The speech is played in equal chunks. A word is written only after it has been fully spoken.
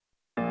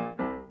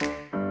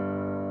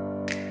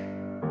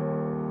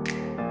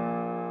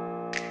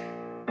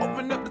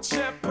open up the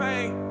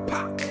champagne,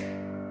 pop.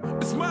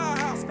 It's my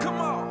house, come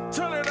on,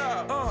 turn it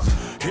up.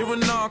 Hear a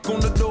knock on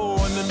the door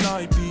and the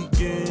night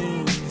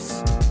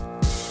begins.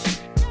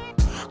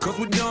 Cause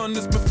we've done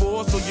this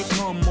before, so you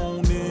come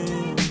on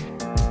in.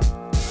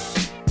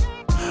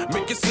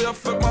 Make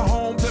yourself at my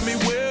home, tell me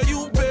where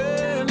you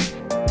been.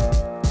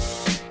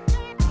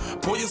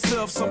 Pour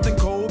yourself something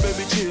cold,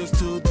 baby, cheers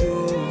to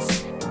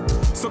this.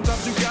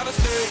 Sometimes you gotta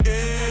stay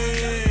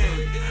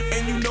in,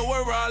 and you know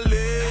where I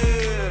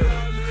live.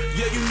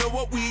 Yeah, you know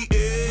what we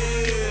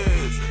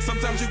is.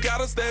 Sometimes you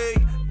gotta stay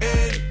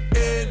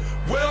in.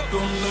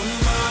 Welcome to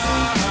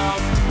my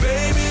house,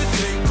 baby,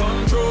 take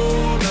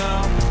control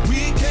now.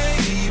 We can't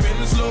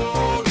even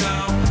slow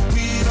down.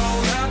 We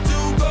don't have to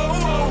go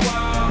a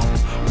while.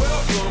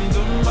 Welcome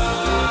to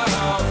my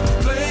house,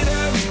 play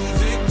that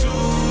music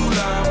too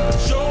loud.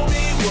 Show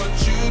me what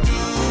you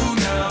do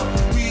now.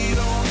 We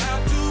don't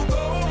have to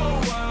go a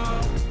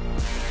while.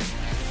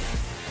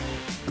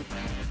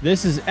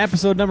 This is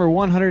episode number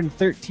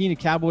 113 of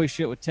Cowboy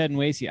Shit with Ted and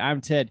Wasey.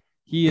 I'm Ted.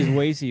 He is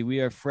Wasey. We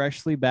are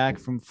freshly back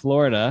from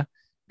Florida.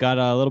 Got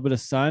a little bit of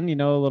sun,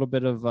 a little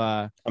bit of...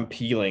 I'm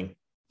peeling.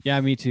 Yeah,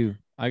 me too.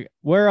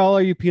 Where all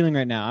are you peeling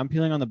right now? I'm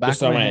peeling on the back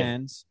Just of on my my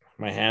hands.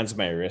 My hands,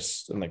 my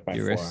wrists, and like my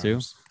Your forearms.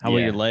 wrists too? How about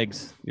Yeah. your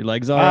legs? Your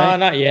legs all right?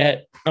 Not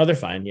yet. Oh, they're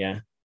fine. Yeah.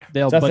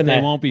 But nothing they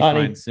that- won't be not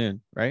fine any-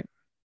 soon, right?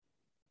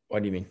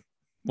 What do you mean?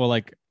 Well,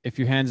 like if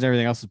your hands and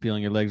everything else is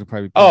peeling, your legs will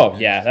probably be Oh,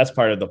 peeling. yeah. That's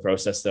part of the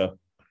process, though.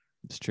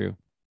 It's true.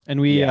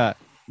 And we, Yeah.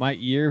 my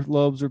ear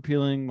lobes were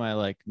peeling.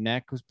 My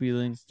neck was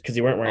peeling. Because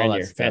you weren't All wearing that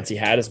your stuff. fancy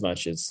hat as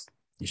much as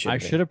you should. I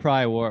should have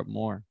probably wore it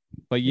more.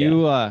 But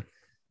you got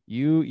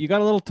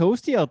a little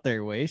toasty out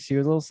there, Wace. She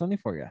was a little sunny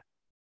for you.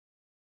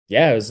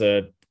 Yeah, it was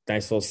a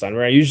nice little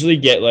sunburn. I usually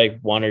get like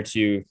 1 or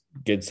 2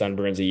 good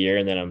sunburns a year,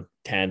 and then I'm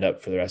tanned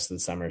up for the rest of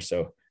the summer.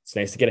 So it's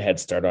nice to get a head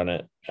start on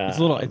it.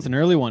 It's an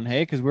early one,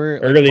 hey, because we're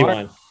early March-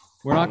 one.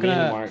 We're not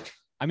gonna. March.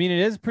 I mean, it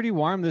is pretty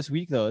warm this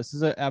week, though. This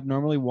is an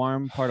abnormally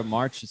warm part of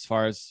March, as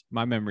far as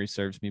my memory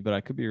serves me, but I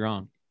could be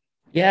wrong.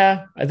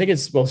 Yeah, I think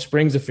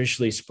spring's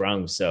officially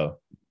sprung. So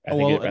I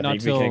think we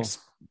can.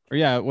 Or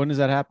yeah, when does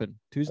that happen? I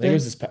Tuesday.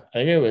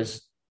 think it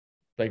was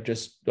like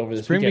just over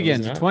this Spring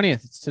weekend, begins the wasn't it?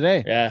 20th. It's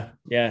today.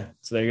 Yeah.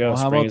 So there you go.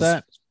 Well, how about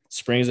that?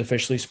 Spring is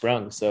officially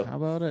sprung. So How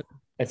about it?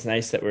 it's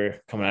nice that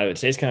we're coming out of it.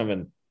 Today's kind of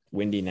a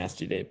windy,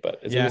 nasty day, but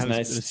it was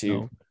nice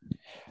to.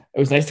 It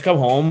was nice to come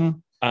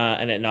home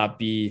and it not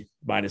be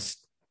minus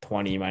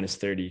 20, minus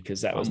 30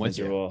 because that was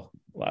miserable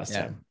last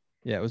time.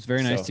 Yeah, it was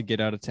very nice to get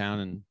out of town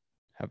and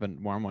have a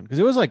warm one because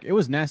it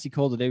was nasty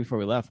cold the day before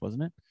we left,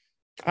 wasn't it?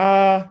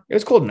 It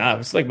was cold enough.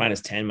 It's like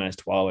minus 10, minus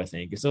 12, I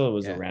think. It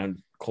was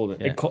around cold,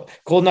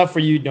 cold enough for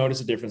you to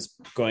notice a difference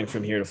going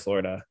from here to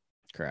Florida.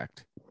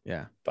 Correct.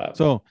 Yeah. But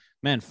so,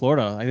 man,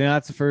 Florida. I think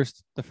that's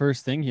the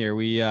first thing here.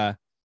 We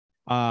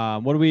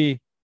what do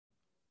we?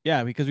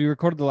 Yeah, because we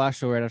recorded the last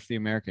show right after the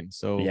American.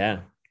 So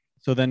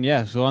So on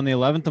the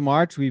 11th of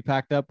March, we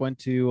packed up, went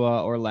to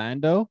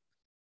Orlando,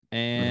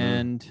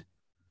 and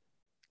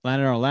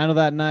landed in Orlando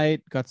that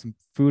night. Got some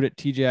food at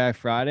TGI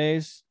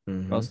Fridays.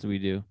 What else did we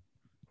do?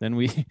 Then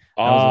we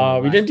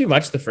didn't do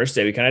much the first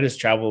day. We kind of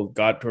just traveled,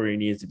 got to where we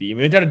needed to be.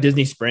 We went down to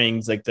Disney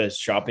Springs, like the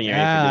shopping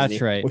area for Disney,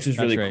 that's right. Which was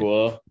really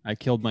cool. I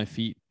killed my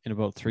feet in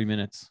about 3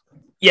 minutes.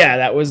 Yeah,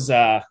 that was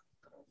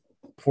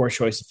poor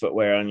choice of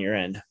footwear on your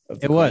end.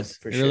 It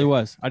really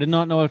was. I did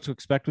not know what to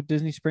expect with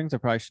Disney Springs. I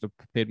probably should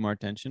have paid more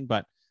attention,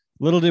 but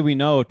little did we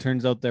know, it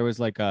turns out there was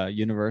like a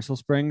Universal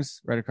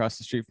Springs right across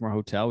the street from our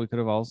hotel we could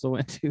have also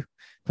went to,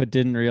 but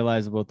didn't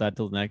realize about that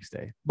till the next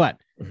day. But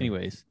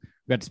anyways,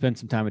 we got to spend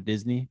some time at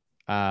Disney.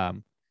 What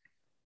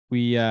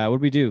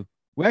did we do?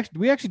 We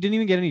actually didn't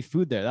even get any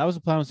food there. That was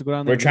the plan, was to go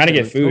down there. We're trying to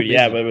get food,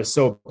 but it was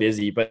so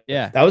busy. But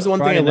that was the one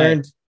Friday thing I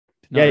learned.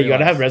 Yeah, you got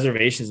to have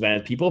reservations,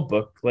 man. People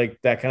book like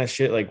that kind of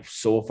shit like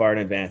so far in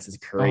advance. It's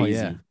crazy.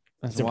 Oh, yeah.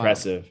 It's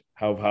impressive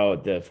how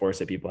the force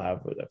that people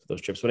have for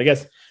those trips. But I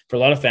guess for a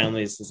lot of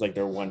families, it's like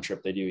their one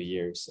trip they do a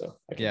year. So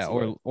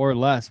or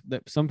less.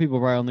 Some people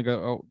probably only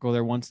go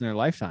there once in their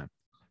lifetime.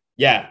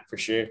 Yeah, for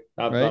sure.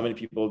 Not many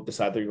people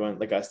decide they're going,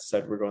 like us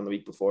decide we're going the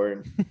week before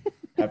and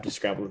have to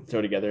scramble to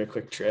throw together a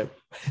quick trip.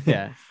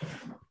 Yeah.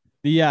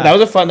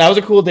 That was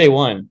a cool day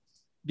one.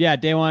 Yeah,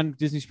 day one,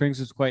 Disney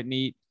Springs was quite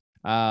neat.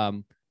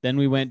 Then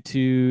we went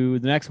to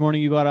the next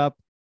morning. You got up.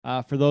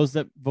 For those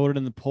that voted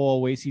in the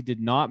poll, Wasey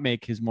did not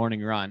make his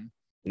morning run.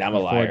 Now I'm a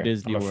liar.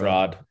 I'm a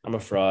fraud. I'm a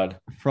fraud.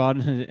 Fraud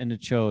and a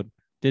chode.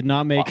 Did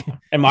not make.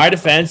 In my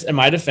defense,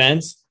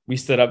 we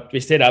stayed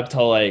up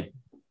till like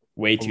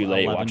way too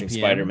late watching PM.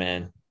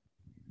 Spider-Man.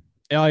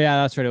 Oh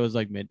yeah, that's right. It was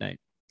like midnight.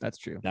 That's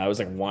true. No, it was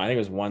like one. I think it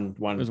was one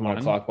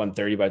o'clock,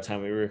 1:30 by the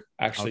time we were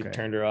actually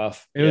turned her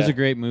off. It was a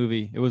great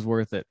movie. It was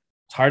worth it.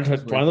 It's hard to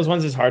one of those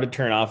ones is hard to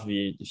turn off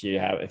if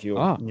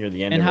you're near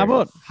the end. And how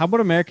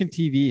about American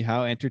TV?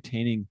 How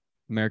entertaining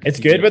American It's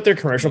TV good, but their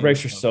commercial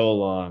breaks are so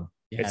long.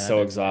 Yeah, it's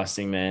so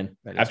exhausting, man.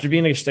 After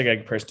being like a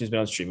person who's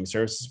been on streaming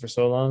services for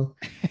so long,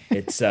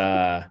 it's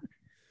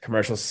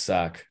commercials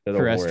suck. They're the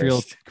terrestrial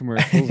worst.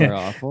 Commercials are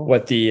awful.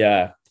 What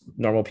the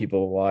normal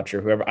people watch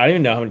or whoever. I don't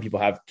even know how many people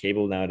have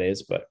cable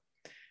nowadays, but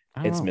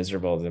it's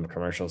miserable, the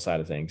commercial side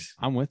of things.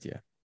 I'm with you.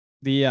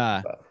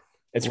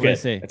 It's good.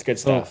 It's good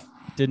stuff.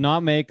 Did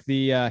not make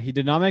he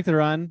did not make the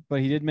run, but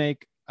he did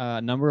make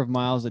a number of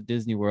miles at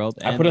Disney World.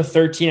 I put a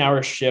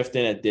 13-hour shift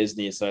in at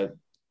Disney, so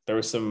there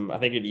was I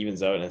think it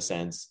evens out in a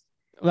sense.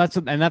 That's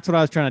what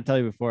I was trying to tell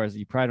you before, is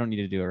you probably don't need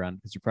to do a run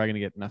because you're probably gonna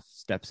get enough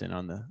steps in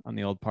on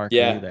the old park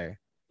there.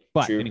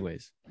 But true.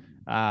 Anyways,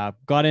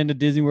 got into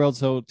Disney World.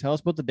 So tell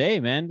us about the day,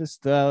 man.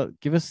 Just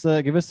give us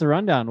the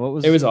rundown.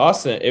 It was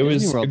awesome. It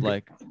Disney was World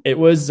like. It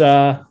was.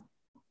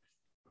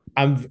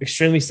 I'm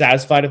extremely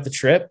satisfied with the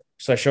trip.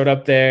 So I showed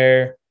up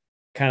there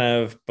kind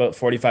of about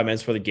 45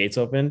 minutes before the gates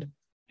opened,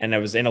 and I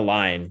was in a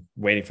line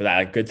waiting for that.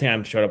 Like, good thing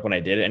I showed up when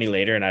I did it. Any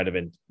later, and I'd have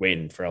been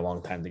waiting for a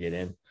long time to get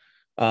in.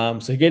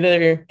 So get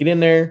in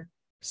there,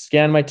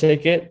 scan my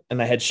ticket,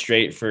 and I head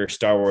straight for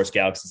Star Wars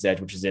Galaxy's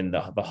Edge, which is in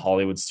the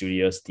Hollywood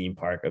Studios theme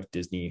park of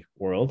Disney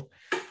World.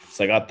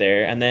 So I got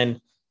there, and then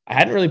I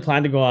hadn't really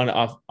planned to go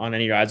on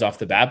any rides off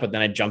the bat, but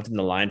then I jumped in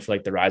the line for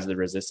like the Rise of the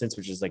Resistance,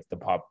 which is like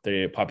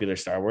the popular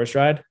Star Wars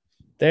ride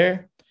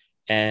there.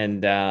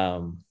 And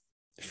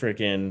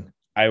freaking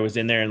I was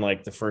in there in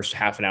like the first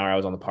half an hour I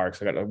was on the park.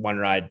 So I got one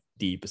ride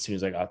deep as soon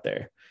as I got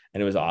there,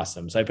 and it was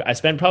awesome. So I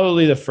spent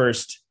probably the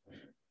first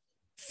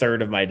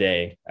third of my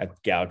day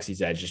at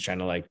Galaxy's Edge just trying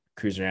to like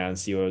cruise around and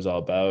see what it was all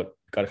about.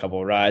 Got a couple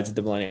of rides at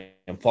the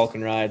Millennium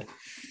Falcon ride.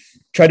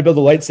 Tried to build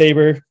a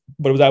lightsaber,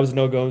 but that was a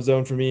no-go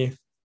zone for me.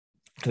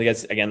 Because I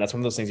guess, again, that's one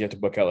of those things you have to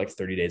book out like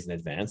 30 days in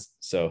advance.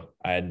 So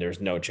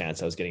there's no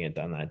chance I was getting it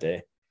done that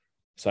day.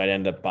 So I'd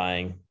end up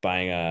buying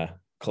a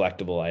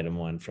collectible item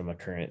one from a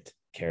current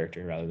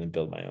character rather than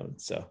build my own.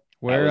 So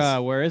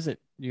where is it?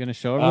 You gonna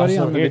show everybody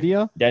on the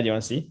video? Dad, you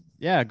want to see?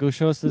 Yeah, go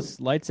show us this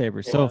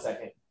lightsaber. So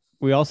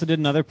we also did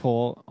another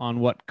poll on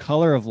what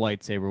color of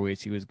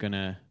lightsaber he was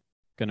gonna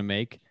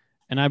make,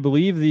 and I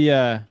believe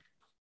the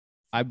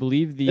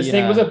this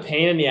thing was a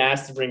pain in the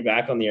ass to bring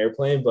back on the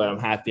airplane, but I'm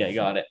happy I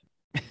got it.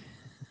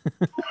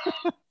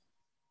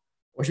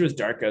 Wish it was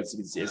dark out so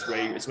you can see.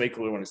 It's way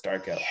cooler when it's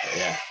dark out. But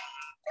yeah.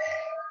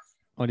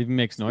 Oh, it even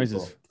makes noises.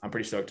 Cool. I'm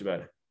pretty stoked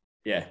about it.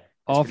 Yeah.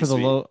 All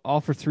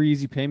for 3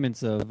 easy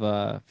payments of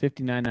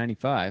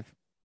 $59.95.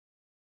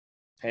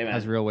 Hey man,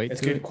 has real weight.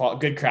 It's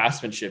good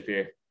craftsmanship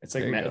here. It's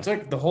like metal. It's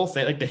like the whole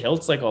thing, like the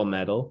hilt's like all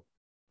metal.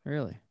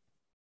 Really?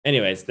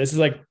 Anyways, this is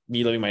like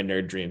me living my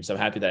nerd dream, so I'm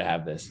happy that I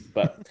have this.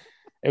 But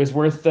it was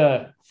worth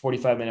the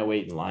 45-minute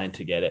wait in line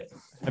to get it.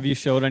 Have you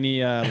showed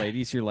any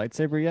ladies your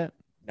lightsaber yet?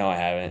 No, I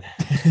haven't.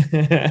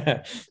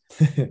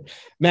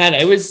 Man,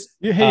 it was.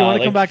 Hey, you want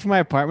to come back to my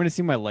apartment to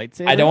see my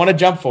lightsaber? I don't want to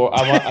jump for.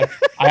 I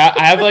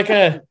have like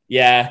a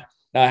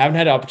No, I haven't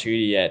had an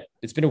opportunity yet.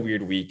 It's been a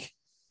weird week.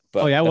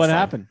 But what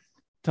happened?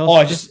 Tell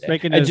us.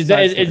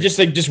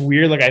 It's just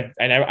weird. Like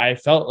I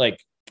felt like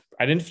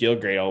I didn't feel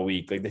great all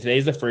week. Like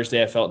today's the first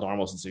day I felt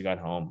normal since we got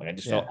home. Like I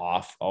just felt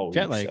off all week.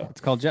 Jet lag. So.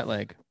 It's called jet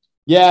lag.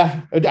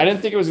 Yeah, I didn't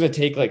think it was going to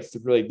take like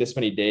this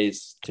many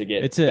days to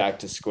get back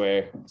to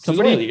square. So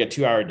only like a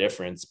 2-hour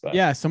difference, but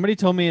yeah, somebody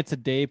told me it's a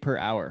day per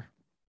hour.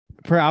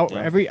 Yeah.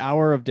 Every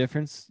hour of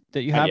difference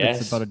that you have,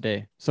 it's about a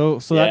day. So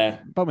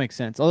that about makes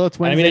sense. Although it's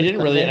Wednesday. I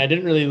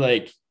didn't really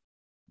like.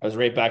 I was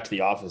right back to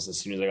the office as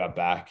soon as I got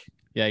back.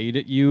 Yeah, you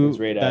did.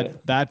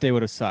 That day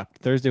would have sucked.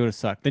 Thursday would have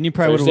sucked. Then you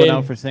probably would have went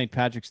out for St.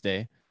 Patrick's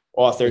Day.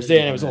 Well, Thursday,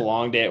 and it was a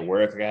long day at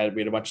work. We had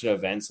a bunch of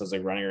events. So I was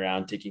like running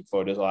around taking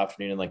photos all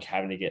afternoon and like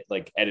having to get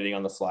like editing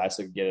on the fly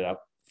so I could get it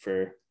up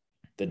for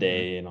the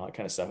day and all that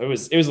kind of stuff. It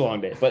was a long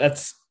day, but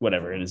that's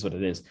whatever. It is what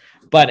it is.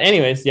 But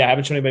anyways, yeah, I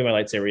haven't shown anybody my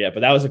lightsaber yet, but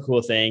that was a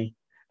cool thing.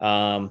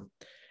 And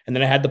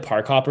then I had the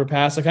park hopper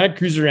pass. I kind of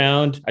cruised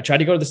around. I tried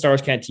to go to the Star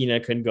Wars Cantina. I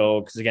couldn't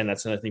go because again,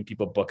 that's another thing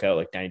people book out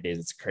like 90 days.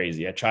 It's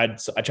crazy. I tried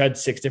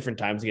 6 different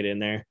times to get in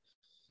there.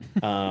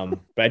 But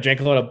I drank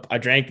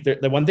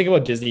the one thing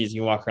about Disney is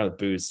you can walk around with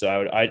booze. So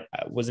I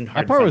wasn't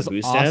hard to find the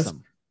booze stands.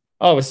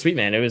 Oh, it was sweet,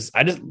 man. It was,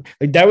 I just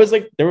like, that was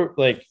like, there were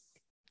like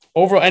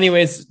overall,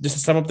 anyways, just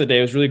to sum up the day,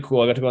 it was really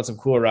cool. I got to go on some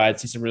cool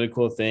rides, see some really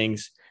cool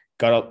things,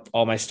 got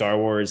all my Star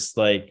Wars,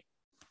 like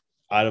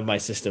out of my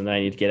system that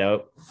I need to get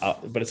out.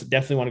 But it's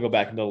definitely want to go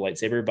back into the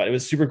lightsaber, but it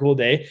was a super cool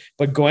day.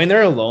 But going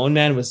there alone,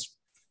 man, was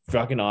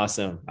fucking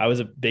awesome. I was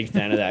a big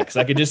fan of that. Cause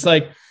I could just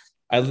like,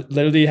 I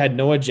literally had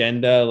no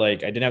agenda.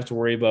 Like I didn't have to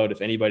worry about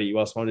if anybody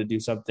else wanted to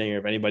do something or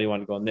if anybody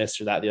wanted to go on this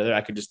or that, the other.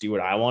 I could just do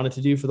what I wanted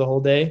to do for the whole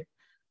day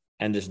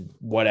and just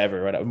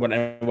whatever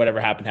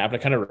happened. I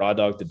kind of raw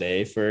dogged the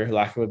day for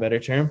lack of a better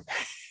term.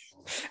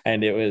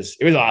 And it was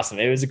awesome.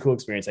 It was a cool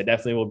experience. I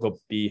definitely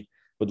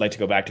would like to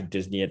go back to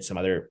Disney at some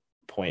other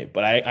point,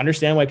 but I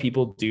understand why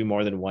people do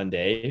more than one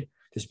day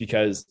just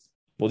because,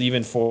 well,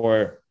 even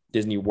for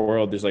Disney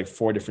World, there's like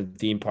 4 different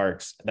theme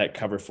parks that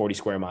cover 40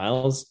 square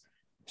miles.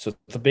 So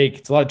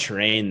it's a lot of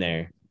terrain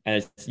there,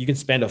 and you can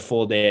spend a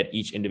full day at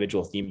each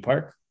individual theme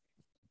park.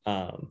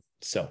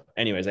 So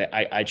anyways,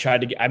 I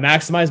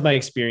maximized my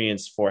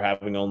experience for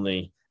having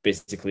only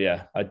basically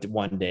a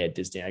one day at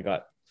Disney. I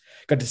got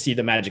to see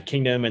the Magic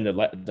Kingdom and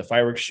the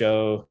fireworks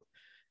show.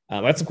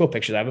 I had some cool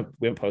pictures. I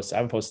haven't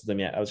posted them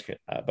yet.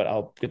 But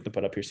I'll get them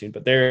put up here soon.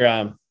 But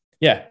they're,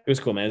 it was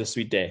cool, man. It was a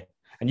sweet day.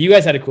 And you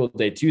guys had a cool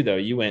day too, though.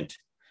 You went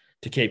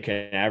to Cape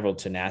Canaveral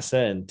to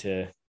NASA and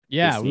to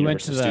we went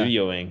to the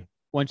studioing.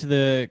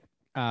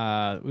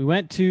 We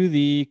went to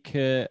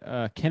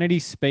the Kennedy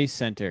Space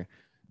Center.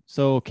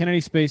 So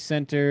Kennedy Space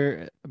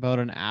Center, about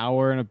an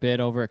hour and a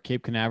bit over at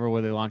Cape Canaveral,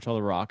 where they launch all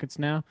the rockets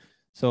now.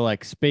 So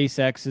like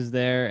SpaceX is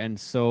there, and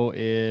so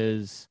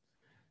is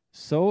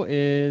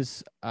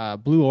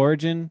Blue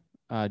Origin,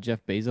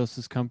 Jeff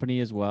Bezos' company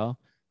as well.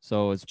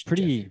 So it's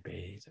pretty.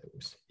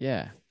 Bezos.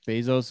 Yeah,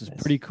 Bezos is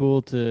pretty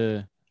cool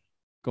to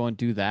go and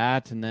do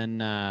that, and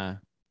then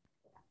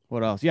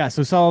what else? Yeah,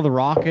 so saw all the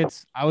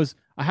rockets.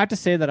 I have to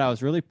say that I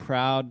was really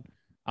proud.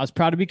 I was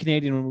proud to be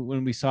Canadian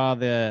when we saw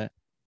the.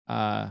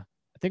 I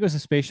think it was the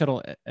space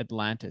shuttle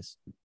Atlantis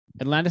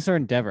or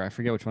Endeavour. I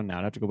forget which one now.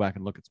 I'd have to go back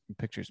and look at some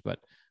pictures, but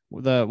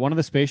one of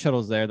the space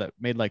shuttles there that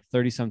made like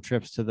 30 some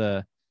trips to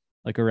the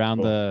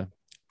around the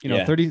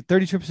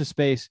 30 trips to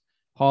space,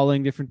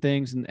 hauling different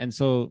things, and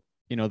so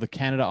the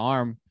Canada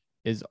arm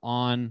is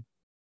on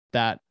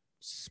that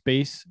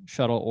space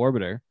shuttle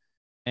orbiter,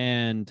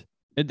 and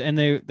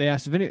they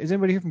asked if is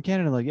anybody here from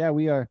Canada? Like, yeah,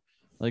 we are.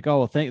 Like, oh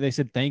well, they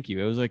said thank you.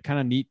 It was like kind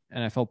of neat,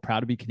 and I felt proud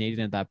to be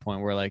Canadian at that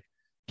point, where like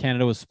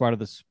Canada was part of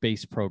the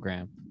space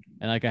program,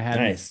 and like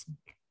I just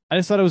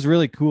thought it was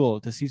really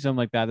cool to see something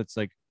like that. That's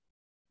like,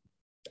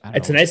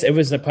 it's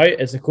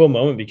a cool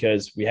moment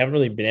because we haven't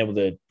really been able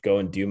to go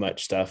and do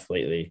much stuff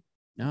lately.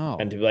 No,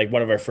 and to be like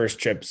one of our first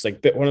trips,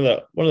 like one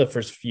of the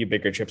first few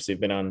bigger trips we've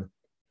been on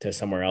to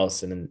somewhere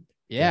else, and then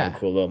a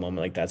cool little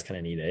moment like that's kind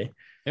of neat, eh?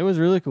 It was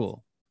really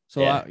cool.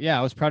 So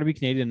I was proud to be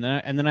Canadian,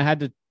 and then I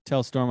had to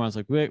tell Storm, I was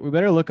like, we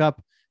better look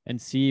up and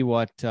see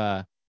what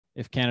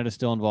if Canada's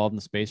still involved in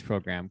the space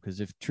program, because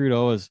if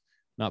Trudeau is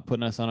not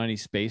putting us on any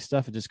space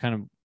stuff, it just kind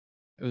of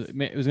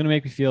it was going to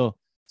make me feel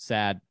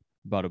sad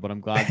about it. But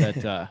I'm glad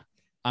that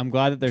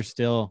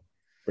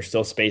we're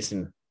still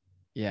spacing.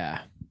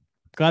 Yeah,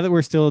 glad that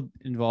we're still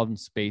involved in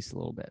space a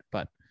little bit.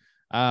 But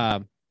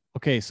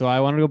okay, so I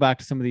want to go back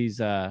to some of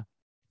these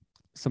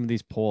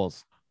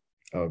polls.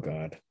 Oh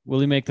God, will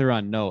he make the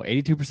run? No,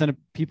 82% of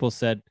people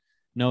said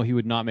no, he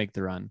would not make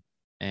the run.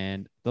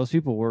 And those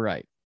people were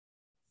right.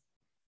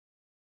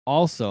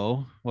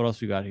 Also, what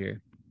else we got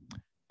here?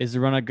 Is the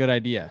run a good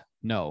idea?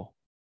 No.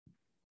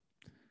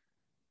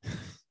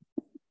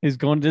 Is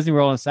going to Disney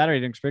World on Saturday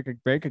didn't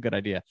break a good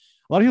idea. A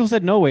lot of people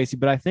said no, Wasey,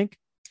 but I think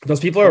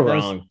those people are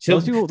wrong.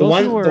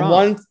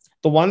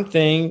 The one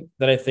thing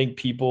that I think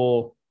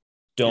people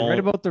don't. You're right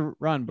about the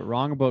run, but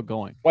wrong about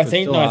going. Well, I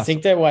think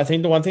the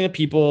one thing that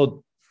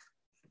people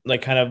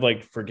like kind of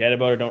like forget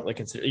about or don't like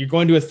consider, you're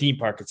going to a theme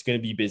park, it's going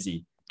to be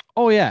busy.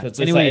 Oh yeah.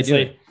 So anyway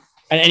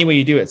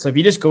you do it. So if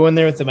you just go in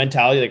there with the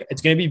mentality like it's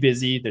going to be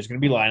busy, there's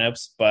going to be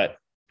lineups, but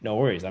no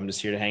worries, I'm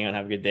just here to hang out and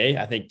have a good day,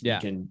 I think you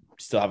can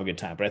still have a good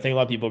time. But I think a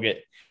lot of people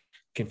get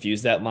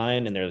confused that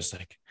line, and they're just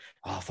like,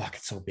 oh fuck,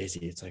 it's so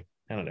busy. It's like,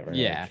 I don't know.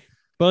 Yeah,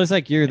 but it's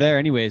like you're there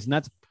anyways,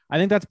 and I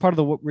think that's part of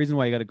the reason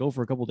why you got to go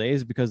for a couple of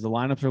days, because the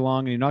lineups are long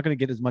and you're not going to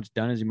get as much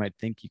done as you might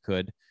think you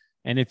could.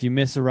 And if you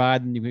miss a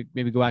ride, then you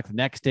maybe go back the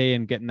next day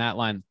and get in that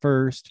line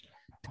first.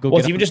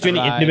 It's even just doing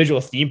the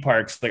individual theme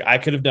parks. Like I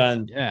could have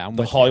done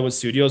the Hollywood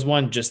Studios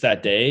one just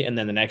that day, and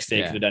then the next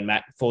day could have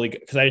done fully,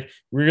 because I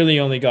really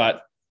only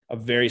got a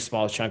very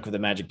small chunk of the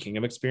Magic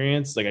Kingdom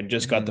experience. Like I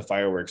just got the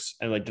fireworks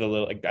and like did a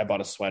little. Like I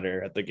bought a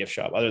sweater at the gift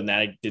shop. Other than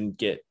that, I didn't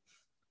get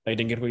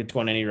to go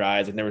on any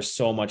rides, and there was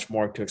so much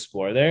more to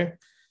explore there.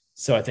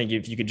 So I think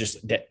if you could just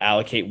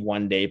allocate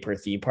one day per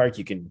theme park,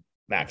 you can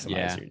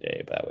maximize your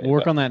day that way. We'll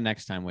work on that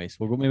next time, Waste.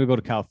 We'll maybe go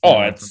to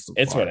California. Oh,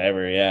 it's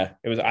whatever. Yeah,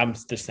 it was. I'm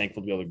just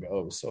thankful to be able to go.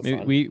 It was so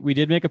fun. We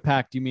did make a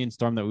pact, you, me, and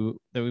Storm,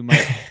 that we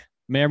might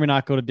may or may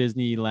not go to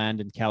Disneyland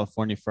in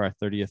California for our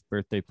 30th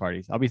birthday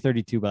parties. I'll be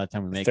 32 by the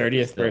time we make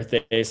 30th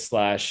birthday /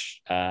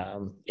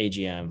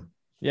 AGM.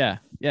 Yeah,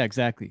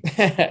 exactly.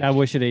 I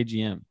wish at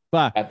AGM.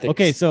 But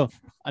okay, so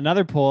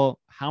another poll: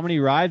 how many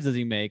rides does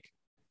he make?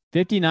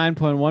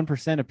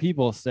 59.1% of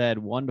people said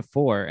 1 to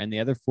 4, and the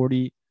other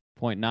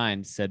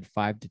 40.9 said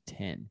 5 to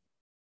 10.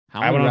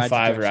 I went on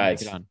 5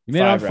 rides. You made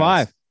it on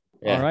 5.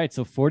 Yeah. All right,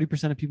 so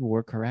 40% of people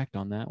were correct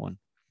on that one.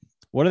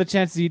 What are the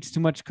chances he eats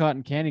too much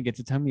cotton candy and gets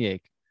a tummy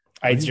ache?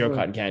 I ate 0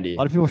 cotton candy. A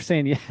lot of people are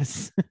saying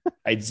yes.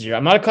 I ate 0.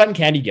 I'm not a cotton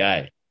candy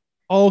guy.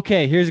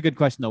 Okay, here's a good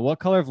question though. What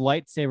color of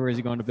lightsaber is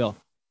he going to build?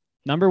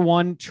 Number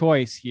 1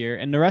 choice here,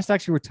 and the rest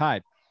actually were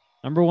tied.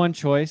 Number 1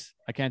 choice.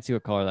 I can't see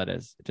what color that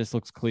is. It just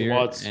looks clear.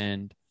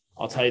 And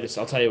I'll tell you this.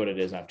 I'll tell you what it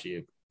is after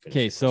you.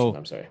 Okay, so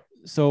I'm sorry.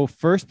 So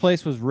first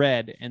place was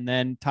red, and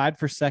then tied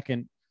for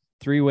second,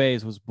 3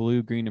 ways was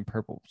blue, green, and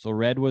purple. So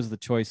red was the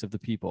choice of the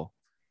people.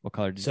 What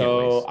color did you get?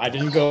 So I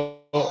didn't go.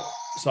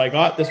 So I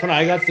got this one.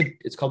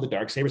 It's called the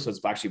Dark Saber, so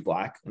it's actually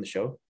black on the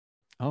show.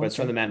 Oh, but it's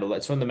from the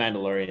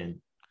Mandalorian.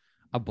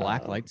 A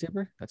black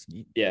lightsaber? That's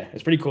neat. Yeah,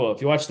 it's pretty cool.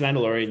 If you watch the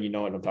Mandalorian, you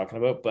know what I'm talking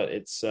about. But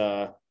it's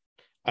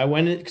I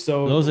went in.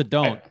 So for those that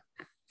don't,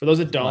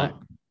 black.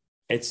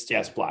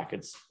 It's black.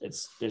 It's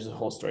there's a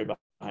whole story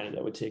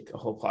that would take a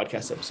whole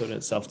podcast episode in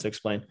itself to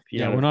explain.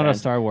 Yeah, we're not a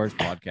Star Wars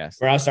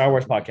podcast. We're not a Star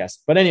Wars podcast.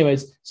 But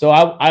anyways, so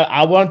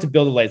I wanted to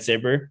build a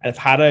lightsaber. And if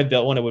had I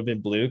built one, it would have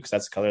been blue because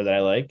that's the color that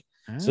I like.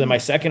 So then my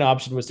second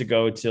option was to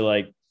go to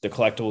like the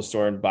collectible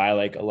store and buy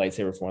like a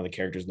lightsaber for one of the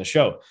characters in the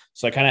show.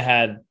 So I kind of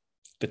had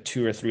the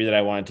 2 or 3 that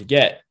I wanted to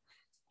get.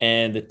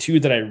 And the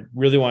 2 that I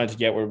really wanted to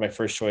get were my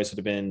first choice would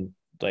have been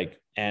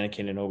like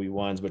Anakin and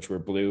Obi-Wan's, which were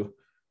blue,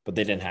 but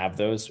they didn't have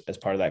those as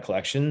part of that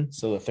collection.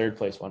 So the third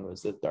place one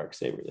was the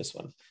Darksaber, this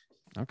one.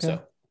 Okay.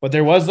 So, but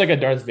there was like a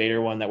Darth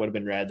Vader one that would have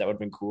been red. That would have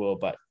been cool,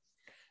 but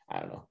I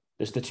don't know.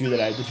 Just the two that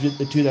I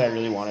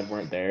really wanted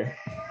weren't there.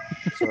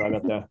 So I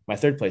got my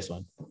third place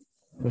one.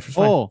 Which was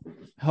fine.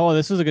 Oh,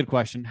 this was a good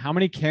question. How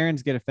many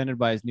Karens get offended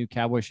by his new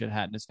cowboy shit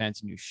hat and his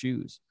fancy new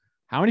shoes?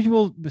 How many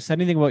people said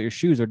anything about your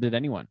shoes, or did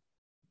anyone?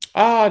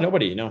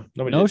 Nobody. No,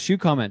 nobody. No did. shoe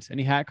comments.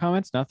 Any hat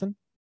comments? Nothing.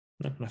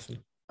 No, nothing.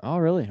 Oh,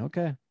 really?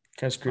 Okay.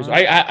 Kind of screws.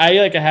 I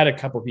had a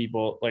couple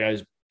people like I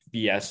was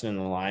BSing in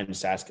the line,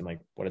 just asking like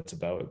what it's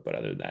about, but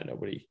other than that,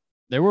 nobody.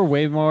 There were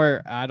way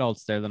more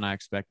adults there than I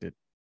expected.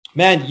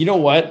 Man, you know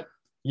what?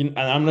 I'm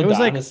gonna. It was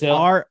like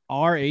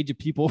our age of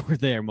people were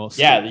there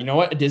mostly. Yeah, you know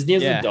what? Disney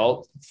as an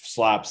adult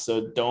slaps.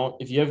 So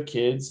if you have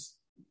kids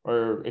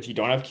or if you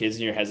don't have kids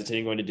and you're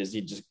hesitating going to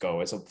Disney, just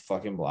go. It's a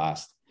fucking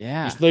blast.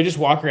 Yeah, they just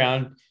walk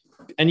around,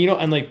 and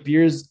and like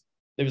beers.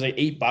 It was like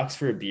 $8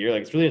 for a beer.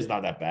 Like it's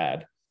not that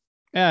bad.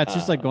 Yeah, it's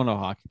just like going to a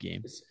hockey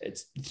game.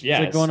 It's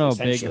like going to a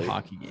big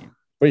hockey game.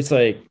 But it's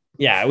like,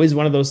 it was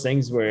one of those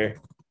things where,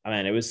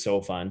 it was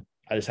so fun.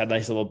 I just had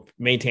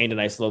maintained a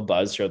nice little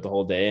buzz throughout the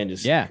whole day and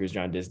just cruised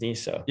around Disney.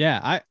 So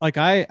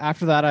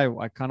after that,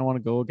 I kind of want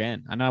to go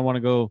again. And I want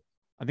to go.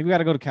 I think we got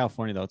to go to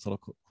California though. It's a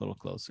little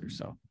closer.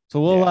 So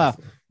we'll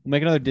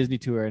make another Disney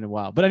tour in a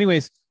while. But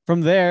anyways,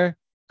 from there,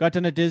 got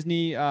done at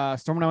Disney.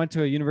 Storm and I went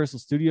to Universal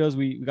Studios.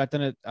 We got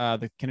done at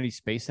the Kennedy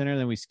Space Center.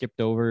 Then we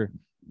skipped over.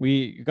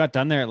 We got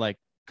done there at like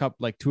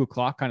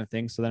 2:00 kind of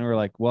thing. So then we were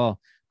like, well,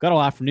 got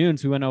all afternoon.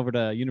 So we went over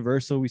to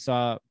Universal. We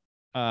saw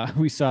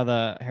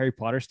the Harry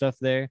Potter stuff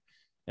there.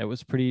 It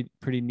was pretty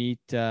neat.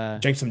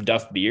 Drank some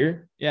Duff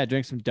beer. Yeah,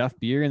 drank some Duff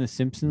beer in the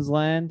Simpsons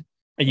land.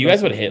 And you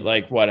guys would hit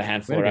like a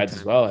handful of rides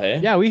as well, hey?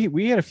 Yeah,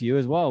 we hit a few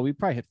as well. We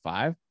probably hit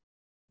 5.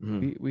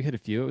 Mm-hmm. We hit a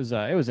few.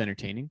 It was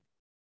entertaining,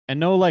 and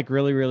no like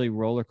really really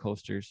roller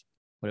coasters,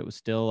 but it was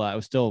still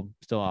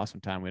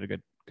awesome time. We had a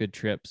good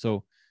trip.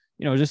 So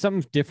just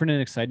something different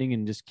and exciting,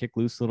 and just kick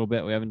loose a little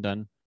bit. We haven't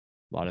done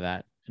a lot of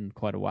that in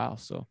quite a while.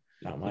 So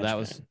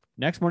was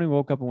next morning. We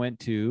woke up and went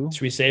to.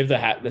 Should we save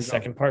the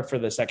second part for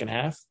the second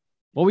half?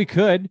 Well, we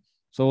could.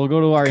 So we'll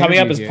go to our coming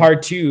up as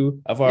part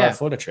 2 of our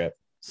Florida trip.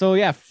 So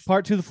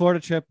part 2 of the Florida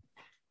trip,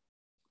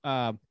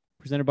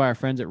 presented by our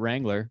friends at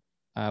Wrangler.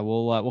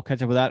 We'll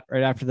catch up with that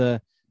right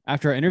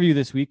after our interview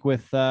this week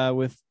with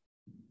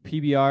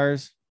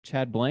PBR's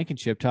Chad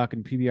Blankenship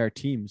talking PBR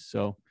teams.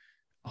 So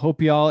I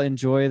hope you all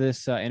enjoy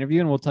this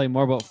interview, and we'll tell you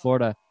more about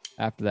Florida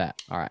after that.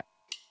 All right.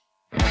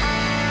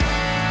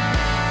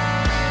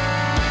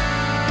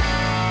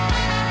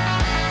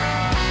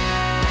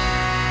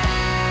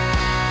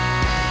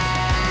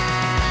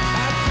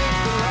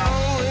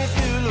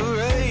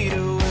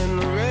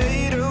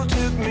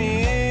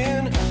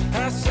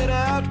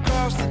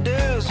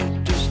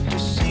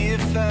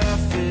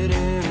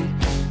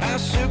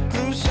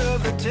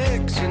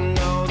 And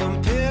all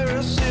them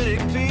parasitic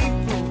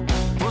people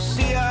will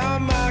see how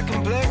my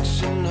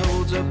complexion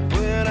holds up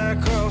when I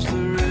cross the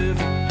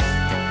river.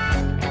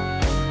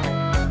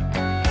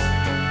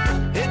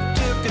 It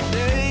took a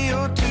day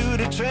or two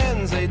to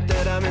translate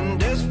that I'm in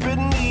desperate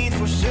need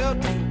for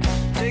shelter.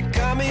 Take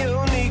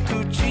Camione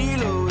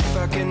Cuchillo if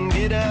I can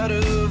get out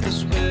of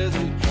this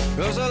weather.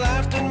 Rosa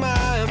laughed at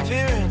my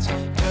appearance,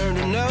 turned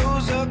her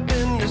nose up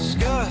in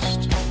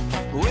disgust.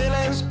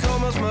 Willens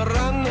como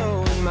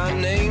Marrano, and my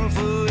name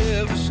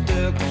forever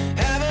stuck.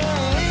 Having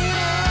a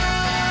leader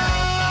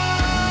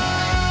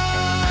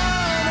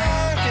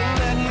knocking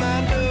at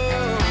my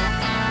door.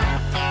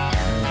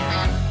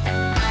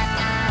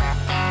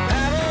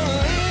 Having a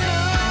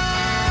leader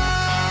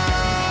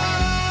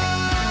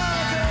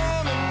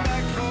coming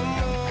back for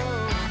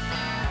more.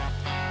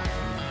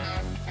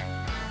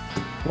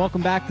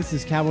 Welcome back. This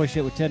is Cowboy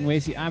Shit with Ted and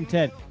Wasey. I'm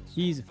Ted.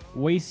 He's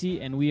Wasey,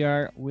 and we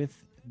are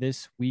with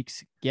this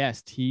week's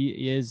guest.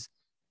 He is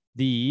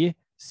a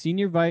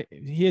senior vice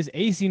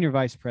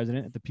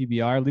president at the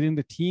PBR, leading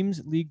the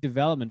team's league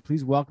development.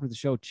 Please welcome to the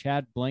show,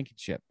 Chad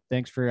Blankenship.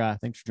 Thanks for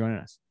joining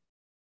us.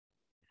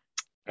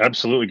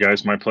 Absolutely,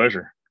 guys. My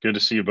pleasure. Good to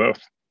see you both.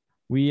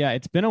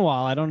 It's been a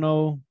while. I don't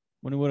know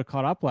when we would have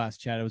caught up last,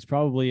 Chad. It was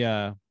probably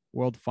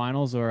World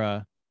Finals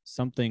or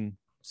something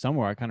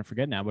somewhere. I kind of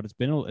forget now, but it's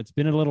been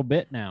a little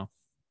bit now.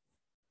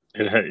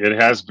 It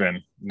has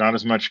been. Not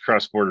as much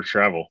cross-border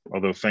travel,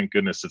 although thank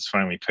goodness it's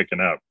finally picking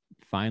up.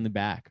 Finally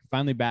back.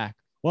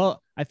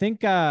 Well, I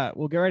think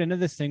we'll get right into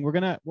this thing. What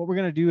we're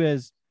gonna do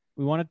is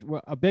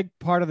a big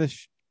part of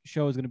this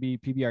show is going to be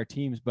PBR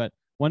teams, but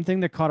one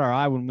thing that caught our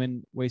eye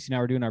when Wasey and I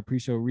were doing our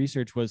pre-show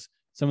research was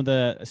some of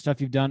the stuff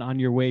you've done on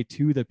your way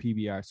to the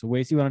PBR. So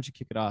Wasey, why don't you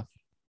kick it off?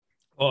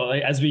 Well,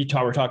 like, as we're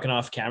talking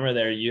off camera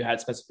there, you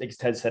had specific,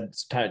 Ted said,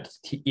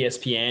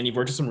 ESPN, you've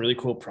worked on some really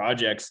cool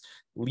projects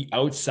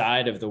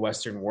outside of the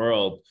Western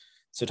world.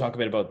 So talk a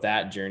bit about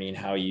that journey and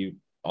how you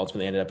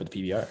ultimately ended up with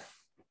PBR.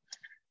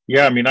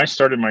 Yeah, I mean, I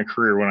started my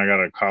career when I got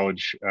out of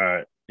college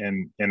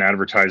in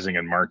advertising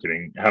and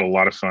marketing. Had a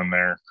lot of fun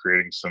there,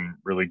 creating some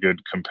really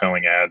good,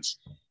 compelling ads.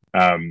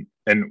 And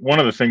one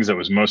of the things that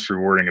was most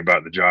rewarding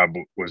about the job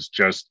was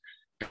just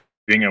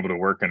being able to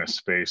work in a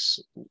space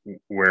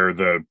where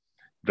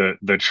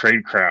the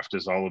trade craft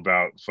is all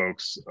about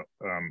folks'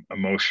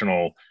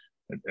 emotional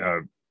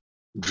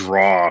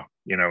draw,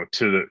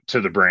 to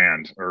the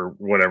brand or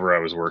whatever I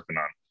was working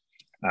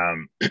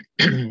on.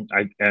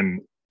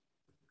 And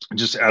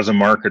just as a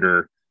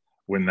marketer,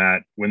 when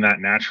that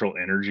natural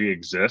energy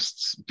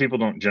exists, people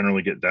don't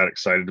generally get that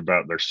excited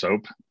about their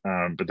soap,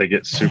 but they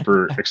get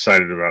super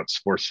excited about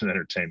sports and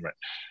entertainment.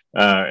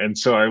 And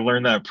so I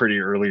learned that pretty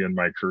early in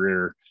my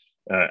career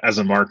as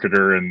a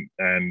marketer,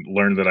 and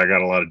learned that I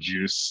got a lot of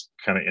juice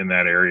kind of in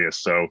that area.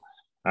 So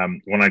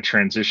when I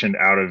transitioned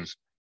out of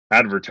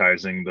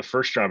advertising, the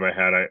first job I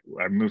had,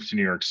 I moved to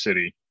New York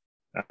City.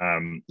 I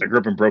grew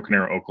up in Broken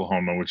Arrow,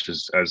 Oklahoma, which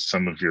is, as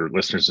some of your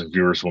listeners and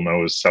viewers will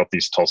know, is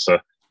southeast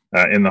Tulsa,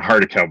 in the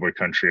heart of cowboy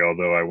country.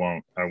 Although I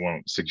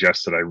won't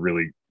suggest that I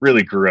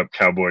really grew up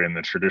cowboy in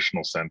the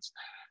traditional sense.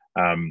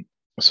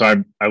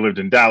 So I lived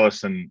in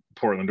Dallas and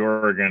Portland,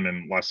 Oregon,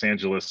 and Los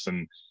Angeles,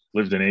 and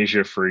lived in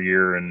Asia for a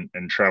year, and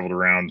traveled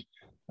around,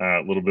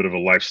 a little bit of a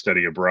life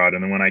study abroad.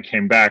 And then when I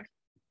came back,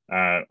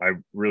 I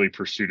really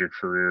pursued a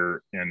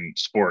career in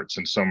sports.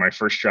 And so my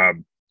first job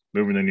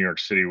moving to New York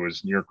City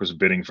was New York was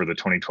bidding for the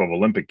 2012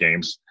 Olympic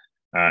Games.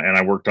 And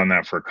I worked on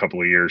that for a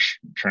couple of years,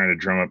 trying to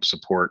drum up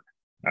support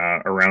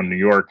around New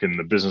York and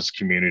the business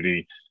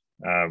community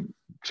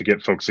to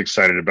get folks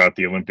excited about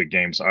the Olympic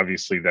Games.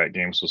 Obviously, that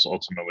Games was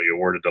ultimately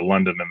awarded to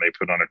London, and they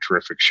put on a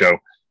terrific show.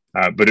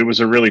 But it was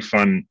a really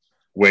fun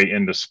way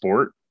into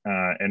sport,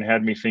 and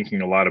had me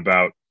thinking a lot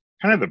about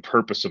kind of the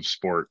purpose of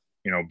sport,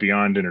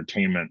 beyond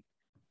entertainment.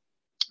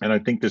 And I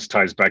think this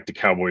ties back to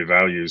cowboy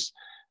values.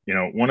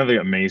 One of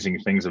the amazing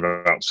things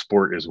about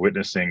sport is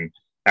witnessing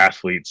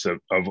athletes of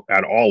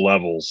at all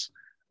levels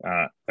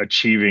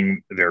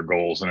achieving their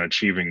goals and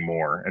achieving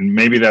more. And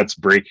maybe that's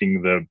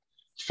breaking the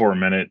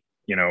 4-minute,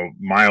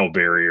 mile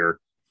barrier.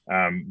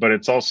 But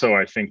it's also,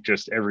 I think,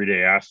 just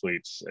everyday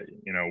athletes,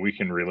 we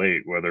can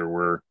relate, whether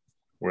we're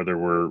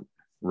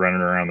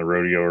running around the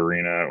rodeo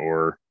arena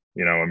or,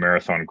 a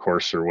marathon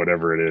course or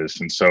whatever it is.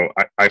 And so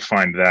I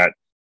find that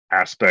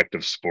aspect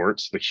of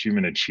sports, the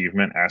human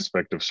achievement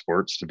aspect of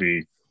sports, to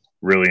be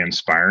really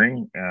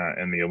inspiring.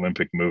 And the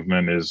Olympic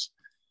movement is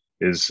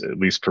at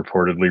least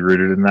purportedly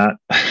rooted in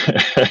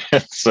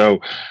that. So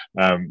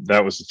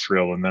that was a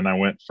thrill. And then I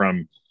went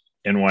from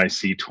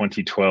NYC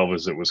 2012,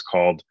 as it was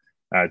called,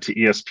 to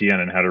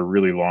ESPN, and had a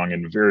really long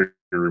and very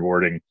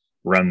rewarding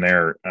run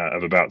there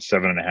of about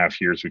 7.5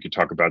 years. We could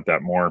talk about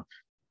that more.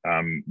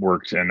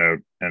 Worked in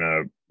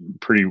a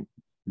pretty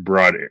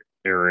wide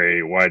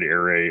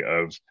array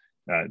of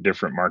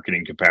different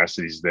marketing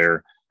capacities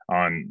there,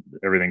 on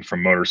everything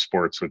from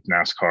motorsports with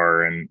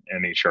NASCAR and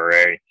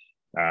NHRA,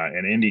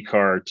 and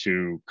IndyCar,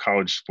 to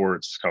college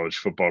sports, college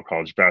football,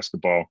 college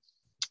basketball.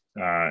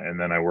 And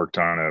then I worked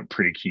on a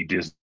pretty key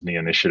Disney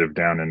initiative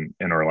down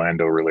in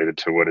Orlando related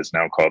to what is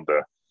now called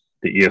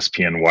the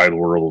ESPN Wide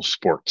World of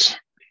Sports.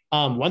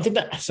 One thing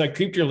so I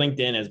creeped your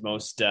LinkedIn, as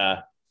most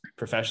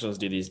professionals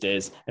do these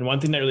days. And one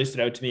thing that really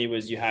stood out to me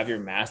was you have your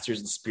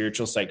master's in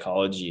spiritual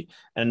psychology.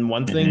 And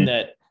one thing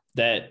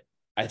that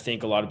I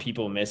think a lot of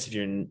people miss if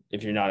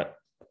you're not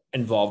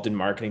involved in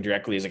marketing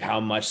directly is like how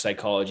much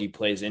psychology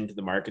plays into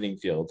the marketing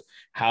field.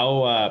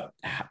 So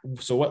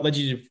what led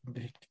you to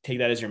take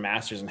that as your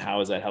master's, and how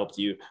has that helped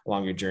you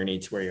along your journey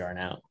to where you are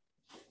now?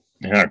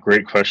 Yeah,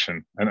 great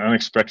question. An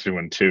unexpected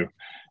one too.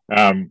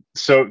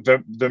 So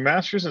the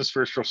master's in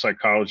spiritual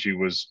psychology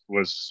was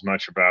as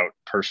much about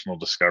personal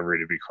discovery,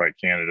 to be quite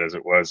candid, as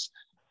it was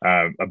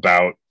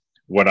about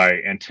what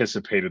I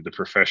anticipated the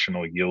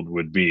professional yield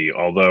would be.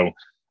 Although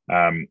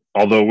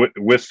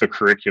with the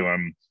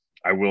curriculum,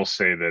 I will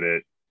say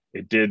that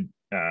it did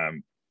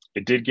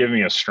give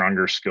me a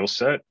stronger skill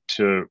set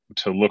to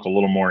look a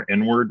little more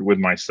inward with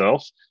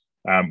myself,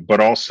 but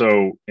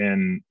also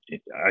in,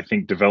 I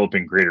think,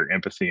 developing greater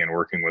empathy and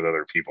working with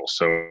other people.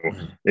 So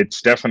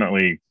it's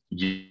definitely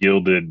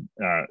yielded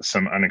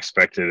some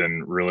unexpected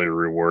and really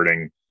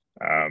rewarding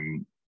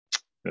kind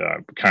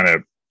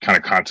of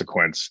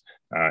consequence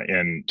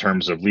in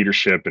terms of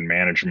leadership and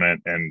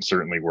management, and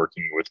certainly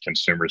working with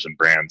consumers and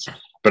brands.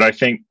 But I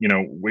think,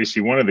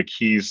 Wasey, one of the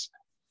keys,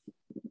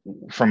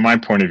 from my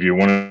point of view,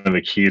 one of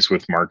the keys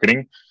with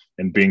marketing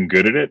and being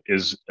good at it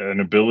is an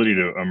ability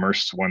to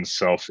immerse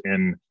oneself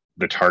in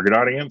the target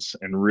audience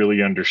and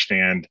really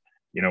understand,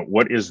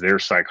 what is their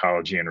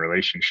psychology and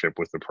relationship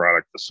with the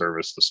product, the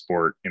service, the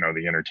sport,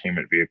 the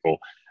entertainment vehicle,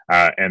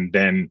 and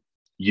then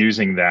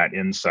using that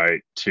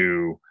insight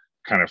to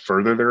kind of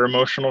further their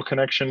emotional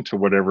connection to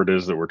whatever it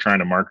is that we're trying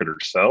to market or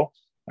sell,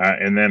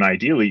 and then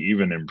ideally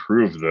even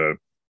improve the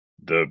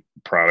the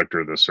product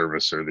or the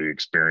service or the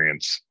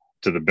experience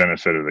to the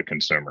benefit of the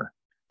consumer.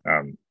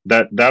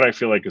 That I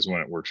feel like is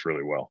when it works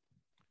really well.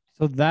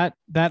 So that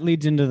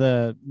leads into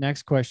the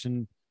next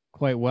question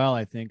quite well,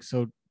 I think.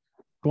 So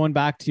going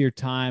back to your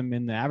time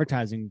in the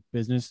advertising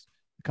business,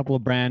 a couple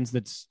of brands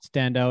that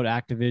stand out: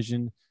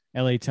 Activision,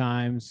 LA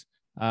Times.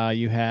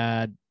 You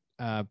had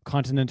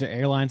Continental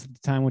Airlines at the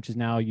time, which is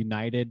now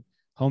United,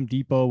 Home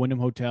Depot, Wyndham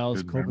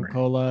Hotels,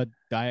 Coca-Cola,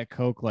 Diet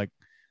Coke. Like,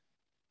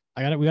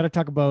 we got to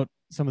talk about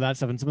some of that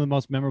stuff and some of the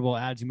most memorable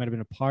ads you might have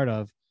been a part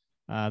of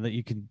that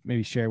you can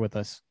maybe share with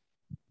us.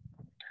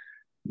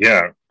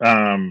 Yeah.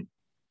 One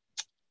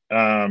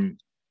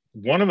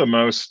of the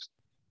most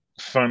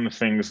fun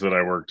things that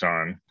I worked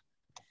on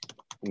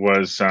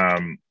was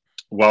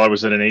while I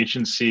was at an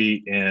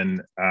agency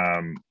in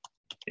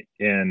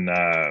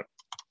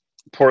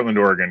Portland,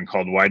 Oregon,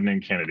 called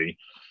Wieden & Kennedy.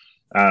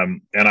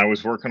 And I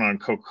was working on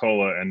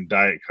Coca-Cola and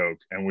Diet Coke,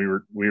 and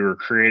we were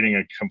creating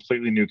a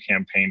completely new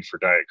campaign for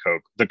Diet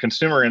Coke. The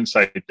consumer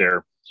insight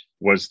there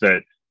was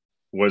that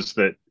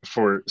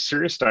for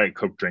serious Diet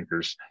Coke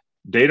drinkers,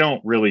 they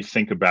don't really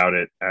think about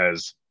it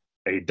as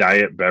a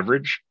diet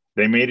beverage.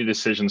 They made a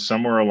decision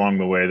somewhere along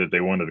the way that they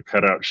wanted to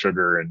cut out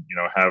sugar and, you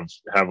know,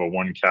 have a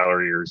 1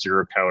 calorie or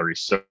 0 calorie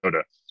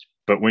soda.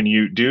 But when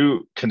you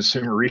do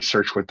consumer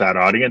research with that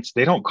audience,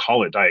 they don't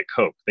call it Diet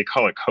Coke. They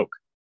call it Coke.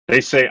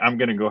 They say, I'm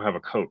going to go have a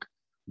Coke.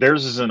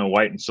 Theirs is in a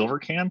white and silver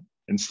can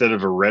instead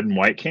of a red and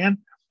white can.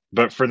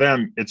 But for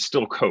them, it's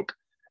still Coke.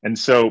 And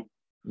so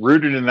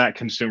rooted in that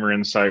consumer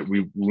insight,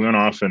 we went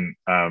off and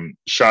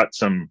shot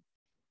some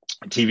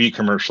TV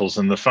commercials.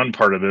 And the fun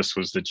part of this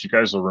was that you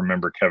guys will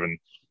remember Kevin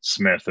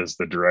Smith as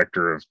the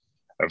director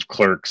of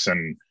Clerks,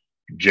 and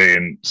Jay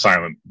and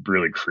Silent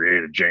really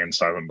created Jay and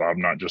Silent Bob,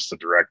 not just the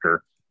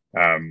director.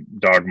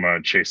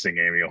 Dogma, Chasing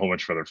Amy, a whole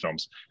bunch of other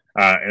films.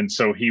 And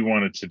so he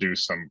wanted to do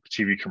some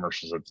TV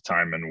commercials at the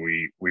time, and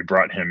we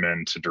brought him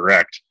in to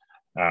direct.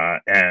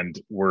 And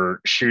we're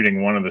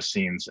shooting one of the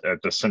scenes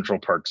at the Central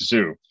Park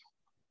Zoo.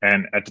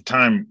 And at the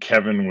time,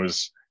 Kevin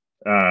was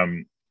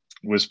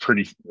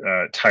pretty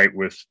tight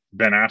with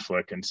Ben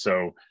Affleck, and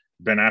so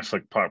Ben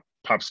Affleck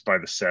pops by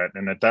the set.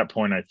 And at that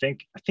point, I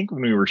think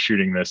when we were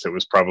shooting this, it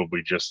was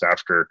probably just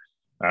after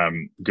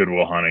Good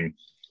Will Hunting.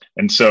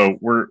 And so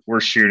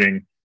we're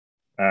shooting.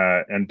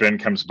 And Ben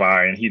comes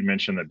by, and he'd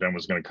mentioned that Ben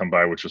was going to come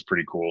by, which was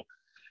pretty cool.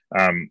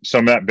 So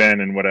I met Ben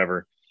and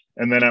whatever.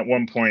 And then at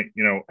one point,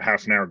 you know,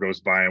 half an hour goes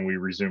by and we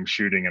resume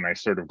shooting, and I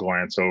sort of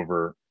glance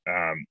over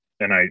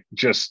and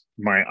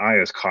my eye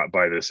is caught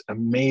by this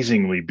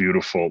amazingly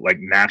beautiful, like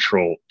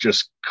natural,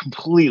 just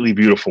completely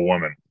beautiful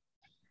woman.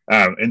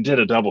 And did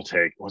a double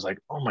take. I was like,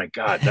 oh my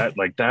God,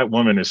 that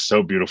woman is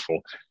so beautiful.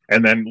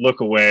 And then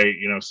look away,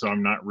 you know, so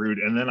I'm not rude.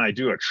 And then I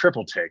do a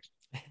triple take,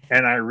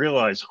 and I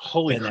realize,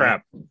 holy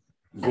crap,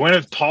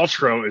 Gwyneth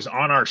Paltrow is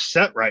on our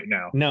set right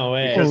now. No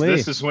way. Because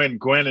this is when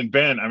Gwen and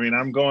Ben, I mean,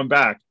 I'm going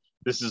back.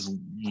 This is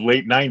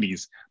late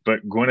 90s,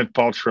 but Gwyneth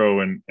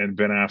Paltrow and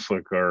Ben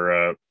Affleck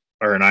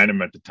are an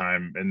item at the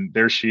time. And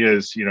there she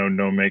is, you know,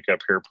 no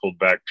makeup, hair pulled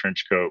back,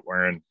 trench coat,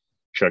 wearing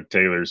Chuck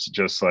Taylors.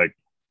 Just like,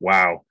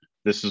 wow,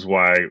 this is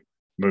why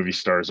movie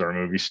stars are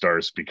movie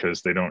stars,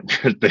 because they don't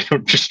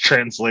just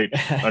translate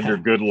under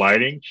good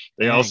lighting.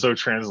 They also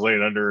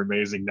translate under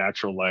amazing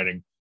natural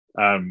lighting.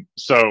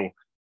 So,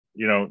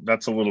 you know,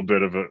 that's a little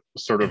bit of a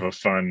sort of a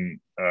fun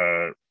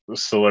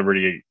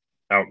celebrity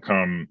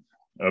outcome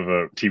of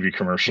a TV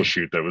commercial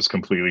shoot that was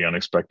completely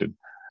unexpected.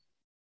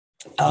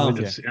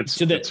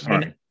 It's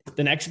fun.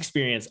 The next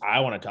experience I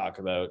want to talk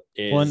about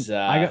is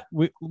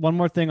one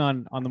more thing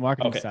on the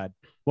marketing side.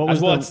 What was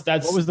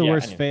the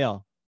worst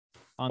fail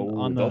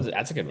on the?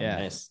 That's a good one. Yeah.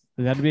 Nice.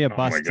 There had to be a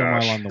bust somewhere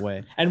along the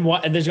way. And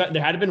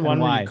there had to been one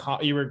where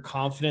you were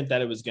confident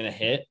that it was going to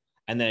hit.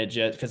 And then it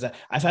just, because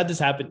I've had this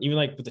happen, even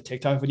like with the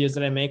TikTok videos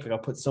that I make, like I'll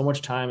put so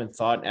much time and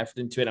thought and effort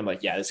into it. I'm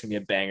like, yeah, this is gonna be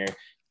a banger, 1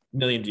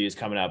 million views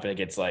coming up, and it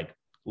gets like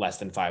less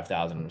than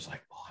 5,000. I'm just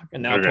like, fuck.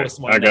 And now I post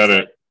one. I got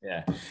it.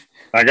 Yeah,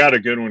 I got a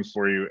good one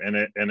for you, and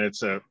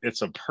it's a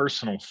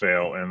personal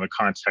fail in the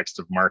context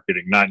of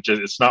marketing.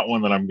 It's not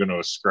one that I'm going to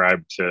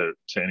ascribe to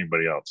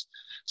anybody else.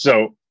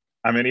 So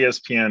I'm at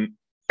ESPN.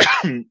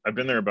 I've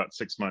been there about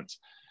 6 months,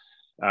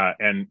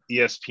 and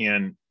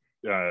ESPN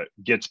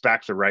gets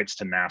back the rights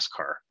to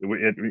NASCAR.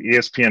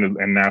 ESPN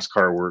and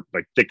NASCAR were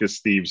like thick as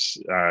thieves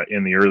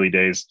in the early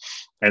days,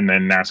 and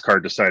then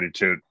NASCAR decided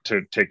to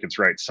take its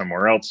rights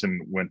somewhere else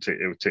and went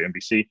to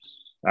NBC,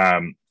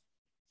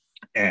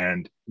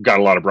 and got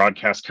a lot of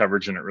broadcast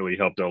coverage, and it really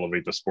helped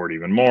elevate the sport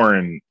even more.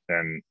 And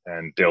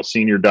Dale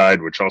Sr.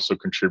 died, which also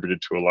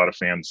contributed to a lot of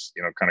fans,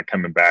 you know, kind of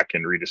coming back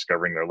and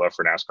rediscovering their love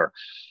for NASCAR.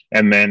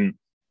 And then,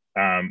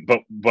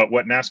 but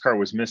what NASCAR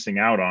was missing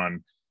out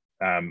on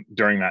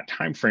during that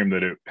time frame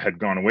that it had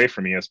gone away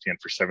from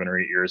ESPN for 7 or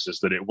 8 years is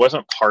that it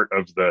wasn't part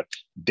of the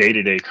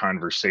day-to-day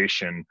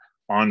conversation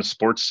on the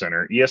Sports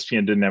Center.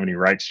 ESPN didn't have any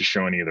rights to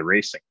show any of the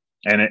racing.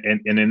 And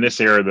in this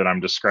era that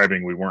I'm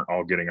describing, we weren't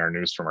all getting our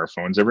news from our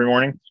phones every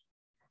morning.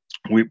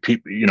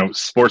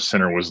 Sports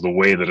Center was the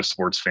way that a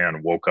sports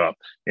fan woke up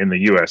in the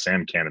US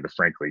and Canada,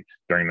 frankly,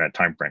 during that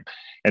time frame.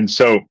 And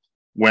so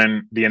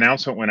when the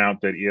announcement went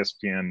out that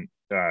ESPN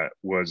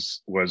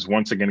was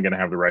once again going to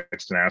have the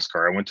rights to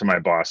NASCAR, I went to my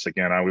boss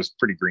again. I was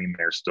pretty green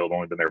there still,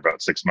 only been there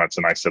about 6 months.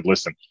 And I said,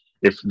 listen,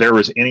 if there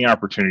was any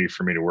opportunity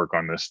for me to work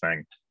on this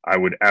thing, I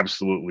would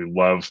absolutely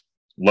love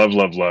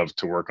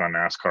to work on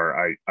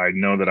NASCAR. I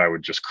know that I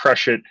would just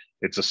crush it.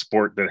 It's a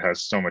sport that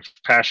has so much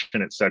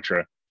passion,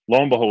 etc. Lo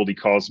and behold, he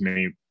calls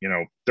me,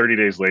 30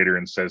 days later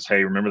and says,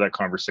 hey, remember that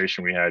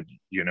conversation we had?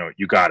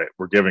 You got it.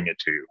 We're giving it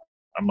to you.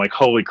 I'm like,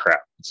 holy crap.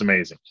 It's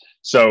amazing.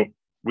 So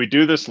we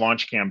do this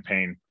launch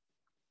campaign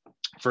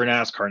for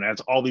NASCAR, and it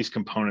has all these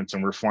components,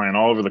 and we're flying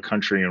all over the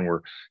country, and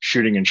we're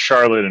shooting in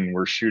Charlotte, and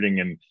we're shooting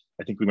in,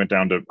 I think we went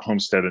down to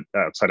Homestead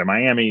outside of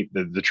Miami,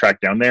 the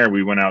track down there.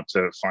 We went out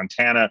to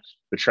Fontana,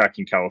 the track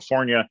in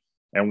California,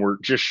 and we're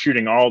just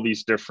shooting all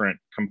these different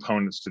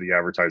components to the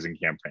advertising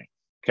campaign.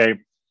 Okay.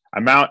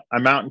 I'm out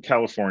in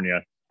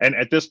California. And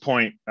at this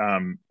point,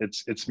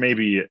 it's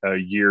maybe a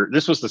year.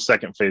 This was the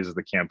second phase of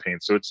the campaign.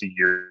 So it's a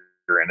year.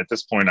 And at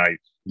this point, I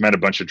met a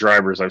bunch of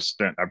drivers. I've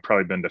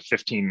probably been to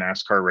 15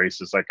 NASCAR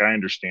races. Like, I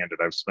understand it.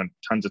 I've spent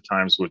tons of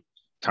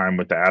time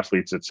with the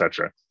athletes,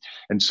 etc.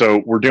 And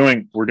so we're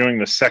doing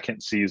the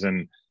second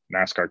season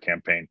NASCAR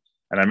campaign.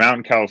 And I'm out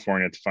in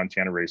California at the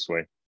Fontana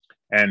Raceway.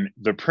 And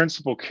the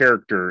principal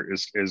character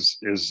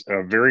is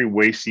a very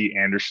Wasey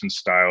Anderson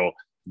style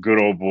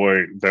good old boy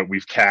that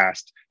we've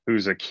cast,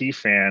 who's a key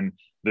fan.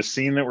 The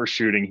scene that we're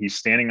shooting, he's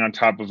standing on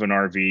top of an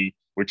RV,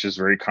 which is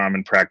very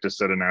common practice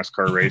at a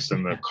NASCAR race,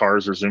 and the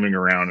cars are zooming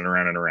around and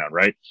around and around,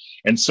 right?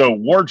 And so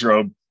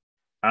wardrobe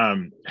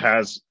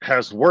has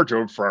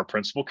wardrobe for our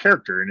principal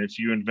character. And if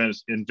you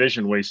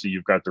envision Wasey,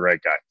 you've got the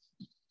right guy.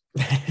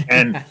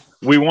 And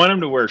we want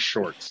him to wear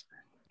shorts.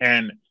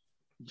 And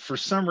for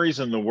some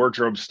reason, the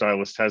wardrobe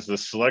stylist has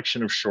this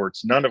selection of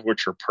shorts, none of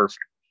which are perfect.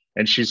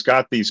 And she's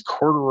got these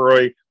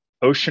corduroy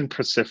Ocean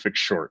Pacific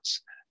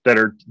shorts that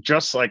are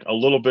just like a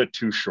little bit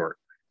too short.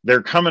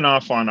 They're coming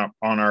off on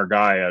our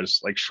guy as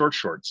like short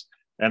shorts.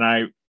 And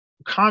I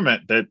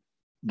comment that,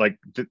 like,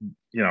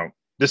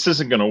 this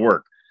isn't going to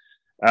work.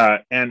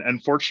 And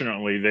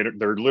unfortunately,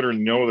 there are literally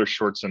no other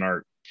shorts in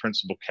our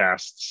principal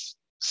cast's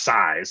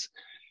size.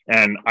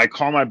 And I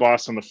call my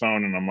boss on the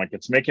phone, and I'm like,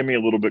 it's making me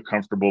a little bit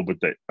comfortable, but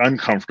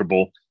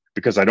uncomfortable,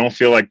 because I don't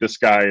feel like this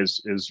guy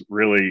is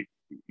really,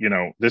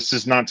 this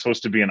is not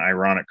supposed to be an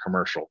ironic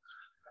commercial.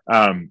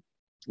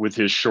 With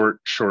his short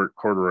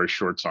corduroy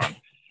shorts on.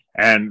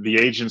 And the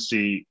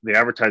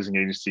advertising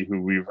agency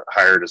who we've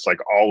hired is like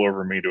all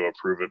over me to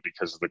approve it,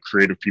 because the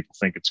creative people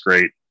think it's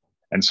great.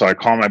 And so I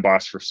call my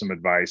boss for some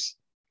advice,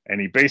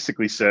 and he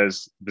basically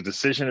says, the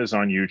decision is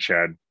on you,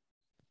 Chad.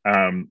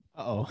 Don't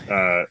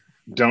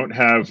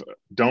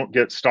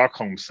get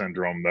Stockholm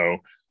syndrome though,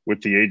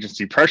 with the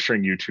agency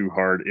pressuring you too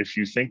hard. If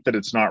you think that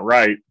it's not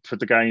right,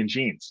 put the guy in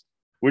jeans,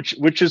 which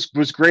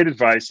was great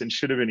advice and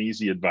should have been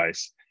easy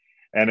advice.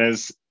 And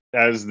as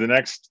the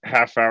next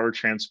half hour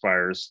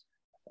transpires,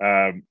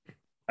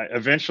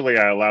 eventually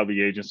I allow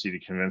the agency to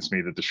convince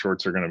me that the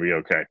shorts are going to be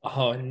okay.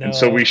 Oh, no. And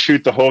so we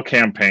shoot the whole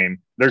campaign.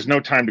 There's no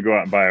time to go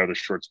out and buy other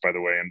shorts, by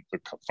the way. And the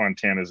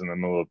Fontana's in the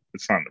middle of,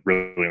 it's not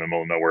really in the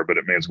middle of nowhere, but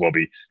it may as well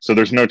be. So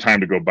there's no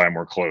time to go buy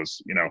more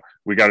clothes.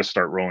 We got to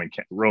start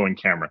rolling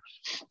camera.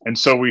 And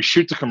so we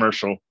shoot the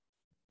commercial,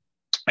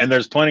 and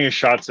there's plenty of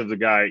shots of the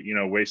guy,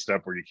 waist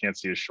up where you can't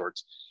see his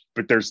shorts.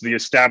 But there's the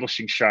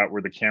establishing shot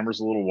where the camera's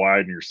a little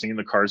wide and you're seeing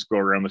the cars go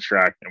around the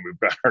track, and we've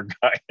got our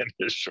guy in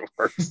his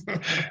shorts.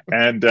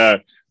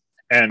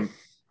 And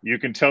you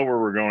can tell where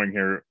we're going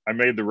here. I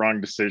made the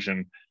wrong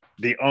decision.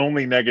 The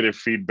only negative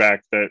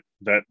feedback that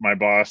my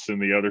boss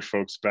and the other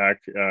folks back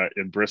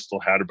in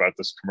Bristol had about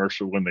this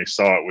commercial when they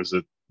saw it was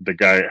that the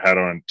guy had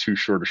on too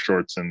short of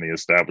shorts in the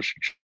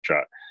establishing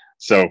shot.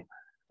 So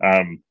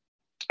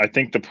I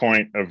think the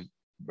point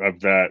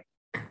of that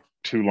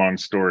too long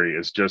story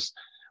is just,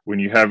 when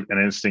you have an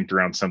instinct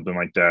around something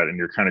like that and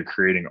you're kind of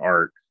creating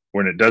art,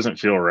 when it doesn't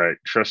feel right,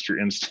 trust your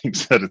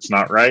instincts that it's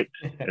not right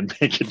and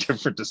make a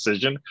different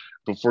decision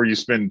before you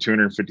spend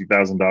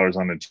 $250,000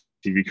 on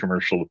a TV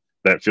commercial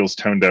that feels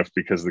tone deaf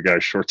because the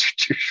guy's shorts are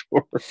too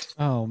short.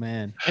 Oh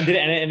man. And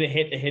it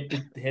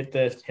hit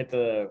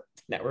the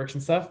networks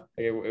and stuff?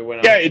 Like it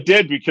went yeah, it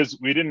did, because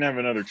we didn't have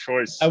another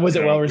choice. Was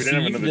it well received?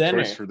 We didn't have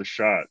another choice for the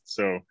shot.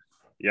 So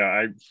yeah,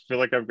 I feel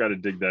like I've got to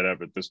dig that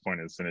up at this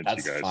point and send it to you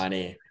guys. That's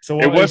funny. So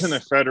it wasn't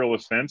a federal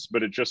offense,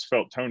 but it just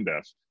felt tone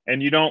deaf.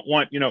 And you don't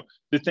want,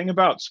 the thing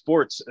about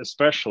sports,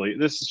 especially,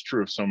 this is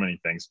true of so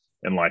many things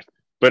in life,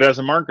 but as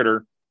a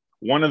marketer,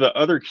 one of the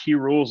other key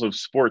rules of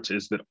sports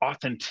is that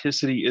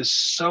authenticity is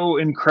so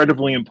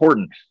incredibly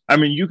important. I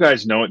mean, you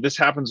guys know it. This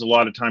happens a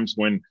lot of times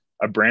when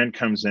a brand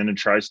comes in and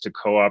tries to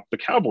co-opt the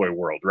cowboy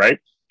world, right?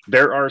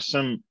 There are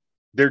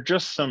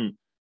just some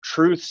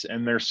truths,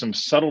 and there's some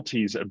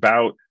subtleties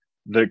about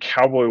the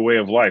cowboy way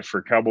of life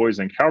for cowboys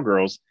and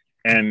cowgirls.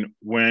 And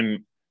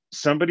when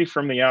somebody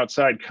from the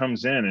outside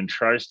comes in and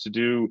tries to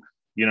do,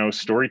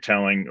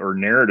 storytelling or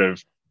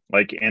narrative,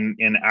 like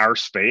in our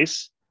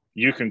space,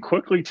 you can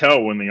quickly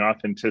tell when the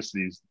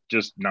authenticity is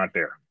just not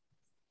there.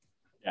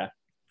 Yeah.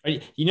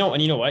 You know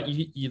what?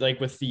 You like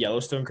with the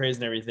Yellowstone craze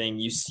and everything,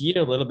 you see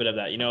a little bit of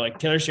that. You know, like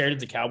Taylor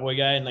Sheridan's a cowboy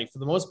guy, and like for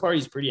the most part,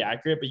 he's pretty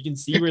accurate, but you can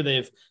see where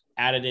they've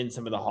added in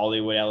some of the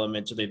Hollywood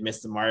elements or they've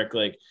missed the mark.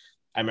 Like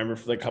I remember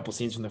for a couple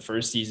scenes from the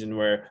first season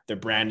where they're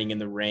branding in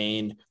the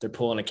rain, they're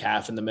pulling a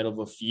calf in the middle of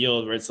a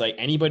field, where it's like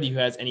anybody who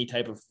has any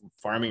type of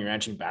farming or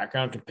ranching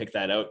background can pick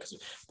that out. Cause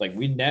like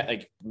we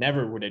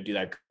never would have do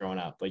that growing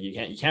up. Like you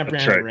can't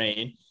brand in the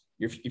rain.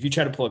 If you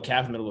try to pull a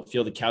calf in the middle of a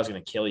field, the cow's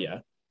going to kill you.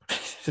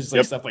 Just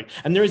like stuff like,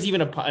 and there was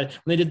even when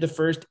they did the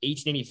first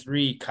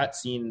 1883 cut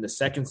scene in the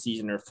second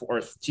season or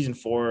season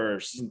 4 or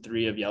season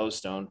 3 of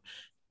Yellowstone,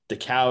 the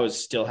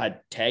cows still had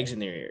tags in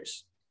their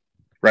ears.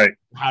 Right.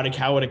 How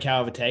would a cow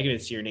have a tag in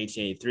its ear in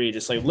 1883?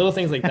 Just like little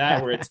things like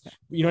that, where it's,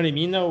 you know what I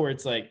mean though, where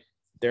it's like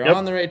they're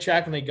on the right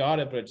track and they got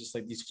it, but just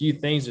like these few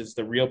things, it's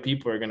the real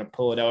people are going to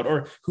pull it out.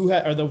 Or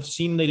or the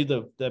scene they did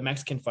the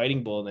Mexican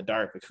fighting bull in the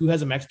dark. Like who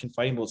has a Mexican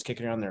fighting bull that's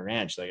kicking around their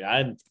ranch? Like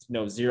I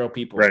know 0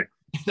 people. Right.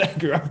 That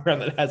grew up around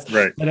that has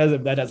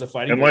a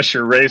fighting. Unless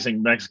you're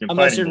raising Mexican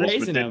fighting bulls,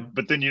 raising them.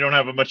 But then you don't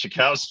have a bunch of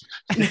cows,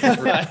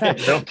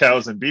 milk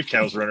cows and beef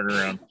cows running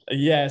around.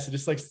 Yeah, so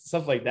just like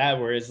stuff like that,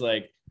 where it's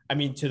like, I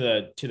mean, to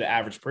the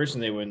average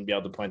person, they wouldn't be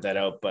able to point that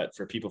out, but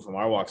for people from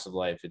our walks of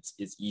life, it's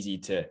easy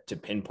to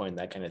pinpoint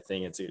that kind of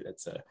thing. It's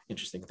a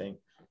interesting thing.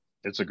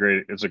 It's a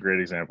great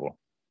example.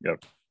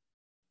 Yep.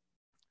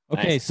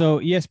 Okay, nice. So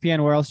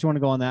ESPN, where else do you want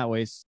to go on that,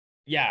 Wace?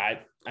 Yeah,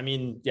 I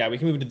mean, yeah, we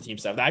can move into the team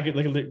stuff.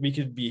 We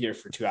could be here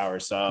for 2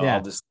 hours. So yeah.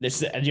 I'll just we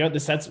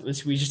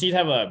just need to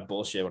have a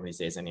bullshit one of these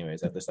days.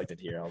 Anyways, I'd just like to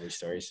hear all these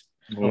stories.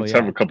 Well, let's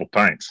have a couple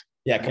pints.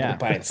 Yeah, a couple of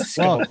pints.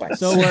 Well,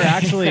 so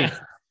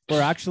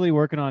we're actually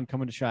working on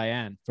coming to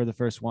Cheyenne for the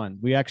first one.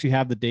 We actually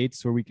have the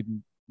dates where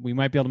we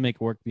might be able to make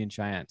it work to be in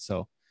Cheyenne.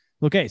 So,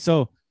 okay.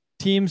 So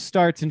team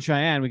starts in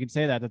Cheyenne. We can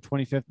say that the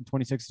 25th and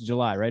 26th of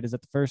July, right? Is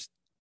that the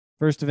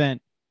first event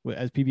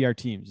as PBR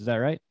teams? Is that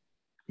right?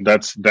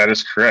 That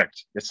is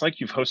correct. It's like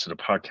you've hosted a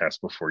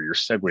podcast before. Your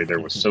segue there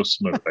was so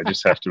smooth. I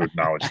just have to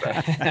acknowledge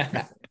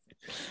that.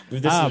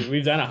 We've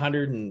done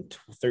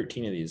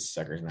 113 of these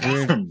suckers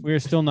now. We're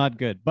still not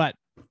good, but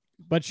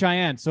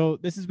Cheyenne. So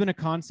this has been a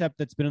concept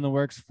that's been in the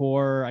works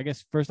for, I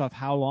guess, first off,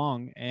 how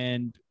long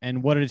and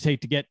what did it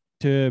take to get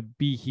to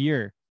be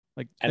here?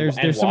 Like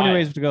there's so many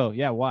ways to go.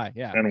 Yeah. Why?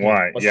 Yeah. And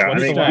why? I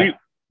mean,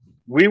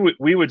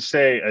 we would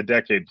say a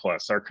decade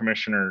plus. Our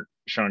commissioner,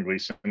 Sean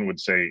Gleason, would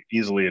say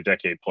easily a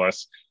decade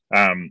plus.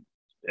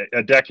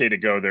 A decade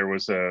ago, there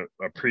was a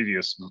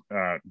previous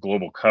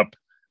Global Cup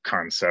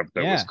concept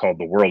that was called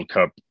the World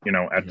Cup,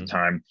 at the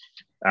time.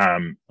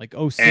 Like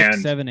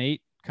 06, 7,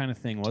 8 kind of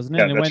thing, wasn't it?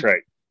 Yeah, and that's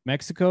right.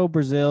 Mexico,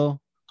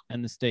 Brazil,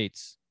 and the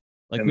States.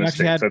 Like we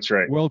actually had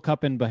World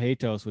Cup in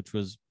Barbados, which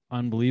was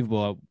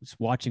unbelievable. I was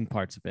watching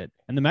parts of it.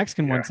 And the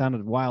Mexican one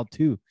sounded wild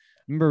too.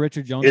 Remember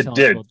Richard Jones telling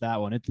us about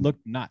that one? It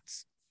looked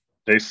nuts.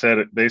 They said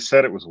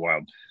it was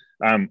wild.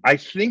 I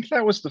think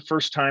that was the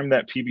first time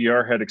that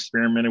PBR had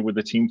experimented with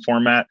the team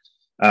format.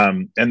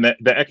 And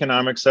the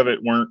economics of it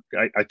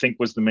I think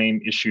was the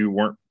main issue,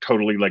 weren't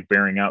totally like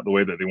bearing out the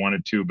way that they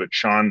wanted to, but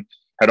Sean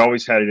had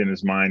always had it in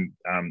his mind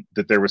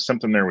that there was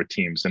something there with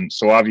teams. And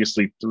so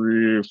obviously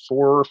 3,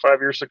 4, or 5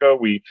 years ago,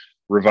 we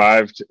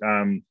revived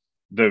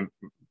the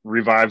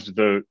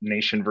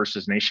nation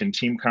versus nation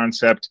team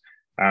concept.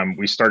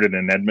 We started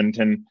in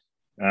Edmonton.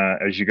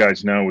 As you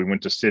guys know, we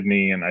went to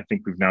Sydney, and I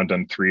think we've now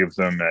done 3 of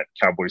them at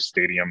Cowboys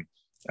Stadium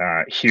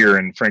here,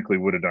 and frankly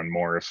would have done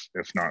more if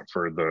not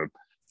for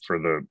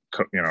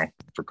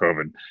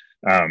COVID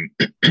and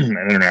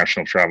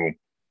international travel.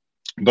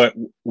 But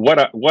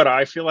what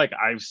I feel like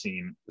I've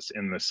seen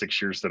in the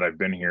 6 years that I've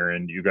been here,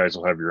 and you guys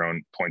will have your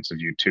own points of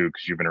view too,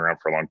 because you've been around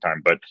for a long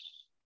time. But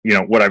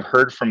what I've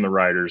heard from the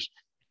riders,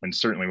 and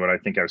certainly what I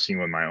think I've seen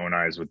with my own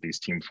eyes with these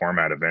team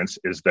format events,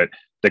 is that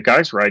the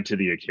guys ride to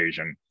the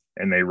occasion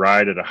and they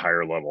ride at a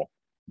higher level.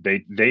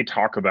 They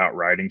talk about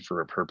riding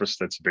for a purpose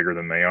that's bigger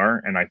than they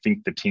are. And I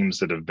think the teams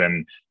that have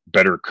been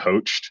better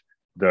coached,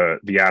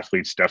 the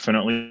athletes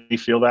definitely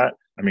feel that.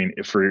 I mean,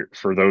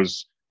 for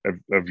those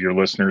of your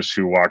listeners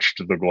who watched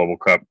the Global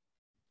Cup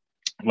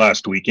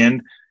last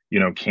weekend,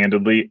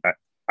 candidly,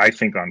 I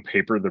think on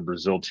paper, the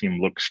Brazil team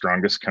looked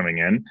strongest coming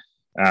in.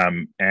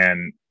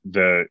 And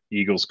the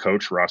Eagles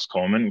coach, Ross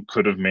Coleman,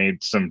 could have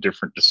made some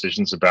different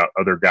decisions about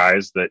other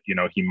guys that,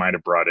 he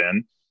might've brought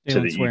in to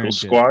the Eagles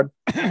squad.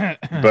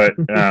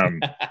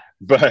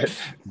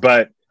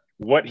 But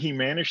what he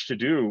managed to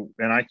do,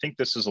 and I think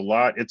this is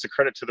it's a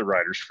credit to the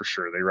riders for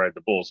sure. They ride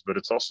the bulls, but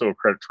it's also a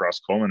credit to Ross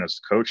Coleman as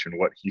a coach and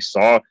what he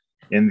saw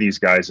in these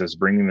guys as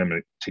bringing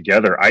them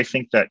together. I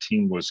think that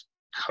team was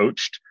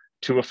coached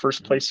to a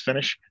first place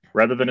finish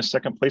rather than a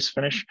second place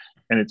finish.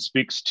 And it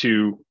speaks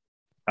to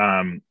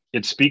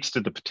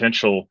the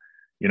potential,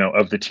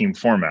 of the team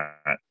format.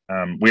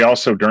 We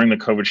also, during the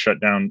COVID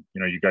shutdown,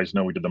 you guys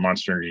know we did the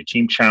Monster Energy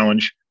Team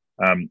Challenge.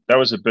 That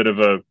was a bit of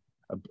a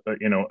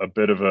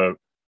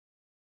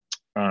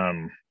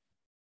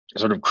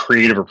sort of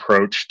creative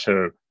approach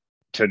to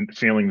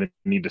feeling the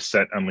need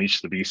to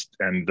unleash the beast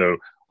and the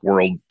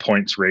world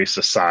points race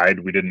aside,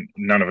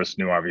 none of us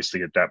knew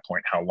obviously at that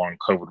point how long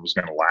COVID was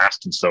going to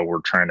last. And so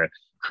we're trying to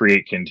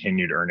create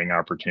continued earning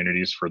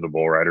opportunities for the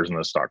bull riders and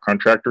the stock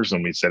contractors.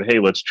 And we said, hey,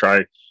 let's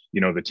try,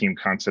 the team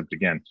concept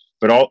again.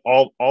 But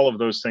all of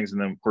those things.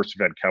 And then of course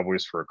we've had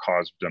Cowboys for a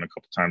Cause. We've done a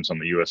couple times on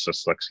the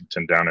USS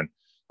Lexington down in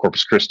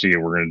Corpus Christi.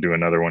 And we're going to do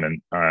another one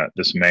in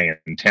this May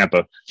in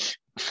Tampa,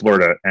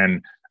 Florida.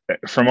 And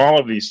from all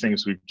of these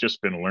things, we've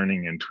just been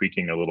learning and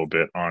tweaking a little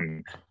bit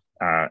on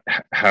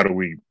how do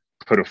we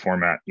put a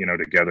format,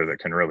 together that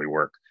can really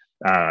work.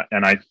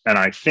 And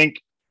I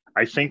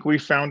think we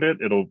found it.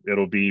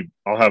 It'll be,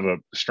 I'll have a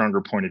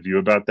stronger point of view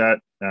about that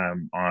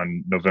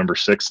on November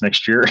 6th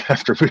next year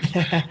after we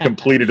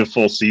completed a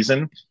full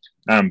season.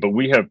 But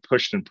we have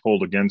pushed and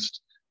pulled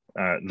against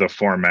the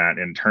format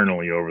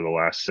internally over the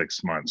last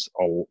 6 months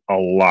a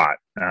lot.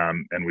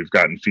 And we've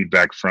gotten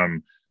feedback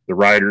from the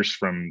riders,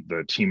 from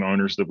the team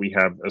owners that we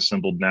have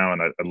assembled now.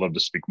 And I'd love to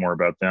speak more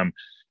about them,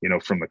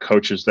 from the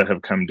coaches that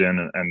have come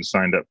in and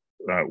signed up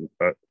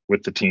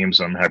with the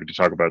teams. I'm happy to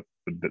talk about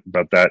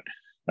that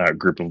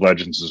group of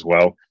legends as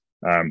well.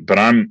 But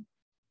I'm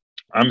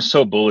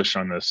so bullish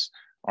on this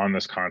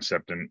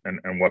concept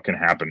and what can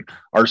happen.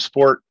 Our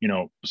sport,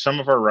 some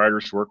of our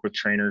riders work with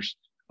trainers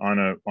on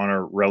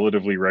a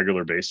relatively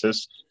regular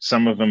basis.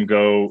 Some of them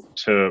go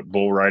to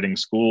bull riding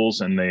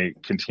schools and they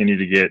continue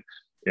to get,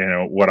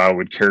 what I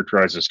would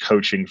characterize as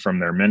coaching from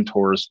their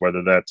mentors,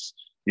 whether that's,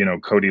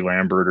 Cody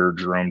Lambert or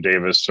Jerome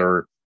Davis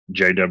or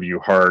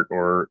JW Hart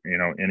or,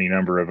 any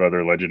number of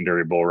other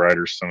legendary bull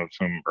riders, some of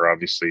whom are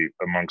obviously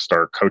amongst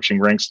our coaching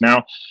ranks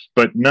now.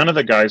 But none of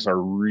the guys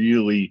are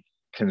really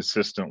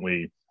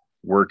consistently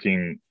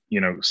working,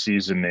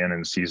 season in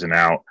and season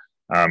out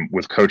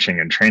with coaching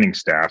and training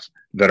staff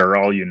that are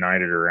all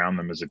united around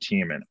them as a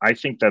team. And I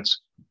think that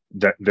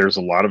there's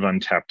a lot of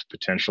untapped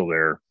potential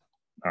there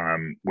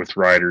with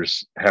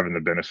riders having the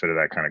benefit of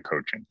that kind of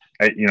coaching.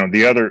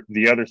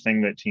 The other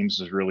thing that teams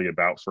is really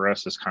about for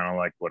us is kind of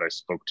like what I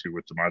spoke to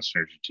with the Monster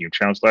Energy Team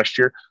Challenge last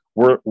year.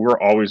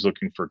 We're always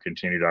looking for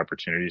continued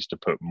opportunities to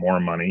put more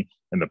money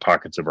in the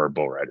pockets of our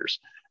bull riders.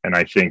 And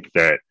I think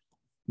that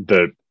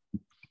the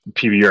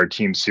PBR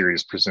Team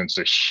Series presents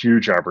a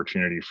huge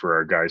opportunity for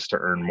our guys to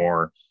earn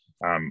more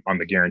on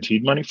the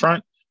guaranteed money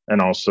front,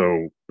 and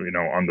also,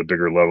 on the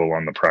bigger level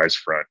on the prize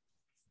front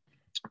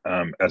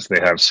as they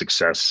have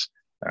success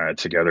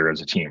together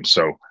as a team.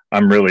 So I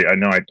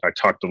know I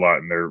talked a lot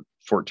and there are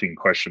 14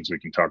 questions we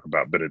can talk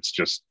about, but it's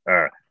just,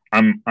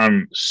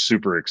 I'm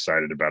super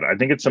excited about it. I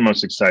think it's the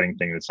most exciting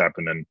thing that's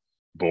happened in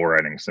bull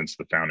riding since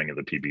the founding of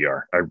the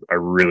PBR. I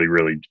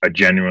really, I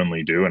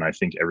genuinely do. And I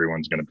think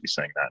everyone's going to be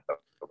saying that in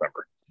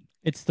November.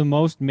 It's the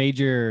most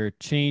major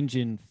change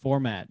in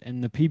format,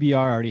 and the PBR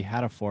already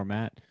had a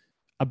format,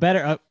 a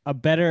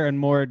better and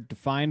more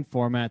defined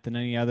format than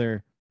any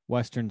other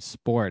Western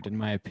sport, in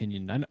my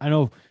opinion. I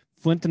know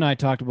Flint and I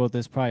talked about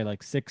this probably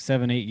like 6,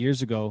 7, 8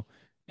 years ago,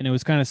 and it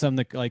was kind of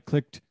something that like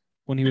clicked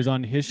when he was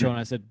on his show. And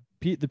I said,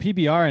 the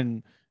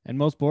PBR and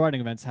most bull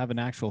riding events have an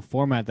actual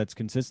format that's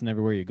consistent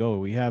everywhere you go.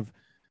 We have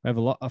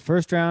a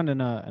first round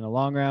and a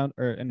long round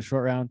and a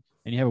short round,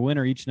 and you have a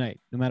winner each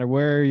night. No matter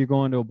where you're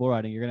going to a bull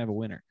riding, you're gonna have a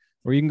winner.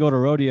 Or you can go to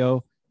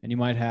rodeo and you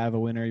might have a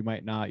winner, you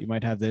might not. You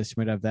might have this,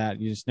 you might have that.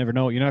 You just never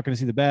know. You're not going to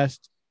see the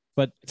best.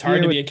 But it's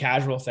hard to be a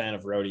casual fan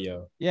of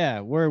rodeo. Yeah,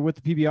 where with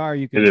the PBR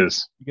you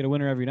get a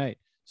winner every night.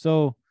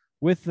 So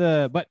with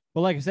but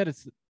like I said,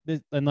 it's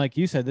this, and like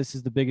you said, this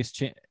is the biggest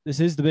change. This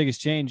is the biggest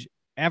change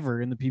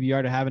ever in the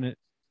PBR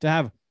to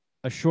have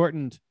a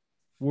shortened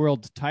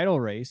world title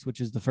race,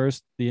 which is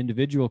the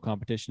individual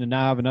competition, and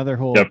now have another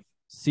whole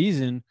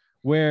season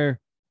where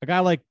a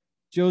guy like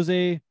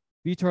Jose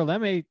Vitor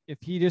Leme, if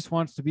he just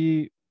wants to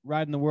be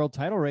riding the world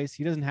title race,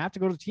 he doesn't have to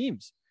go to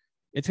teams.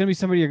 It's going to be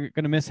somebody you're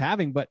going to miss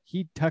having, but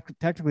he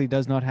technically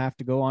does not have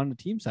to go on the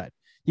team side.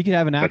 He could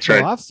have an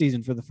actual off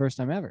season for the first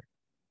time ever.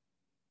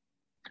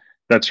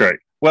 That's right.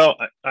 Well,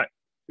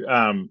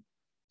 I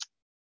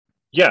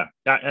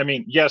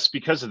mean, yes,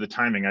 because of the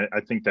timing,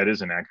 I think that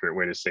is an accurate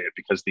way to say it,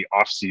 because the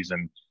off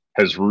season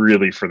has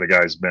really for the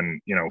guys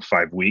been,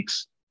 5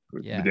 weeks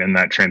in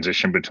that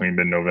transition between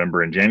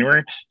mid-November and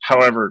January.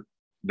 However,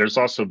 there's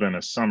also been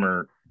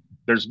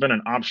there's been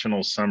an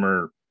optional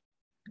summer,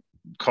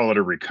 call it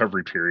a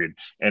recovery period.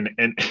 And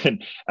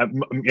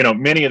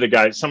many of the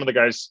guys, some of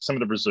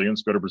the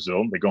Brazilians go to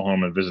Brazil, they go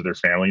home and visit their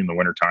family in the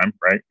wintertime,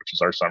 right? Which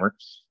is our summer.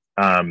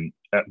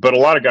 But a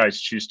lot of guys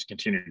choose to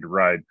continue to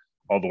ride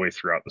all the way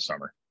throughout the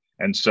summer.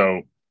 And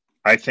so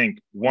I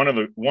think one of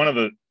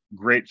the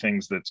great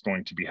things that's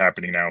going to be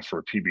happening now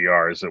for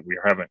PBR is that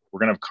we're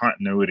going to have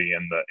continuity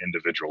in the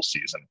individual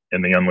season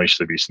in the Unleash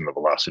the Beast and the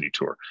Velocity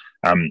Tour.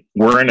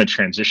 We're in a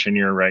transition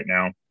year right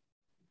now.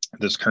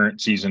 This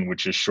current season,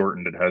 which is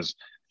shortened, it has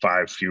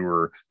 5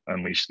 fewer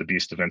Unleash the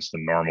Beast events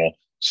than normal.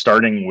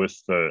 Starting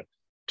with the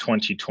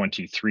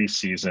 2023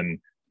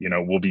 season,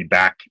 we'll be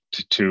back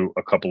to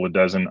a couple of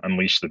dozen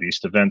Unleash the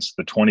Beast events.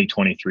 The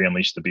 2023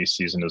 Unleash the Beast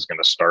season is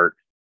going to start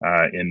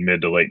in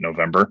mid to late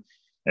November.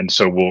 And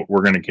so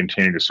we're going to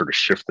continue to sort of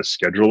shift the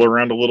schedule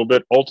around a little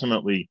bit.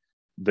 Ultimately,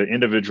 the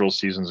individual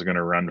season is going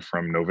to run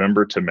from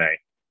November to May,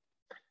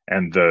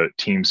 and the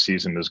team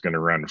season is going to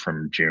run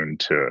from June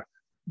to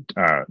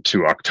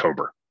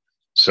October.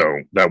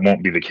 So that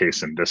won't be the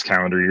case in this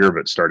calendar year,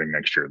 but starting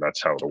next year,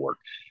 that's how it'll work.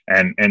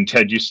 And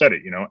Ted, you said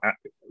it,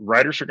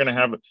 riders are going to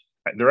have,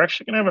 they're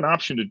actually going to have an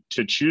option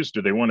to choose.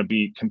 Do they want to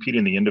be competing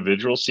in the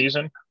individual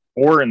season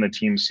or in the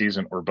team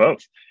season or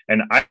both?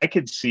 And I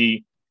could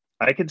see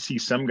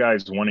some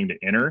guys wanting to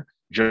enter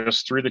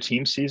just through the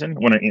team season,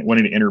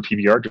 wanting to enter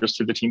PBR just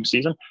through the team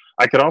season.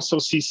 I could also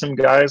see some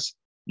guys,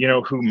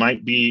 who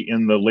might be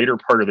in the later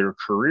part of their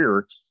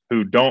career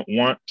who don't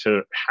want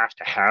to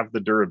have the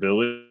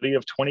durability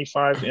of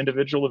 25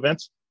 individual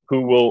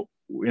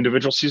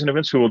season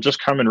events, who will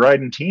just come and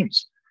ride in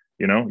teams.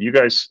 You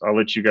guys, I'll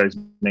let you guys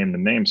name the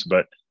names,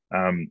 but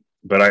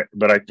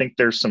I think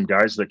there's some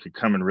guys that could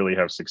come and really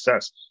have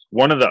success.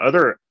 One of the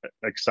other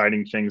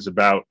exciting things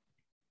about,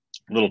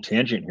 little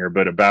tangent here,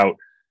 but about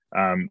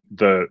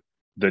the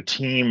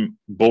team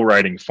bull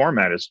riding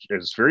format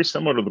is very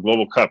similar to the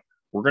Global Cup.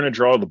 We're going to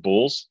draw the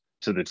bulls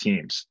to the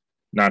teams,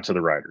 not to the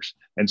riders.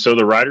 And so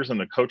the riders and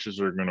the coaches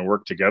are going to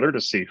work together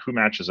to see who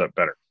matches up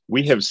better.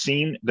 We have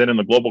seen that in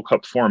the Global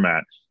Cup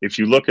format, if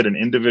you look at an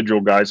individual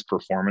guy's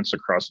performance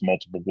across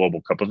multiple Global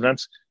Cup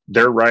events,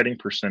 their riding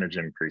percentage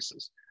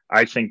increases.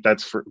 I think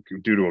that's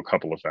due to a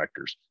couple of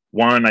factors.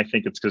 One, I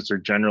think it's because they're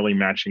generally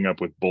matching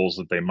up with bulls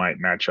that they might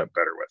match up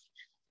better with.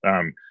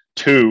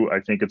 Two,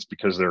 I think it's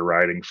because they're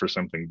riding for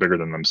something bigger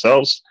than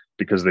themselves,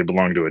 because they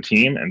belong to a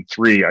team. And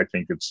three, I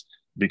think it's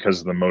because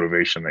of the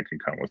motivation that can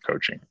come with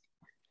coaching.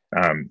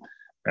 And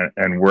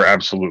we're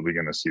absolutely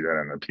going to see that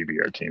in the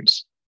PBR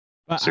teams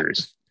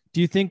series.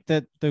 Do you think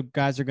that the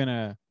guys are going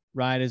to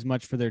ride as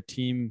much for their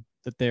team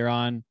that they're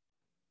on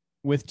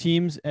with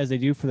teams as they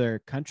do for their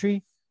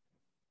country?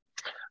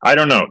 I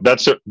don't know.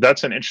 That's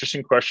an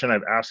interesting question.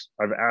 I've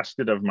asked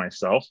it of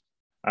myself.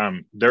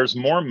 There's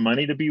more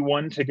money to be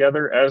won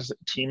together as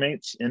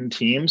teammates in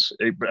teams.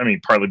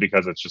 Partly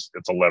because it's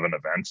 11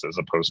 events as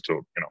opposed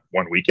to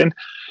one weekend.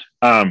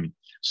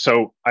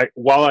 So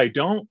while I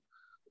don't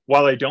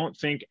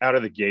think out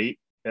of the gate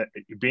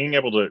being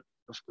able to,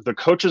 the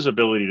coach's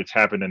ability to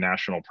tap into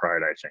national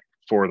pride, I think,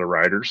 for the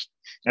riders,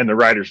 and the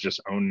riders just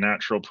own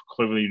natural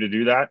proclivity to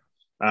do that,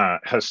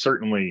 has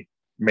certainly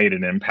made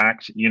an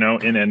impact.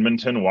 In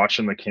Edmonton,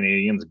 watching the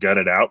Canadians gut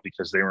it out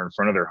because they were in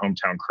front of their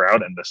hometown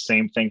crowd. And the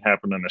same thing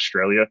happened in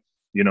Australia,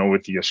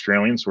 with the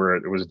Australians, where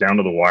it was down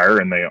to the wire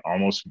and they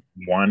almost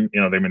won.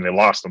 They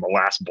lost on the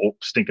last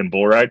stinking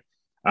bull ride.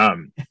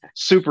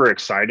 Super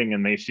exciting,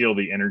 and they feel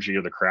the energy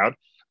of the crowd.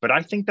 But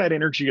I think that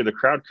energy of the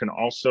crowd can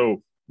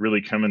also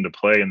really come into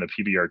play in the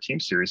PBR team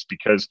series,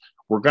 because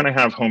we're going to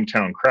have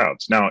hometown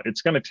crowds. Now,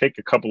 it's going to take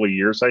a couple of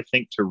years, I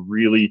think, to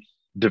really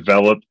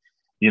develop,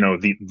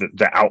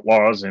 the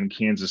Outlaws in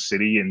Kansas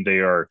City, and they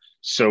are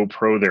so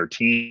pro their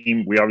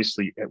team. We're going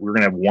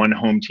to have one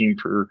home team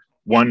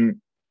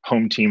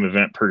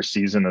event per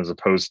season, as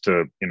opposed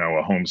to,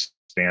 a home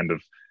stand of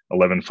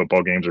 11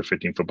 football games or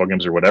 15 football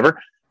games or whatever.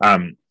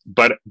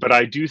 But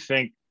I do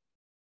think,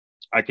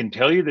 I can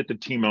tell you that the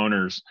team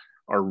owners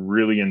are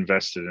really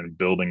invested in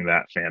building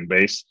that fan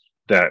base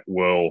that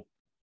will,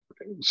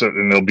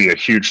 and there'll be a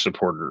huge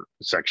supporter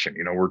section.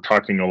 We're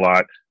talking a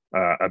lot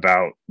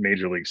about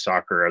Major League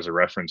Soccer as a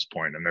reference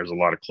point, and there's a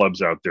lot of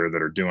clubs out there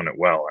that are doing it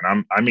well.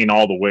 And I mean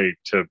all the way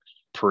to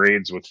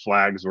parades with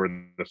flags where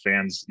the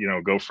fans,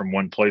 go from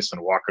one place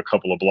and walk a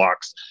couple of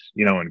blocks,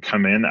 and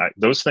come in.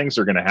 Those things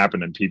are going to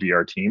happen in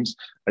PBR teams.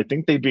 I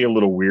think they'd be a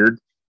little weird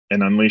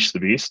and unleash the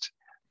beast.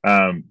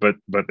 But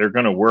they're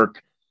going to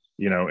work,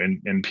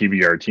 in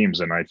PBR teams.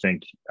 And I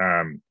think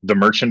the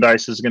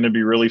merchandise is going to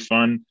be really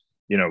fun.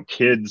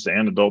 Kids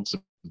and adults'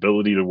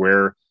 ability to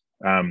wear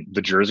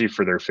the jersey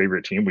for their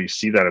favorite team. We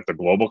see that at the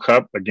Global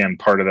Cup. Again,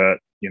 part of that,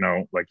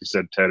 like you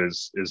said, Ted,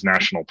 is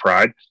national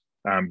pride.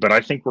 But I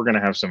think we're going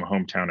to have some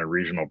hometown and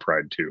regional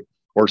pride too.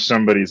 Or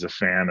somebody's a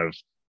fan of,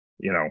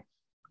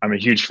 I'm a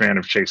huge fan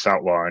of Chase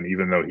Outlaw. And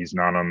even though he's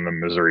not on the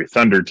Missouri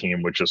Thunder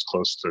team, which is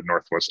close to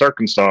Northwest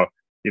Arkansas,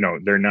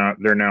 they're now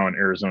an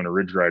Arizona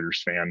Ridge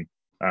Riders fan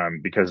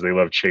because they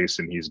love Chase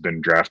and he's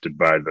been drafted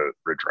by the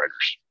Ridge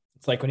Riders.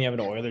 It's like when you have an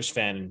Oilers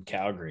fan in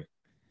Calgary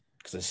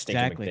because of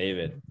Stinky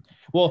McDavid.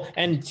 Well,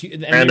 and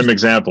random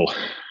example.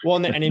 Well,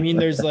 and I mean,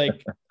 there's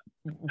like,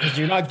 because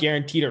you're not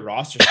guaranteed a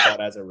roster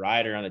spot as a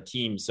rider on a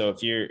team. So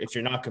if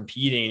you're not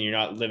competing and you're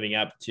not living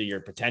up to your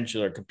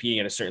potential or competing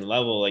at a certain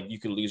level, like you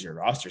could lose your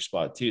roster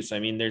spot too. So I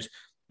mean,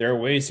 there are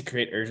ways to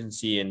create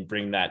urgency and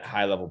bring that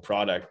high level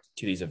product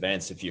to these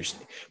events. If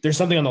there's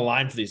something on the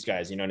line for these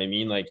guys, you know what I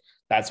mean? Like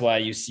that's why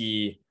you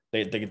see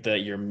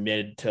your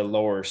mid to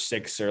lower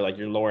six or like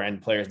your lower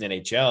end players in the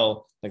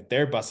NHL, like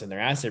they're busting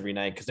their ass every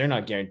night because they're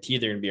not guaranteed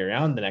they're going to be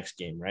around the next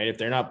game, right? If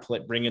they're not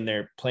playing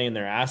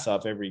their ass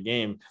off every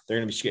game, they're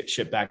going to be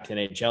shipped back to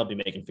the NHL, be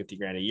making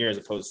 $50,000 a year as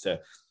opposed to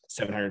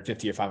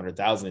 $750,000 or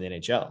 $500,000 in the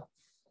NHL.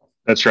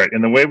 That's right.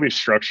 And the way we've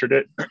structured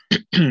it,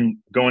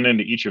 going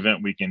into each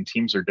event weekend,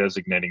 teams are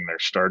designating their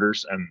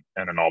starters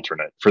and an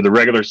alternate. For the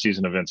regular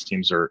season events,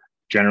 teams are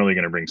generally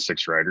going to bring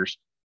 6 riders.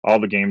 all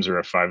the games are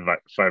a 5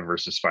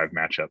 versus 5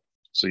 matchup.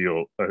 So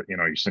you'll, you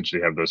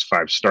essentially have those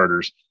 5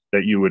 starters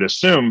that you would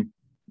assume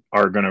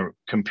are going to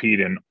compete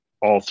in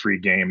all 3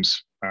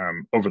 games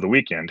over the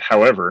weekend.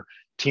 However,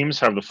 teams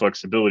have the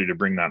flexibility to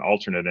bring that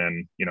alternate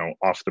in,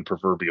 off the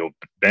proverbial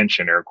bench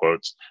in air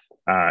quotes,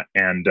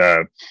 and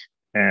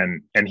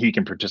he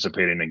can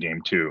participate in a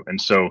game too.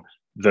 And so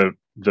the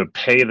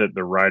pay that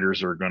the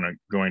riders are going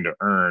to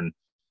earn,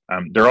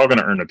 they're all going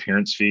to earn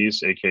appearance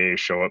fees, aka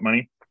show up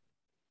money,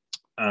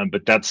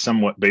 but that's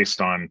somewhat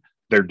based on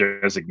their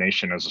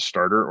designation as a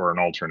starter or an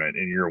alternate.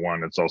 In year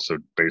 1, it's also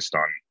based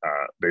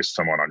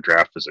somewhat on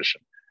draft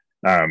position.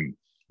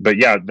 But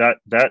yeah,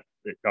 that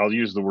I'll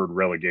use the word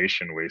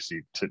relegation,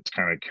 Wasey, to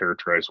kind of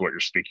characterize what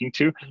you're speaking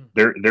to.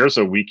 There's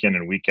a week in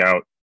and week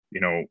out,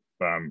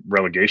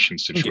 relegation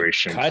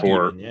situation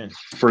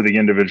for the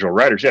individual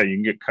riders. Yeah, you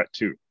can get cut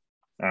too.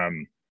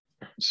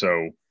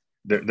 So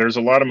there's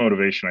a lot of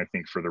motivation, I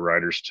think, for the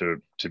riders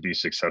to be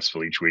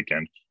successful each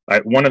weekend.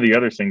 One of the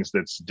other things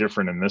that's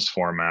different in this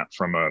format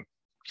from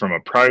a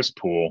prize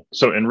pool.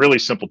 So in really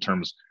simple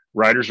terms,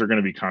 riders are going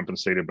to be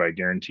compensated by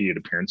guaranteed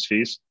appearance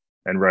fees,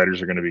 and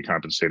riders are going to be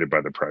compensated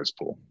by the prize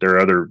pool. There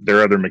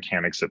are other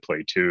mechanics at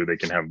play too. They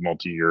can have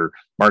multi-year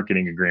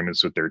marketing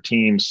agreements with their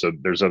teams. So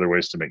there's other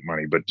ways to make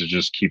money, but to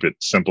just keep it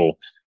simple,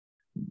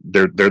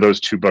 they're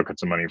those 2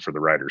 buckets of money for the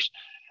riders.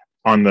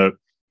 On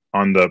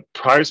the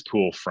prize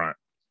pool front,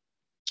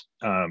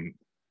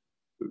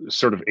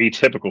 sort of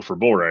atypical for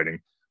bull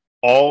riding,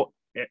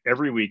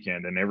 every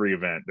weekend and every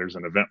event, there's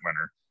an event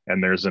winner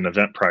and there's an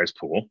event prize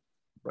pool,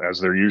 as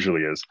there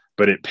usually is,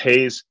 but it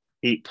pays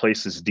 8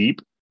 places deep,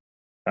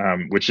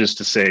 which is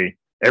to say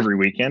every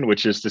weekend,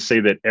 which is to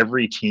say that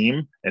every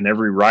team and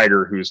every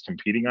rider who is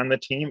competing on the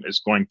team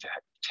is going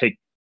to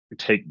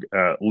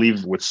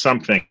leave with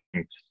something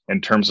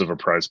in terms of a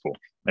prize pool.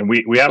 And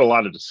we had a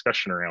lot of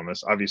discussion around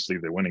this. Obviously,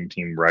 the winning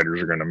team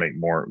riders are going to make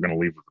more, going to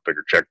leave with a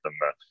bigger check than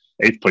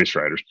the 8th place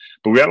riders.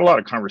 But we had a lot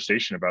of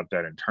conversation about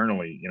that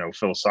internally,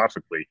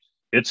 philosophically.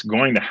 It's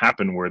going to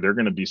happen where there are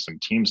going to be some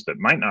teams that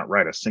might not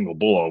ride a single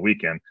bull all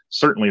weekend.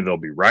 Certainly, there'll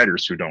be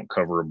riders who don't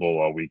cover a bull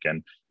all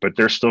weekend, but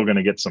they're still going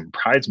to get some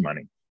prize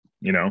money,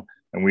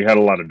 And we had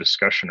a lot of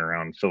discussion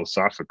around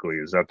philosophically,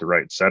 is that the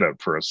right setup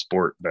for a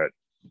sport that,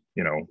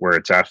 where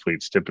its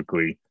athletes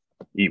typically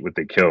eat what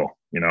they kill,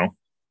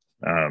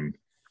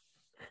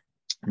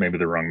 maybe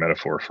the wrong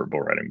metaphor for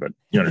bull riding, but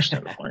you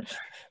understand the point.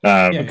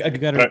 You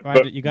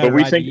got to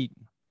ride to eat.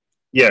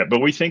 Yeah, but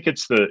we think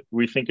it's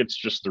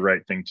just the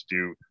right thing to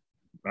do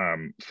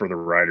for the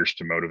riders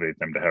to motivate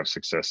them to have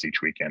success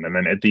each weekend. And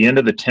then at the end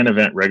of the 10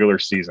 event regular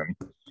season,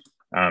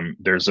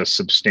 there's a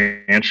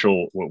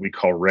substantial, what we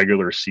call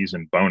regular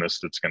season bonus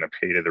that's going to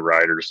pay to the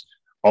riders,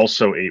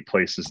 also 8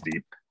 places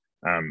deep.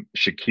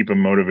 Should keep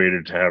them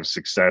motivated to have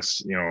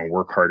success,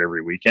 work hard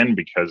every weekend,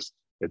 because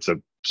it's a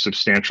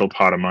substantial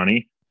pot of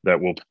money that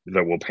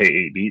will pay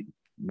 8 deep.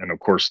 And of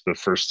course, the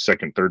first,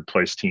 second, third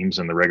place teams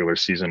in the regular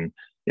season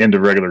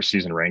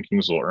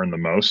rankings will earn the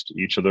most,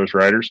 each of those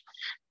riders.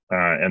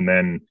 And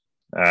then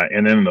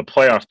in the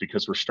playoff,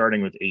 because we're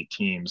starting with 8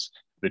 teams,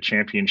 the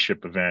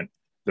championship event,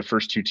 the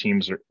first 2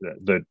 teams are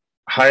the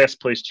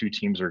highest placed 2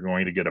 teams are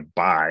going to get a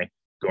bye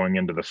going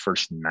into the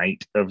first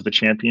night of the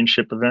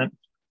championship event.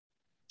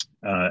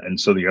 And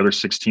so the other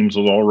 6 teams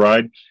will all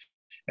ride.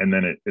 And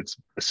then it's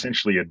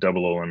essentially a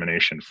double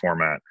elimination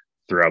format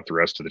throughout the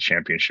rest of the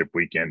championship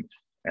weekend.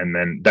 And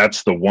then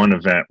that's the one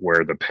event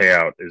where the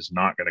payout is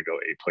not going to go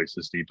 8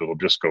 places deep. It'll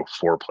just go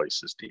 4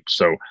 places deep.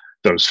 So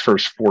those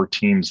first 4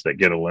 teams that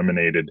get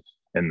eliminated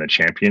in the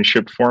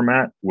championship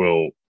format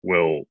will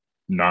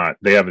not,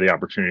 they have the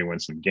opportunity to win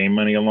some game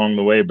money along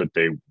the way, but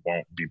they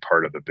won't be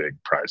part of the big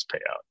prize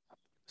payout.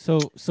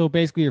 So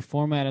basically your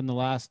format in the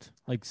last,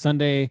 like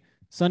Sunday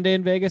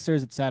in Vegas, or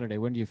is it Saturday?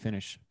 When do you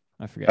finish?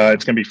 I forget.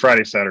 It's going to be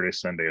Friday, Saturday,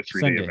 Sunday, a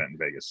 3-day event in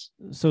Vegas.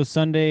 So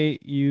Sunday,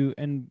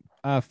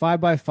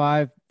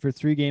 5x5 for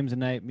 3 games a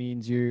night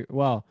means 3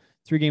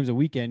 games a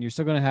weekend. You're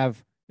still going to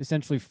have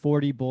essentially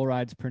 40 bull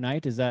rides per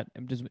night. Is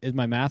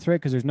my math right?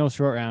 Because there's no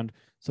short round.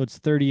 So it's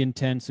 30 and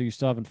 10. So you're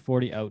still having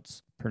 40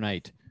 outs per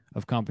night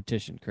of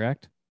competition,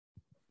 correct?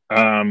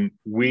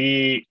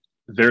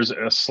 There's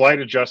a slight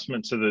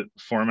adjustment to the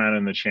format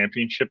in the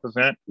championship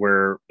event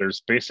where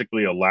there's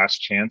basically a last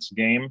chance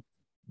game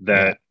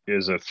that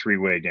is a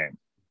 3-way game.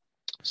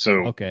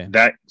 So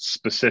that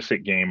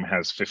specific game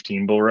has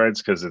 15 bull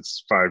rides because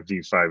it's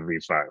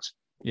 5v5v5.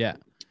 Yeah.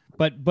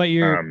 But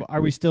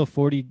are we still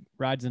 40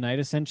 rides a night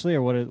essentially,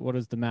 or what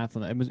is the math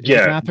on that?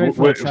 Math right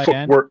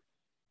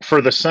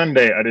for the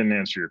Sunday, I didn't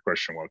answer your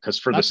question well, because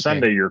for the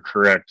Sunday, you're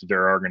correct.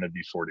 There are going to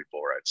be 40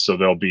 bull rides. So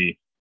there'll be,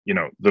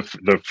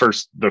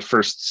 the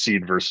first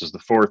seed versus the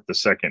 4th, the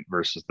second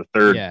versus the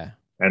 3rd. Yeah.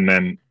 And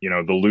then,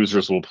 the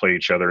losers will play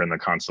each other in the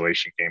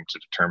consolation game to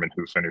determine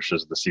who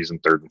finishes the season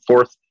 3rd and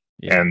 4th,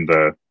 and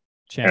the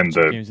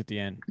championship games at the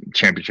end.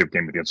 Championship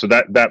game at the end. So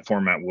that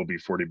format will be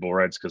 40 bull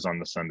rides, because on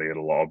the Sunday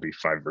it'll all be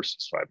 5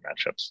 versus 5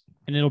 matchups.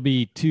 And it'll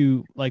be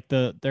 2, they're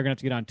gonna have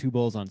to get on 2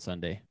 bulls on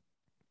Sunday,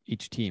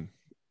 each team.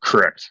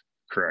 Correct.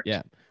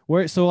 Yeah.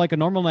 So like a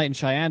normal night in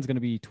Cheyenne is going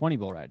to be 20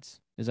 bull rides.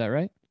 Is that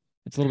right?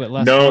 It's a little bit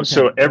less. No,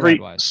 so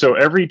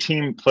every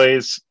team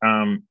plays.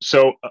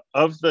 So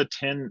of the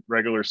 10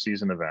 regular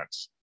season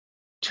events,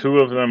 2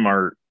 of them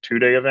are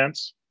 2-day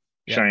events.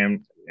 Yeah.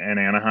 Cheyenne and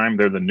Anaheim,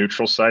 they're the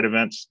neutral site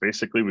events.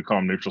 Basically, we call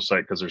them neutral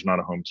site because there's not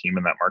a home team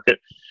in that market.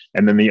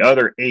 And then the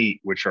other 8,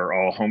 which are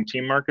all home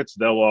team markets,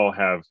 they'll all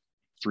have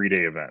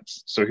 3-day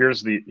events. So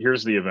here's the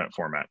event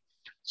format.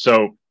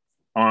 So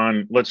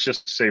on, let's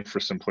just say for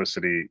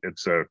simplicity,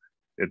 it's a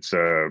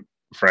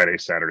Friday,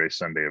 Saturday,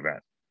 Sunday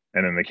event.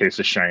 And in the case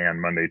of Cheyenne,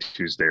 Monday,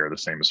 Tuesday are the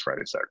same as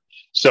Friday, Saturday.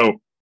 So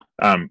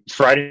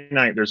Friday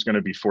night, there's going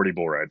to be 40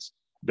 bull rides.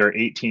 There are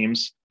 8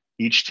 teams.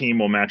 Each team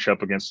will match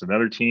up against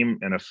another team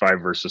in a 5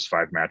 versus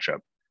 5 matchup.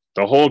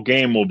 The whole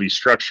game will be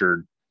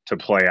structured to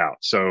play out.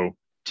 So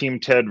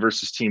Team Ted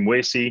versus Team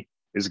Wasey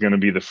is going to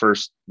be the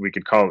first, we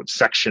could call it,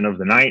 section of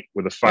the night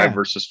with a 5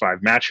 versus 5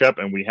 matchup.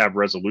 And we have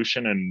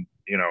resolution and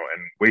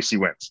Wasey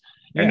wins.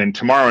 Yeah. And then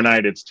tomorrow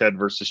night, it's Ted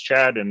versus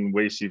Chad and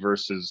Wasey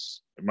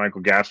versus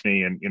Michael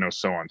Gaffney and,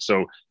 so on.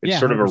 So it's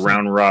sort of 100%. A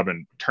round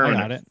robin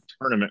tournament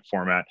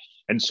format.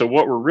 And so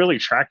what we're really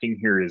tracking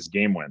here is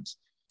game wins.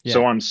 Yeah.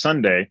 So on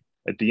Sunday,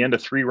 at the end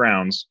of 3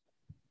 rounds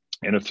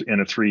in a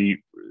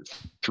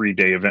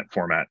 3-day event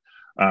format,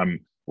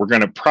 we're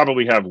going to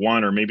probably have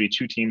 1 or maybe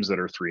 2 teams that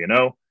are 3-0.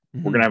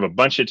 Mm-hmm. We're going to have a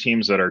bunch of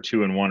teams that are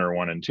 2-1 or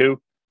 1-2.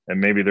 And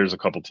maybe there's a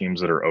couple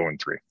teams that are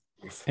 0-3.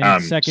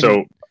 And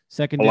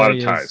secondary a lot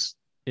of ties.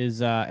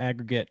 Is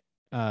aggregate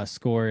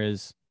score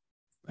is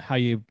how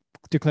you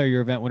declare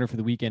your event winner for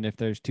the weekend. If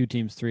there's 2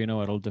 teams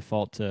 3-0, it'll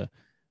default to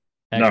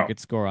aggregate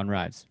score on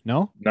rides.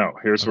 No,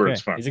 here's where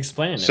it's fun. He's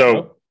explaining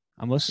so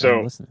I'm listening.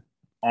 I'm listening.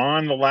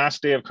 On the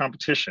last day of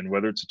competition,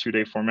 whether it's a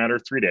 2-day format or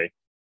 3-day,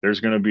 there's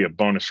going to be a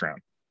bonus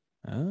round.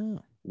 Oh.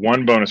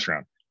 1 bonus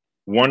round,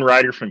 1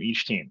 rider from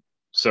each team.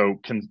 So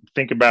can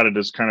think about it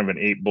as kind of an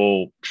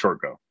 8-bull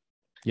short go.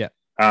 Yeah.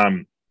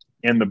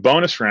 In the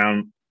bonus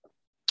round,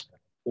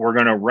 we're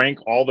going to rank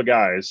all the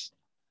guys,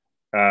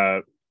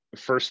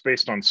 first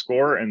based on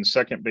score and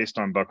second based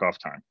on buck off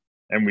time.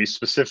 And we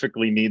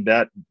specifically need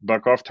that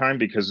buck off time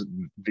because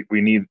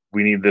we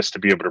need this to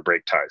be able to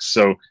break ties.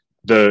 So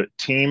the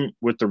team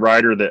with the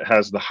rider that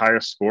has the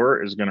highest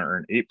score is going to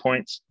earn 8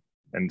 points,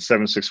 and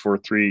 7, 6, 4,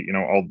 3,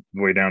 all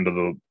the way down to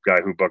the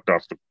guy who bucked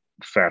off the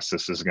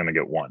fastest is going to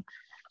get 1.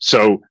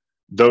 So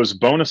those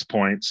bonus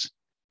points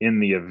in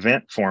the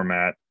event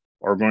format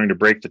are going to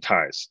break the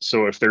ties.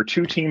 So if there are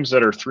 2 teams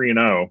that are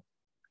 3-0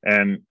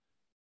 and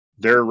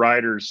their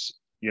riders,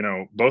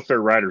 both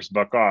their riders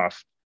buck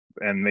off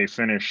and they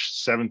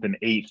finish 7th and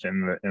 8th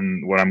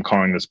in what I'm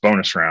calling this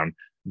bonus round,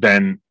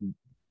 then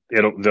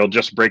they'll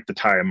just break the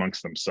tie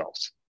amongst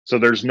themselves. So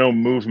there's no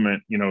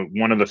movement.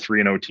 One of the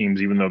 3-0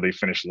 teams, even though they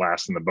finish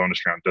last in the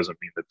bonus round, doesn't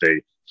mean that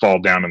they fall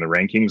down in the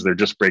rankings. They're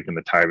just breaking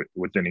the tie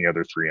with any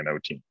other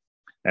 3-0 team.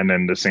 And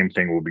then the same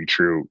thing will be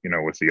true,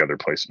 with the other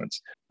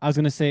placements. I was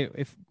going to say,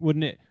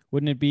 wouldn't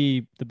it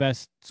be the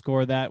best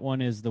score? That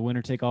one is the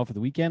winner take all for the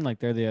weekend. Like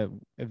they're the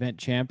event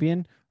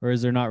champion, or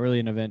is there not really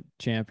an event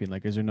champion?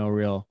 Like, is there no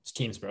real? It's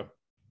teams, bro.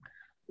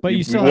 But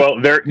you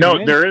still there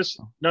is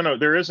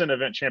an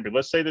event champion.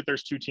 Let's say that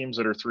there's 2 teams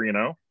that are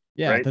 3-0.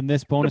 Yeah. Right? Then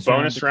this bonus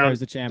round is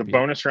the champion. The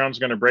bonus round is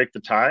going to break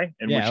the tie,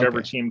 and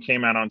whichever team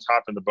came out on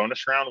top in the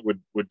bonus round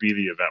would be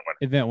the event winner.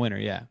 Event winner,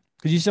 yeah.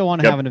 Because you still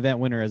want to have an event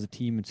winner as a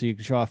team, and so you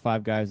can show off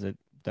 5 guys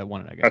that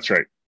won it, I guess. That's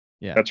right.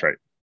 Yeah. That's right.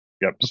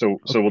 Yep. So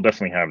we'll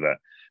definitely have that.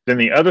 Then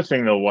the other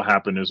thing that will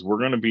happen is we're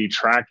going to be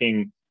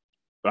tracking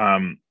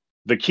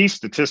the key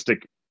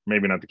statistic,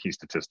 maybe not the key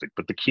statistic,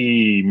 but the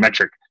key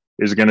metric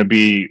is going to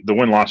be the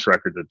win-loss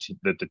record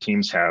that the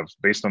teams have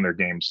based on their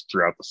games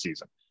throughout the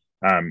season.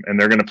 And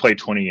they're going to play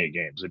 28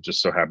 games. It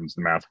just so happens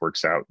the math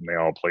works out and they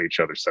all play each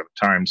other 7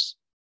 times.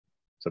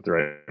 Is that the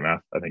right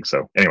math? I think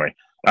so. Anyway,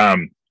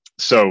 then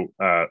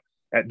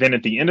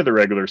at the end of the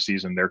regular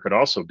season, there could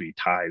also be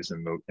ties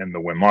in the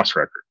win-loss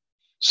record.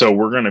 So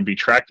we're going to be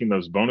tracking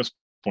those bonus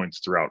points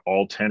throughout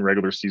all 10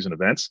 regular season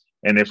events.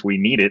 And if we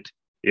need it,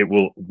 it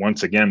will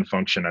once again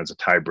function as a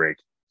tie break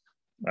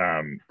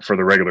for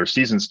the regular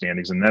season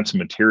standings. And that's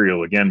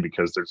material, again,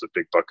 because there's a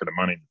big bucket of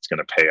money that's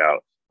going to pay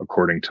out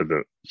according to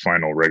the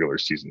final regular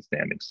season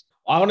standings.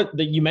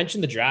 You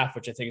mentioned the draft,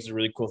 which I think is a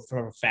really cool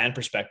from a fan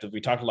perspective.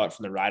 We talked a lot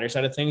from the rider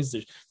side of things.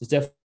 This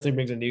definitely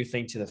brings a new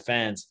thing to the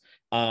fans.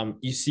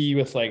 You see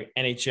with like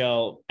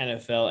NHL,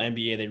 NFL,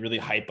 NBA, they really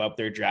hype up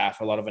their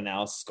draft. A lot of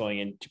analysis going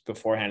in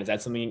beforehand. Is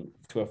that something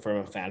from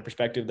a fan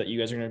perspective that you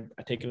guys are going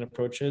to take an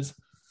approach as?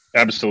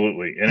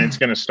 Absolutely. And it's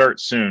going to start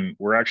soon.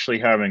 We're actually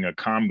having a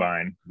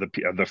combine,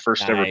 the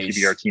first ever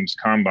PBR teams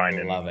combine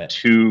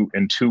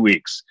in 2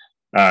 weeks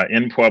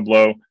in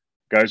Pueblo.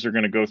 Guys are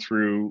going to go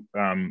through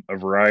a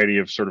variety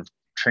of sort of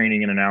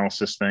training and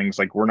analysis things.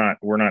 Like we're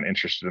not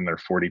interested in their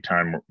 40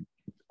 time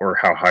or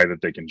how high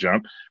that they can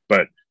jump,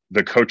 but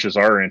the coaches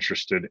are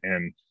interested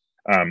in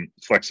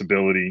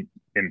flexibility,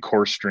 in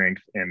core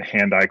strength, and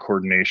hand-eye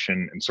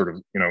coordination, and sort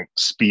of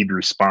speed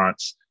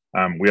response.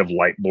 We have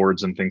light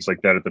boards and things like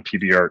that at the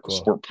PBR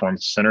Sport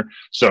Performance Center.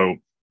 So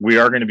we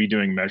are going to be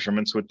doing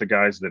measurements with the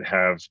guys that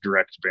have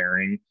direct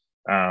bearing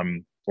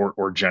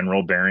or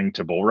general bearing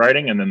to bull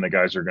riding, and then the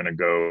guys are going to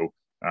go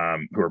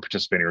who are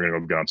participating are going to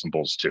go get on some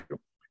bulls too.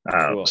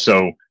 Cool.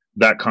 So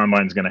that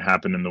combine is going to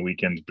happen in the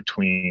weekend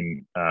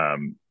between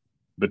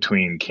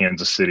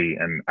Kansas City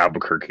and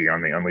Albuquerque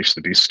on the Unleash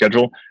the Beast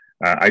schedule.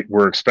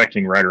 We're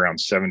expecting right around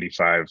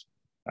 75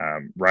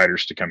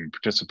 riders to come and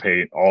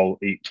participate. All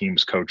 8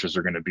 teams' coaches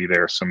are going to be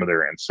there. Some of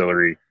their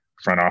ancillary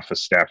front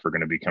office staff are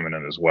going to be coming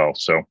in as well.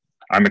 So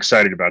I'm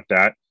excited about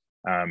that.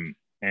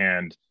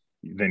 And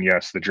then,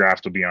 yes, the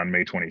draft will be on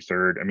May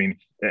 23rd. I mean,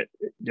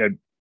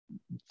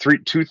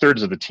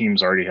 2/3 of the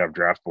teams already have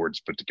draft boards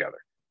put together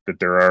that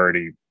they're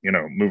already,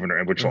 moving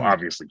around, which will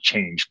obviously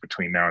change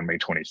between now and May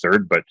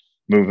 23rd, but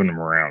moving them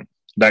around.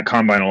 That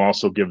combine will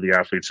also give the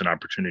athletes an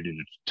opportunity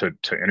to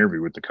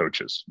interview with the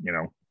coaches.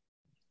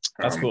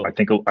 That's cool. I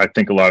think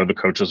a lot of the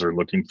coaches are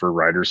looking for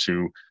riders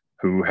who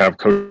have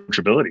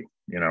coachability,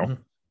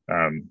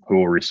 who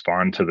will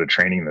respond to the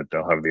training that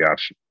they'll have the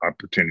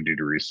opportunity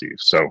to receive.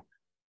 So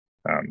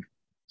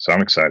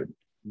I'm excited.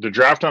 The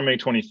draft on May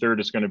 23rd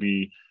is going to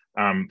be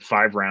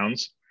 5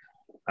 rounds.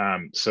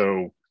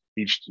 So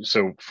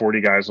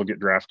 40 guys will get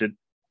drafted.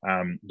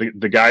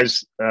 The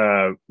guys,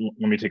 let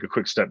me take a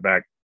quick step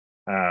back.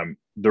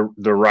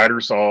 The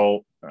riders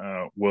all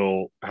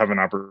will have an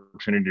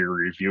opportunity to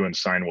review and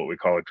sign what we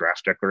call a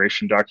draft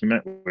declaration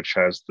document, which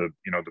has the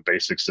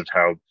basics of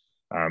how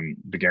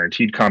the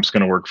guaranteed comp's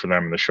going to work for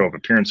them, and the show of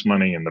appearance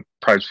money, and the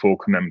prize pool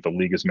commitment the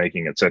league is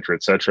making, et cetera,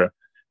 et cetera.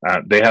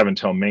 They have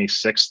until May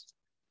 6th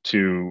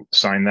to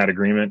sign that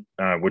agreement,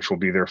 which will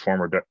be their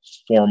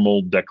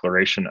formal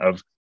declaration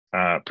of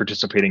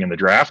participating in the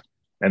draft.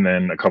 And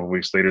then a couple of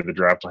weeks later, the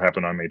draft will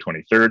happen on May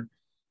 23rd.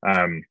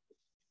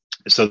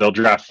 So they'll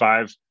draft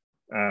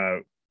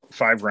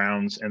five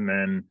rounds, and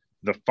then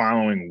the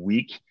following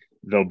week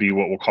there'll be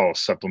what we'll call a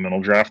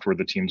supplemental draft, where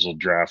the teams will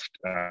draft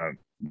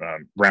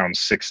rounds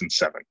 6 and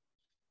 7.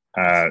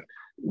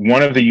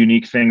 One of the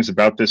unique things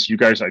about this, you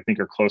guys, I think,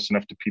 are close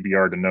enough to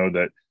PBR to know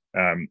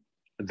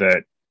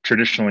that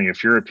traditionally,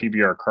 if you're a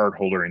PBR card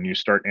holder and you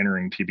start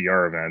entering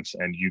PBR events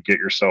and you get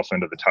yourself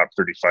into the top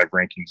 35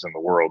 rankings in the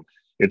world,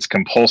 it's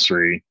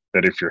compulsory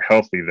that if you're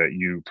healthy, that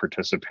you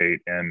participate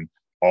in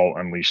all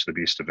Unleash the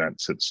Beast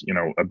events. It's,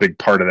 a big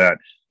part of that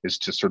is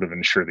to sort of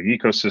ensure the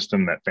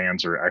ecosystem that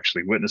fans are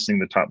actually witnessing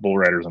the top bull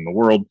riders in the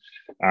world.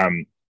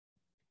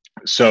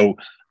 So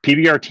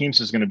PBR teams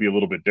is going to be a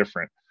little bit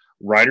different.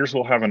 Riders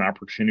will have an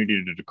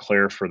opportunity to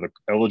declare for the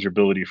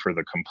eligibility for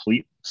the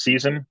complete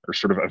season, or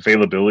sort of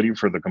availability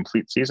for the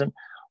complete season,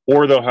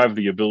 or they'll have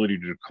the ability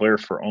to declare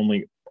for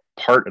only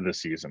part of the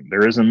season.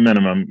 There is a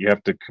minimum. You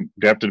have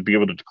to be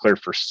able to declare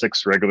for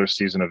 6 regular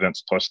season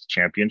events plus the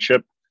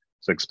championship,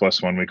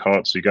 6+1 we call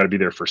it. So you got to be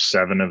there for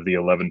 7 of the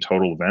 11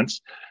 total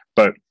events.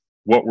 But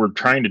what we're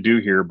trying to do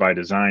here by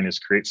design is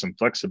create some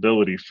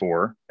flexibility.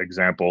 For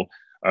example,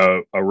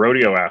 a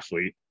rodeo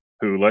athlete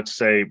who, let's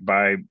say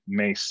by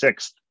May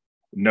 6th,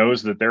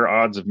 knows that their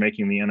odds of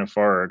making the NFR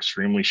are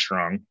extremely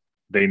strong.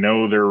 They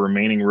know their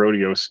remaining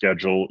rodeo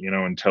schedule,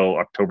 until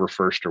October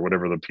 1st or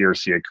whatever the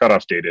PRCA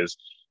cutoff date is,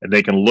 and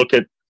they can look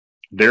at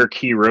their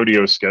key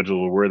rodeo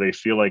schedule where they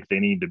feel like they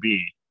need to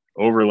be,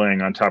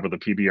 overlaying on top of the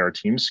PBR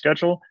team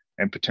schedule,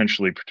 and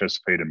potentially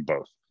participate in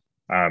both.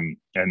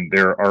 And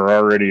there are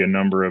already a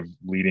number of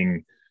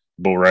leading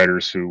bull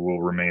riders who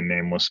will remain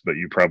nameless, but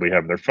you probably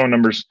have their phone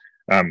numbers,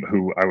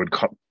 who I would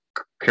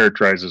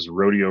characterize as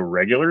rodeo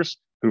regulars,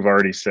 who've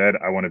already said,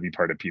 I want to be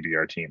part of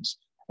PBR teams.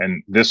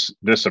 And this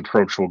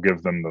approach will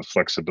give them the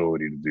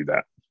flexibility to do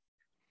that.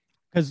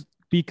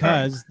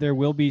 Because there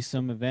will be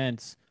some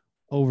events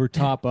over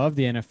top of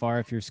the NFR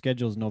if your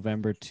schedule is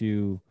November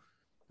to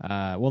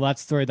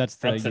that's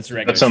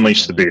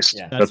Unleash the Beast.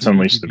 Yeah. That's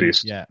Unleash the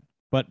Beast. Yeah.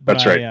 But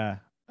that's right.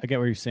 I get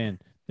what you're saying.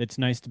 It's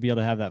nice to be able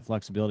to have that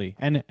flexibility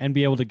and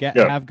be able to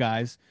have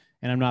guys,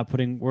 and I'm not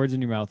putting words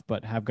in your mouth,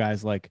 but have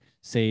guys like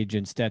Sage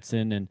and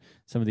Stetson and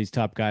some of these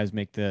top guys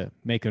make an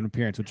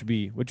appearance, which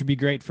would be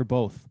great for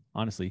both,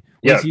 honestly.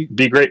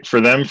 Be great for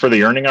them for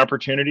the earning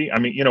opportunity. I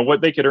mean,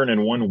 what they could earn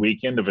in one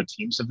weekend of a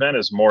team's event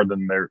is more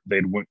than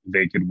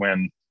they could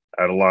win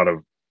at a lot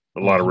of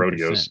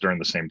rodeos during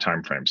the same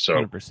time frame. So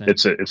 100%.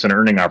 It's an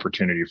earning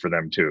opportunity for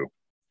them too.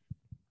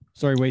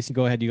 Sorry, Wasey,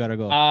 go ahead. You got to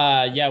go.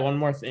 One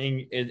more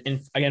thing.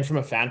 Again, from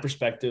a fan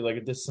perspective,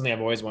 like this is something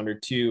I've always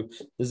wondered too.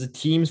 Does the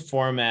teams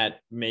format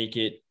make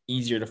it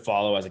easier to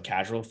follow as a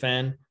casual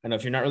fan? I know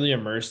if you're not really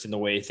immersed in the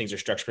way things are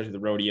structured with the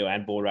rodeo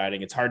and bull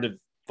riding, it's hard to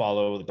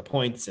follow the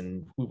points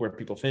and where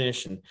people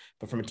finish.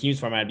 But from a teams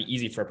format, it'd be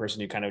easy for a person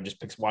who kind of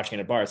just picks watching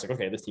at a bar. It's like,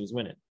 okay, this team's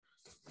winning.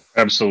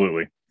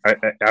 Absolutely.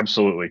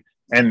 Absolutely.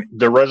 And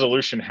the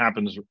resolution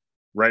happens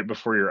right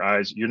before your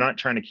eyes. You're not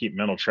trying to keep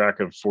mental track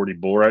of 40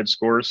 bull ride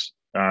scores,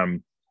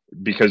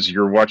 because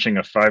you're watching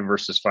a 5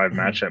 versus 5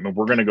 matchup. I mean,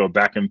 we're going to go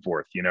back and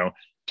forth,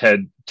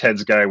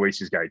 Ted's guy,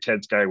 Wasey's guy,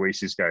 Ted's guy,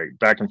 Wasey's guy,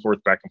 back and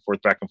forth, back and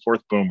forth, back and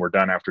forth. Boom, we're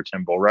done after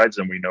 10 bull rides,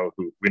 and we know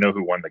who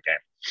won the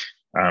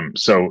game.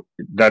 So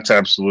that's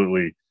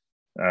absolutely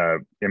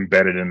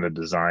embedded in the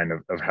design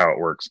of how it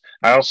works.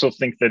 I also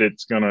think that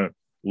it's going to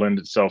lend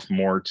itself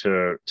more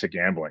to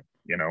gambling.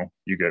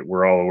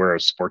 We're all aware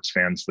as sports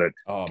fans that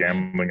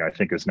gambling, I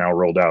think, is now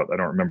rolled out. I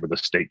don't remember the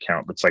state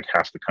count, but it's like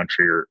half the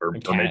country or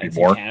maybe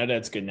more. In Canada,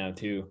 it's good now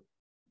too.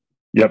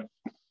 Yep.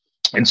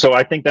 And so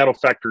I think that'll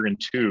factor in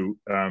too.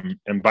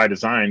 And by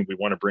design, we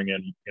want to bring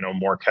in,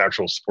 more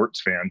casual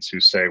sports fans who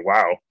say,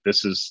 wow,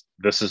 this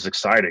is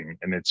exciting.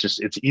 And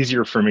it's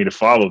easier for me to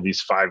follow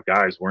these 5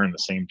 guys wearing the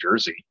same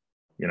jersey,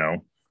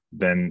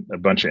 than a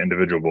bunch of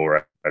individual bull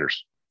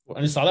riders.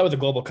 And I saw that with the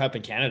Global Cup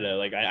in Canada.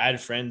 Like I had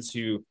friends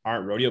who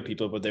aren't rodeo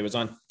people, but they was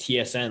on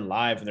TSN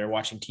live and they're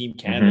watching Team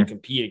Canada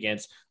compete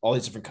against all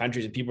these different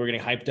countries, and people were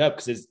getting hyped up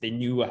because they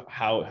knew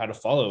how to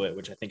follow it,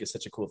 which I think is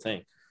such a cool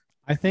thing.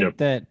 I think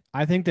that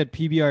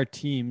PBR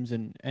teams,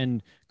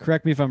 and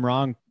correct me if I'm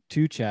wrong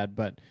too, Chad,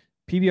 but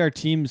PBR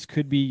teams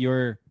could be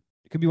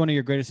one of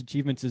your greatest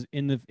achievements is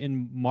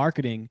in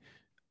marketing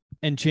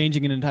and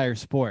changing an entire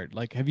sport.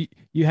 Like, have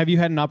you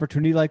had an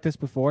opportunity like this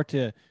before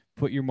to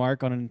put your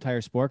mark on an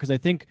entire sport? Because I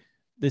think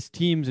this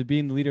teams and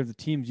being the leader of the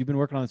teams, you've been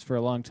working on this for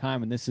a long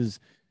time, and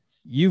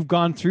you've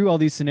gone through all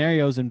these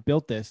scenarios and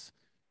built this.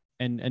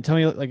 And tell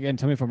me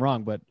if I'm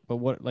wrong, but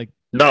what like?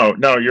 No,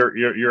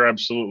 you're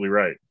absolutely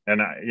right.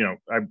 And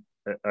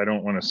I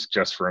don't want to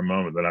suggest for a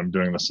moment that I'm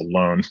doing this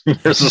alone.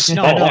 There's a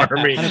small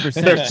army.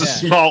 There's a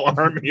small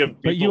army of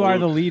people. But you are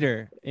the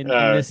leader in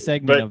this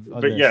segment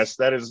of but yes,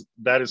 that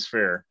is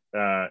fair.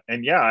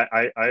 And yeah,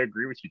 I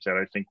agree with you, Ted.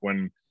 I think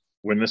when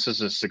this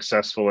is as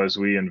successful as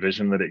we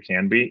envision that it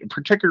can be,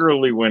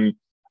 particularly when,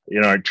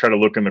 I try to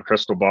look in the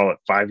crystal ball at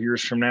 5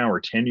 years from now or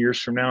 10 years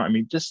from now. I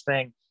mean, this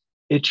thing,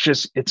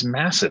 it's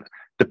massive.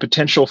 The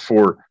potential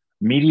for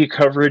media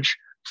coverage,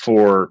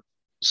 for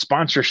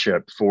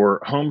sponsorship,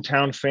 for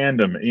hometown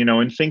fandom,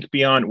 and think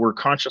beyond. We're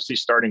consciously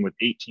starting with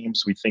 8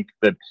 teams. We think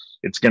that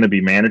it's going to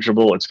be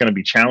manageable. It's going to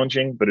be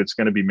challenging, but it's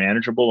going to be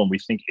manageable. And we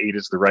think 8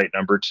 is the right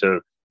number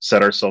to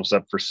set ourselves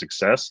up for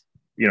success.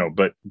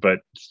 But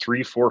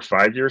 3, 4,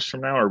 5 years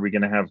from now, are we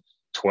going to have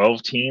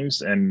 12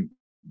 teams? And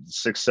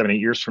 6, 7, 8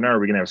 years from now, are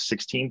we going to have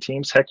 16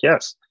 teams? Heck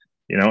yes.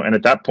 And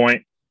at that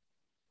point,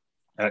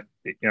 at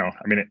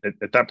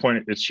that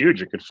point, it's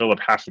huge. It could fill up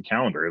half the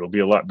calendar. It'll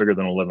be a lot bigger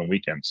than 11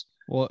 weekends.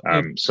 Well,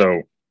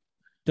 so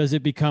does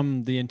it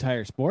become the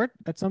entire sport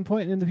at some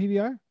point in the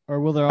PBR,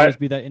 or will there always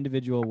be that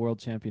individual world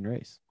champion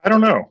race? I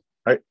don't know.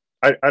 I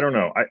don't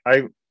know.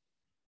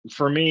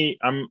 For me,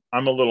 I'm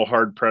a little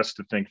hard pressed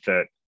to think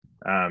that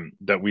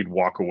that we'd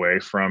walk away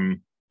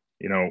from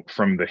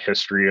the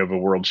history of a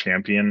world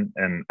champion.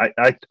 And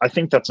I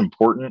think that's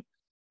important.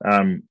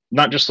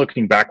 Not just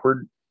looking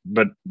backward,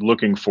 but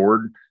looking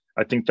forward.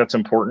 I think that's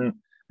important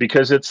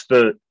because it's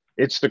the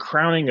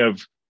crowning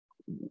of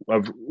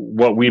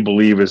what we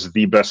believe is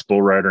the best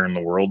bull rider in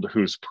the world,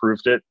 who's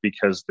proved it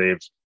because they've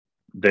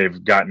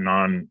gotten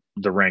on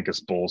the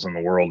rankest bulls in the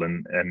world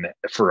and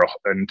for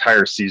an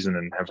entire season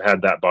and have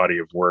had that body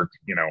of work.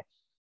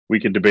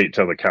 We could debate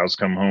till the cows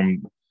come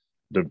home,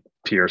 the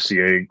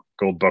PRCA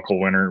gold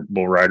buckle winner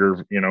bull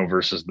rider,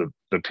 versus the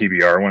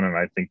PBR one. And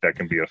I think that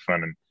can be a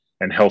fun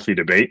and healthy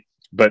debate,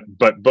 but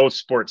both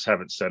sports have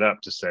it set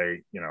up to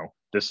say,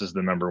 this is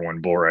the number 1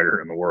 bull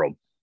rider in the world.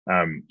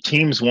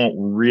 Teams won't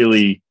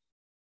really,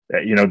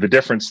 the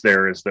difference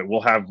there is that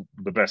we'll have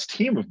the best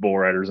team of bull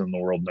riders in the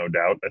world, no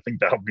doubt. I think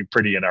that'll be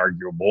pretty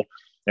inarguable,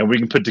 and we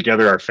can put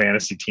together our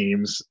fantasy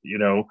teams,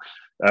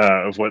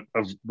 of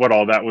what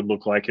all that would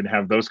look like, and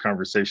have those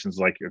conversations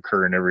like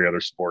occur in every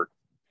other sport.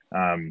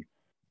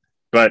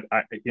 But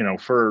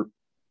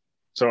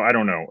so I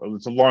don't know.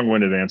 It's a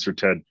long-winded answer,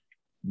 Ted,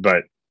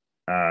 but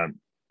I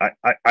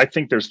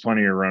think there's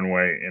plenty of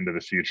runway into the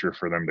future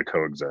for them to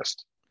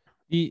coexist.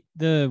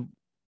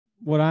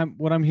 What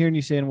I'm hearing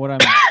you say, and what I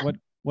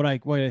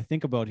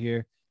think about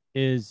here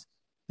is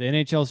the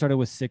NHL started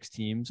with 6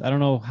 teams. I don't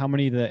know how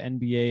many the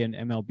NBA and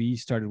MLB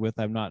started with.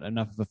 I'm not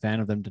enough of a fan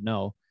of them to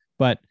know,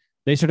 but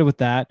they started with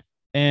that.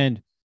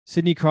 And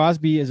Sidney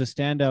Crosby is a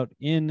standout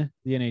in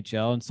the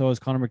NHL, and so is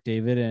Connor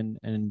McDavid.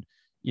 And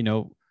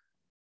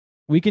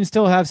we can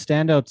still have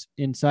standouts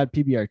inside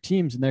PBR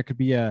teams, and there could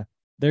be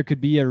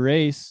a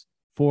race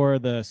for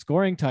the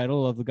scoring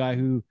title of the guy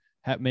who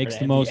makes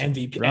the most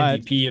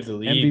MVP of the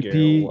league.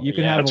 MVP. You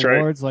can have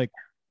awards like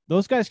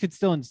those guys could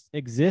still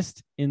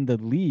exist in the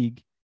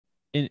league.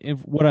 In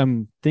what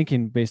I'm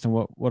thinking, based on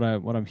what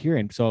I'm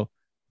hearing, so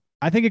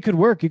I think it could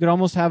work. You could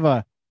almost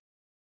have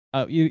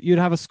you'd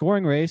have a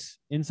scoring race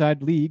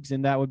inside leagues,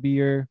 and that would be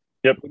your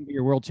wouldn't be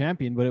your world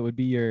champion, but it would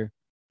be your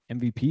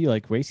MVP,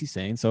 like Racey's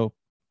saying. So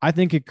I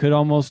think it could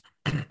almost,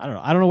 I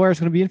don't know where it's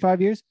going to be in 5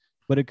 years,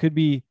 but it could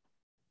be.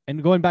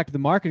 And going back to the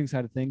marketing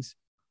side of things,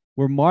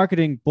 we're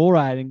marketing bull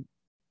riding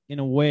in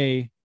a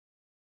way,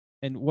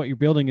 and what you're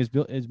building is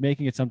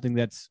making it something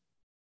that's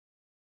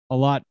a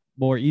lot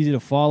more easy to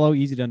follow,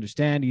 easy to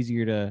understand, it's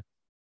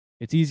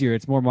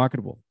more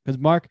marketable, because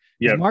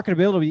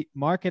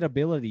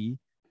marketability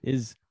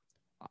is,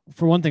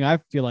 for one thing, I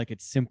feel like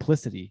it's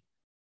simplicity.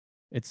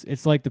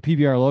 It's like the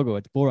PBR logo.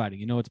 It's bull riding.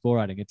 You know, it's bull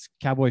riding. It's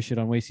cowboy shit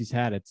on Wasey's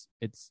hat.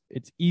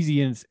 It's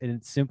easy and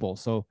it's simple.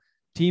 So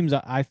teams,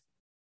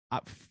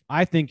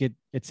 I think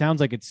it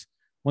sounds like it's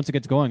once it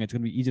gets going, it's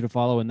going to be easy to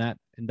follow, and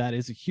that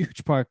is a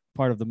huge part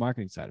of the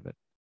marketing side of it.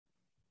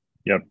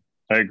 Yep,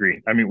 I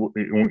agree. I mean,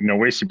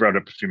 Wasey brought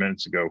up a few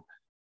minutes ago,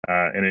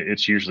 and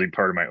it's usually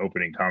part of my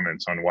opening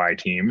comments on why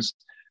teams,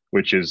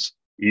 which is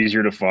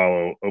easier to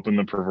follow, open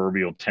the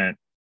proverbial tent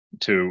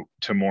to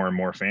more and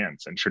more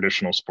fans and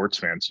traditional sports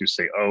fans who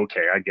say, oh,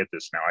 okay, I get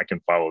this now. I can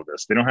follow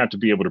this. They don't have to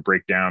be able to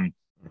break down,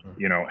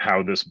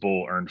 how this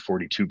bull earned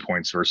 42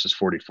 points versus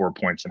 44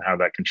 points and how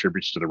that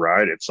contributes to the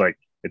ride. It's like,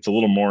 it's a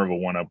little more of a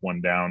one up, one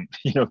down,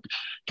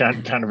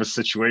 kind of a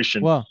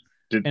situation. Well,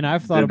 and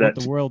I've thought about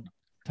the world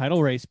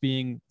title race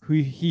being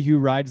who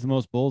rides the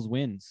most bulls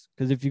wins.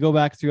 Because if you go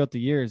back throughout the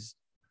years,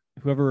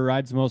 whoever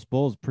rides the most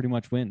bulls pretty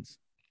much wins.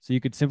 So you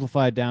could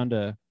simplify it down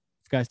to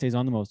if the guy stays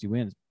on the most, he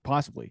wins.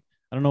 Possibly.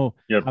 I don't know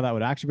how that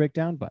would actually break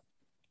down, but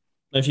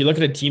if you look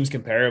at a team's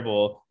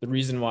comparable, the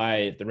reason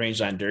why the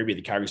Rangeline Derby,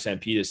 the Calgary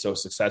Stampede, is so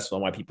successful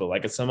and why people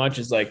like it so much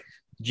is like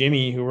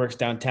Jimmy, who works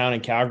downtown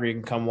in Calgary,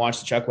 can come watch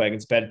the chuck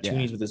wagons, bet at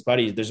toonies with his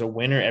buddies. There's a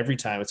winner every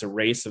time. It's a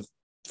race of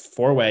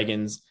 4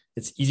 wagons.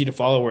 It's easy to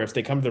follow, where if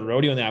they come to the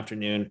rodeo in the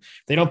afternoon,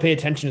 they don't pay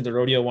attention to the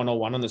rodeo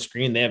 101 on the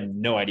screen. They have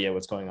no idea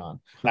what's going on.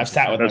 I've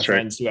sat with my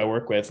friends who I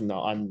work with and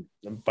on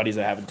buddies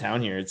I have in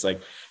town here. It's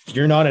like, if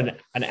you're not an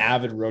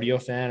avid rodeo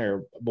fan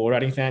or bull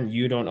riding fan,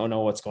 you don't know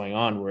what's going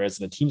on. Whereas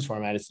in the teams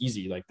format, it's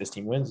easy. Like this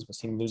team wins, this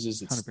team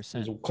loses. It's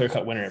 100%. a clear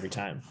cut winner every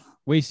time.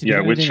 With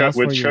chuck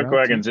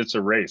wagons, it's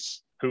a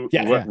race.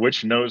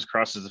 Which nose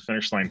crosses the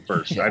finish line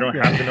first? I don't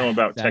have to know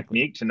about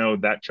technique to know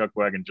that chuck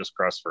wagon just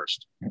crossed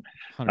first.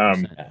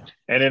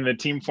 And in the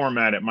team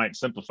format, it might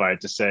simplify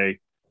it to say,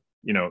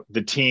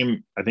 the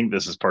team. I think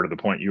this is part of the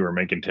point you were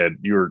making, Ted.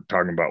 You were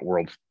talking about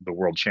the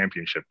world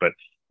championship, but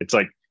it's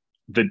like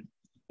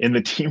in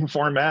the team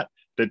format,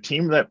 the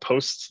team that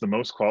posts the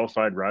most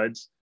qualified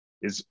rides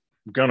is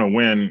gonna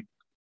win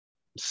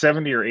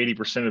 70 or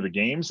 80% of the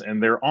games,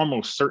 and they're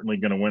almost certainly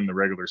going to win the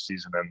regular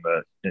season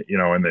and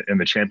in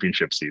the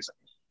championship season.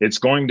 It's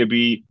going to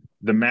be,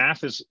 the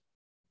math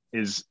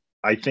is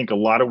I think a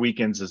lot of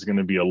weekends is going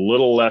to be a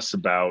little less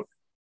about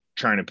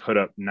trying to put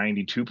up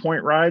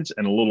 92-point rides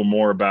and a little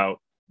more about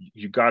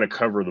you got to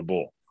cover the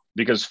bull,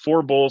 because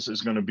 4 bulls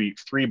is going to beat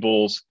 3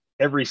 bulls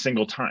every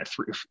single time.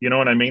 You know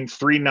what I mean?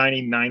 3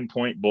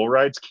 99-point bull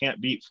rides can't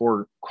beat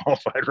 4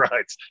 qualified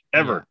rides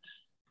ever. Yeah.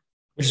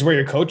 Which is where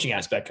your coaching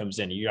aspect comes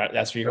in.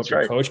 That's where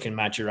your coach can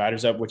match your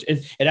riders up, which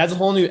it adds a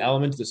whole new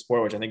element to the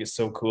sport, which I think is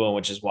so cool, and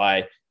which is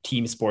why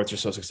team sports are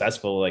so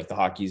successful, like the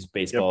hockeys,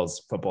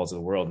 baseballs, footballs of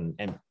the world,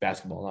 and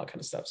basketball and all that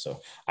kind of stuff. So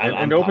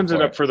it opens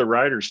it up for the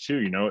riders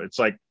too. It's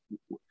like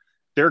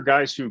there are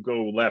guys who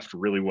go left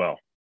really well,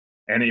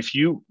 and if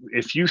you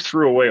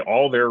threw away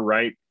all their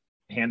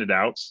right-handed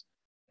outs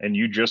and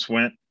you just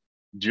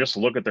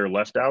look at their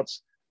left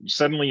outs,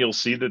 suddenly you'll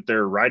see that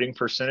their riding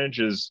percentage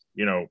is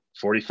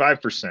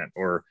 45%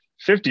 or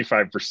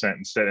 55%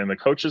 instead, and the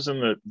coaches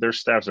and their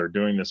staffs are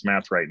doing this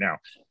math right now.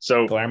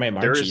 So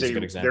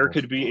there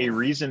could be a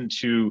reason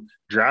to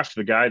draft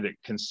the guy that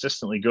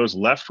consistently goes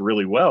left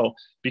really well,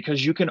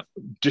 because you can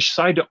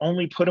decide to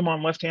only put him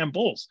on left-hand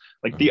bulls.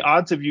 Like the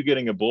odds of you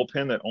getting a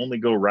bullpen that only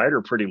go right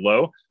are pretty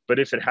low, but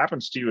if it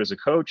happens to you as a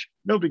coach,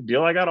 no big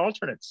deal. I got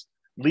alternates.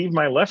 Leave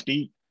my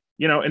lefty.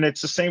 And it's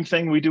the same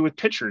thing we do with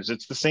pitchers.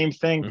 It's the same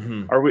thing.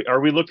 Mm-hmm.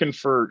 Are we looking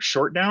for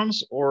short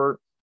downs or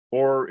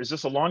is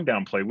this a long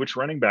down play? Which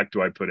running back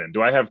do I put in?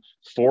 Do I have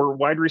 4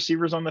 wide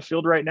receivers on the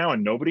field right now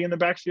and nobody in the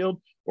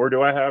backfield? Or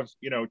do I have,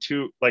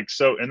 2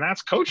 and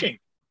that's coaching.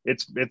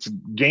 It's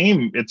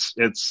game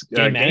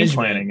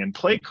planning and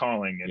play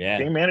calling and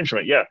game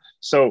management. Yeah.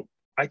 So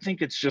I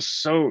think it's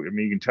just so,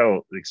 you can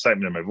tell the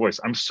excitement in my voice.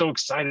 I'm so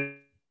excited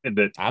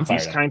that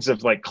these kinds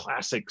of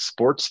classic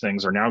sports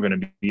things are now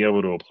going to be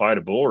able to apply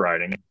to bull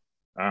riding.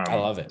 I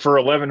love it for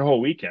 11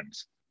 whole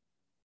weekends.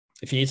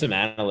 If you need some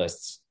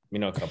analysts, we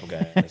know a couple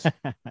guys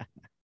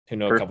who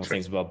know a couple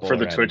things about bull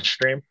riding. For the Twitch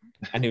stream,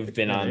 and who've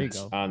been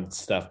on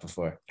stuff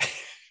before.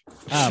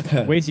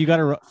 Wait, so you got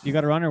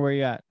to run, or where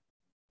you at?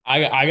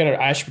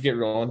 I should get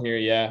rolling here.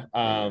 Yeah.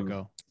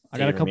 Go. I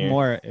got a couple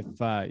more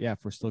if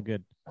we're still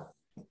good.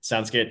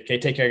 Sounds good. Okay,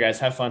 take care, guys.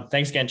 Have fun.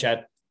 Thanks again,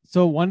 Chad.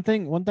 So one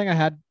thing I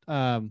had,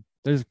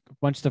 there's a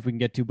bunch of stuff we can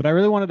get to, but I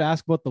really wanted to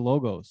ask about the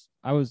logos.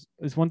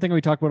 It's one thing we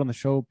talked about on the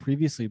show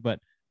previously, but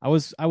I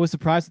was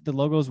surprised that the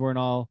logos weren't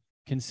all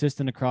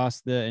consistent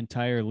across the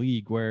entire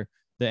league, where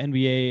the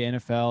NBA,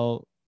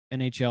 NFL,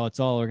 NHL, it's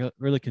all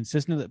really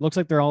consistent. It looks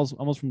like they're all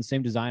almost from the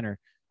same designer,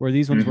 where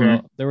these ones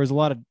there was a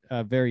lot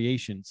of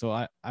variation. So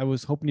I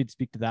was hoping you'd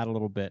speak to that a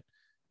little bit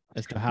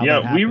as to how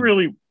that happened. we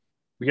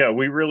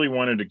really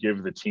wanted to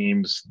give the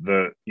teams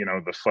the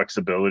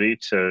flexibility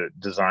to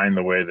design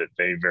the way that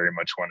they very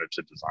much wanted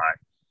to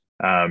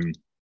design.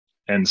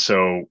 And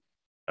so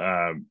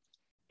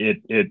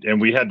and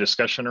we had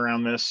discussion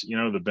around this,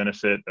 the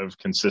benefit of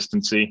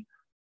consistency.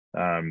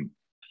 But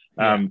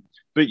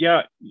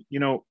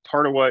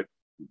part of what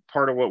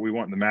part of what we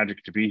want the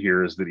magic to be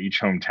here is that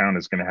each hometown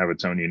is going to have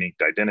its own unique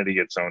identity,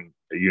 its own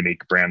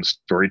unique brand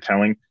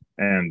storytelling.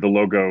 And the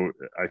logo,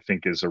 I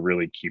think, is a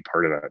really key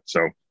part of that.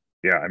 So,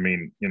 yeah, I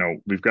mean,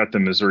 we've got the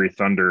Missouri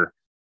Thunder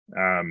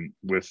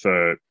with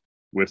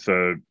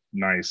a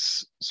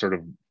nice sort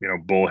of,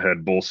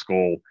 bullhead, bull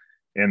skull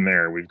in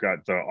there. We've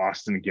got the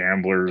Austin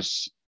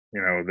Gamblers,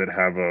 that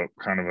have a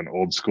kind of an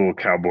old school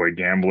cowboy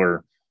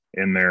gambler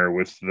in there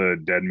with the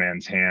dead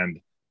man's hand,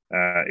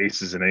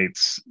 aces and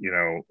eights,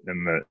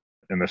 in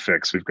the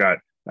fix. We've got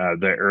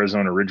the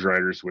Arizona Ridge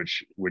Riders,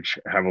 which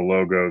have a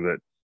logo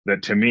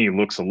that to me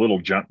looks a little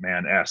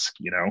Jumpman-esque,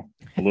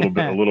 a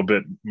little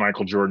bit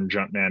Michael Jordan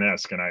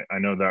Jumpman-esque. And I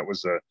know that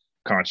was a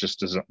conscious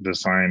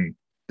design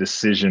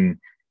decision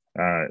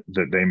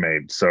that they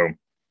made. So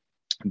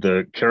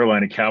the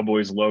Carolina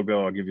Cowboys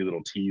logo, I'll give you a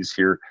little tease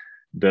here.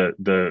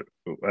 The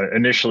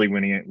initially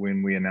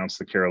when we announced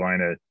the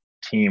Carolina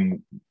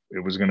team,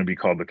 it was going to be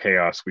called the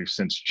Chaos. We've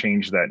since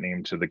changed that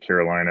name to the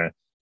Carolina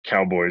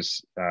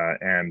Cowboys,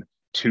 and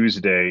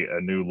Tuesday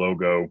a new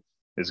logo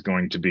is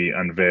going to be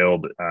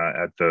unveiled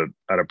at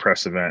a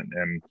press event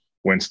in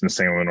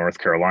Winston-Salem, North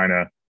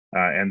Carolina,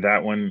 and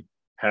that one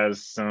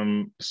has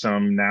some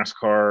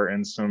NASCAR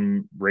and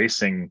some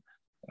racing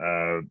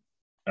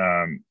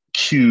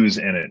cues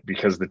in it,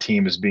 because the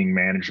team is being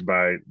managed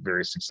by a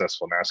very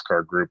successful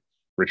NASCAR group,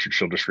 Richard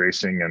Childress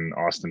Racing, and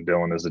Austin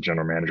Dillon is the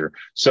general manager.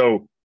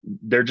 So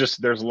there's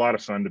a lot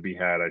of fun to be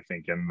had, I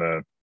think, in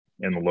the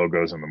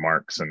logos and the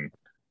marks. And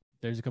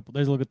there's a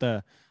look at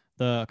the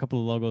couple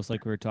of logos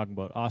like we were talking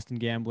about. Austin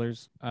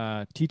Gamblers,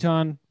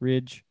 Teton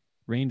Ridge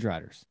Range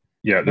Riders.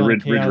 Yeah, the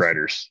Ridge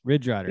Riders.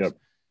 Ridge Riders. Yep.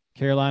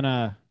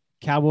 Carolina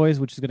Cowboys,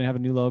 which is going to have a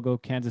new logo.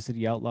 Kansas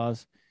City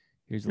Outlaws.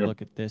 Here's a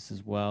look at this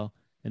as well.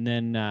 And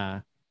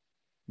then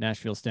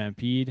Nashville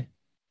Stampede,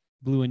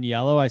 blue and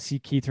yellow. I see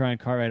Keith Ryan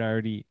Cartwright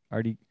already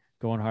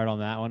going hard on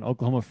that one.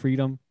 Oklahoma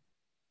Freedom.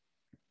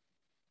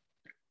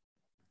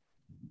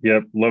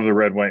 Yep, love the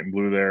red, white, and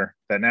blue there.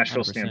 That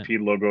Nashville 100%.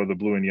 Stampede logo, the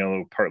blue and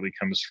yellow, partly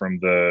comes from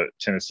the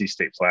Tennessee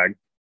state flag.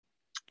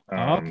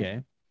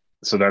 Okay.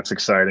 So that's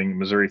exciting.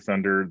 Missouri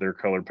Thunder, their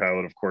color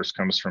palette, of course,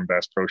 comes from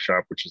Bass Pro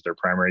Shop, which is their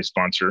primary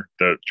sponsor.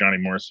 The Johnny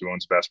Morris, who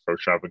owns Bass Pro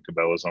Shop, and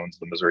Cabela's owns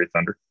the Missouri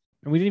Thunder.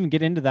 And we didn't even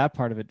get into that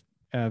part of it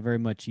very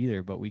much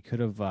either, but we could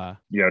have.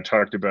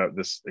 Talked about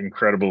this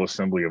incredible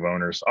assembly of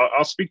owners.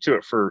 I'll speak to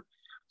it for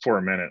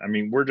a minute. I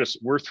mean,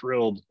 we're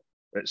thrilled.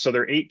 So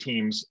there are 8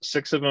 teams.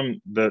 6 of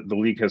them, the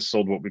league has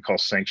sold what we call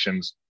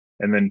sanctions,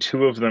 and then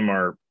 2 of them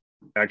are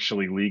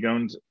actually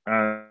league-owned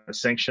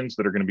sanctions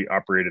that are going to be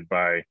operated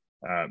by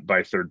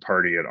third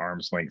party at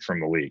arm's length from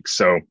the league.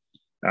 So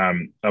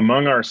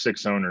among our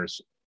 6 owners,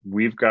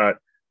 we've got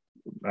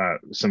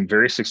some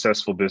very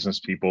successful business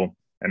people,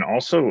 and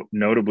also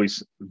notably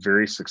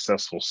very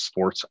successful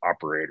sports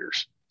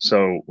operators.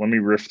 So let me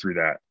riff through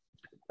that.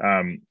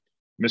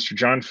 Mr.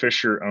 John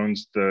Fisher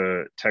owns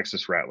the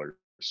Texas Rattlers.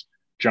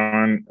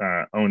 John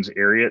owns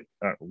Ariat,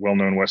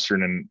 well-known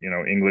Western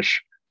and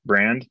English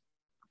brand.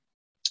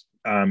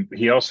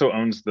 He also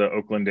owns the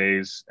Oakland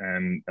A's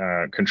and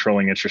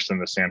controlling interest in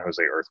the San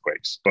Jose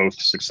Earthquakes, both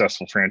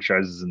successful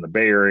franchises in the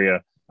Bay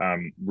Area,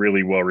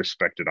 really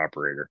well-respected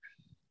operator.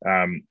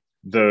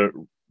 The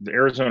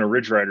Arizona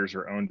Ridge Riders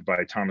are owned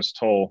by Thomas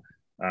Toll.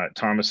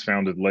 Thomas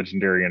founded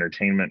Legendary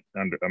Entertainment,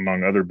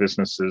 among other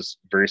businesses,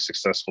 very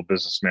successful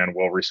businessman,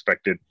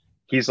 well-respected.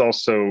 He's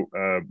also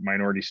a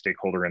minority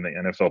stakeholder in the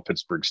NFL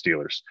Pittsburgh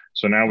Steelers.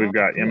 So now we've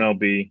got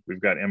MLB,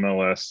 we've got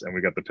MLS, and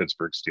we got the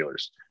Pittsburgh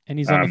Steelers. And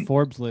he's on the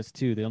Forbes list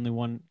too.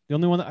 One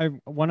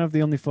of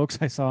the only folks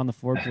I saw on the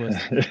Forbes list.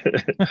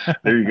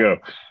 There you go.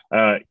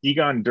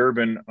 Egon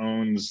Durbin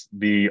owns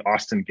the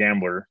Austin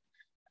Gamblers.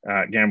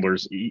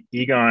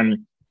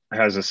 Egon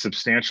has a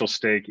substantial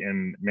stake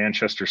in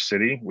Manchester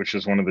City, which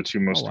is one of the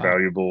 2 most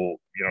valuable,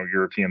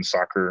 European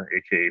soccer,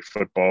 aka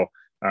football,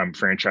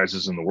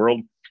 franchises in the world.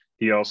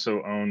 He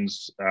also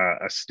owns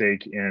a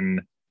stake in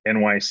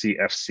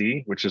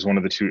NYCFC, which is one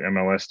of the 2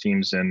 MLS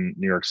teams in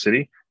New York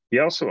City. He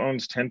also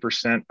owns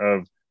 10%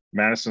 of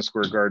Madison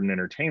Square Garden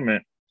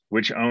Entertainment,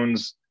 which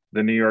owns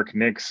the New York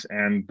Knicks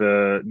and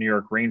the New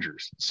York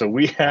Rangers. So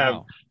we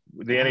have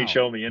the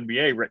NHL and the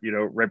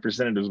NBA,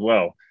 represented as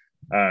well.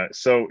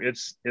 So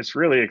it's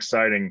really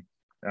exciting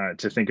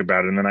to think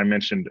about it. And then I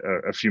mentioned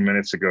a few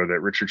minutes ago that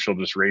Richard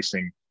Childress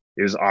Racing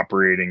is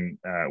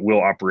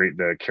will operate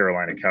the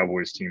Carolina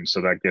Cowboys team.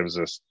 So that gives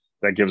us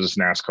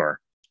NASCAR.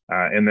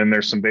 And then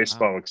there's some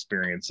baseball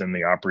experience in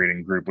the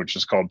operating group, which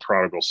is called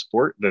Prodigal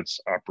Sport, that's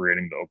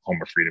operating the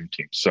Oklahoma Freedom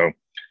team. So,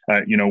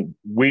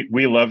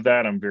 we love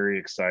that. I'm very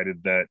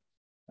excited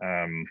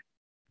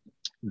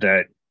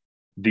that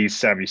these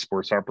savvy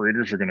sports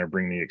operators are going to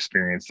bring the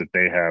experience that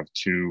they have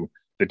to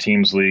the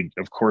teams league.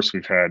 Of course,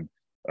 we've had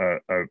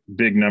a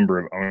big number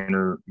of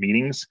owner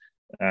meetings,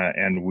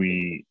 and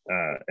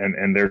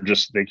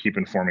they keep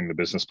informing the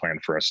business plan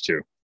for us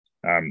too.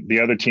 The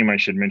other team I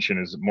should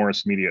mention is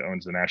Morris Media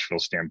owns the Nashville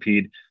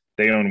Stampede.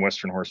 They own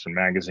Western Horseman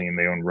Magazine.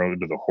 They own Road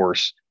to the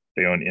Horse.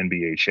 They own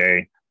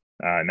NBHA,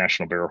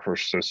 National Barrel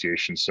Horse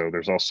Association. So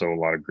there's also a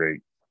lot of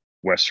great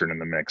Western in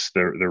the mix.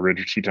 The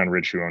Ridge, Teton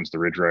Ridge, who owns the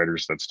Ridge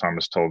Riders, that's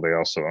Thomas Tull. They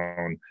also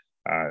own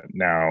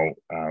now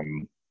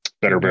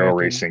Better Barrel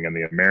Racing and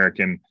the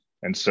American.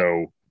 And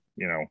so,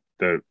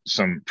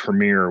 some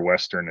premier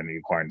Western and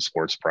equine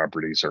sports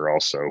properties are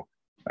also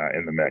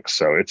in the mix.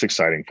 So it's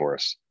exciting for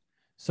us.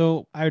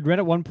 So I had read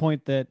at one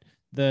point that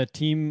the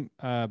team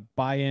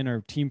buy-in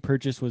or team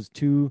purchase was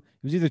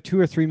either $2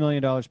 or $3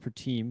 million per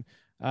team.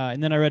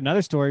 And then I read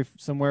another story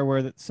somewhere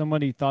where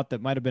somebody thought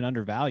that might've been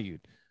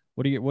undervalued.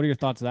 What are your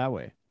thoughts that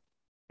way?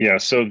 Yeah.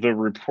 So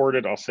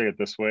I'll say it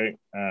this way.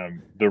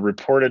 The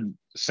reported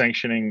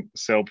sanctioning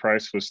sale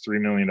price was $3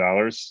 million.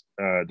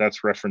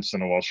 That's referenced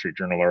in a Wall Street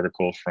Journal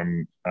article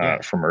from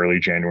early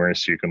January.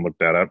 So you can look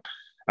that up.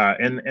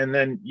 And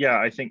then,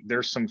 I think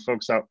there's some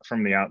folks out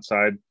from the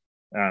outside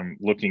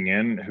looking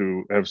in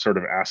who have sort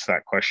of asked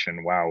that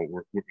question. Wow,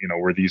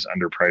 were these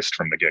underpriced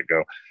from the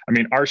get-go? I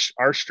mean,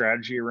 our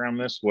strategy around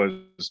this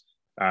was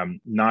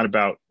not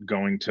about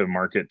going to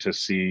market to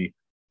see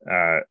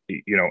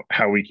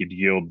how we could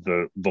yield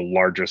the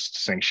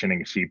largest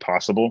sanctioning fee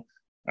possible.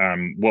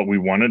 What we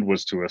wanted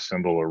was to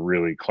assemble a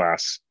really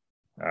class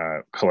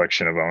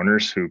collection of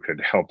owners who could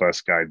help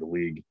us guide the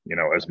league,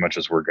 as much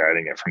as we're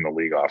guiding it from the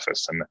league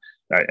office. And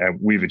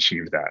we've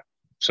achieved that.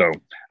 So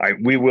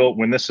we will,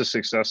 when this is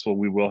successful,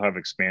 we will have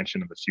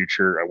expansion in the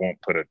future. I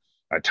won't put a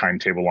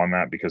timetable on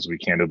that because we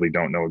candidly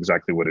don't know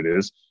exactly what it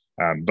is.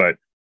 But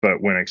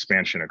when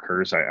expansion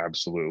occurs, I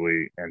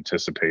absolutely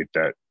anticipate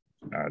that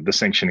the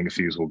sanctioning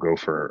fees will go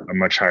for a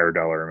much higher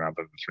dollar amount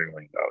than the $3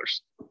 million.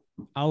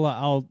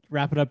 I'll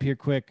wrap it up here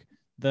quick.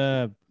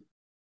 The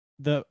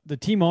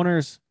team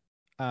owners,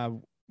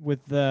 with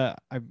the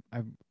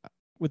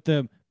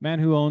man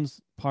who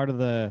owns part of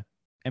the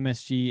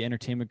MSG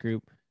Entertainment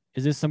Group,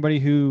 is this somebody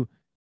who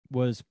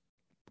was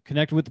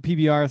connected with the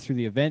PBR through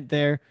the event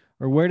there,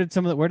 or where did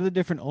the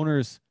different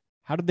owners?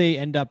 How did they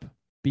end up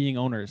being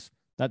owners?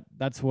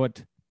 That's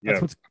what's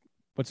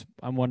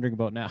I'm wondering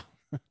about now.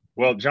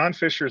 Well, John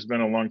Fisher has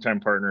been a longtime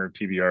partner of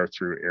PBR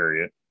through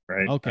Ariat,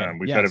 right? Okay.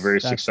 We've had a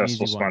very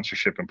successful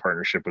sponsorship and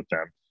partnership with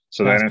them.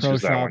 So that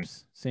answers that one.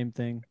 Same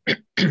thing.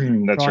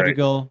 That's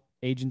Prodigal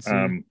Agency.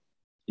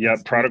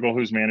 Prodigal,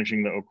 who's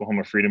managing the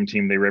Oklahoma Freedom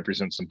Team, they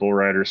represent some bull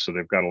riders, so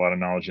they've got a lot of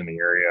knowledge in the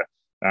area.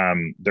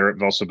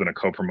 They've also been a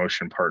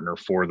co-promotion partner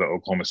for the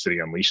Oklahoma City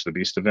Unleash the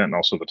Beast event and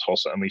also the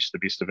Tulsa Unleash the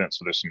Beast event.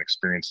 So there's some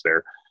experience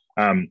there.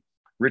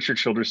 Richard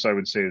Childress, I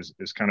would say,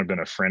 is kind of been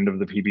a friend of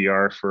the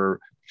PBR for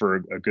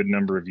a good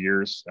number of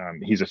years.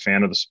 He's a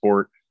fan of the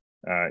sport.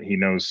 He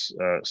knows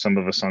some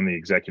of us on the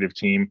executive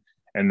team.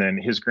 And then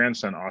his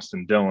grandson,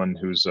 Austin Dillon,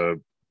 who's a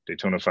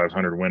Daytona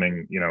 500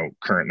 winning,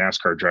 current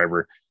NASCAR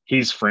driver,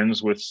 he's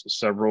friends with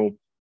several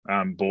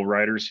bull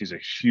riders. He's a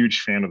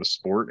huge fan of the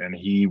sport, and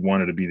he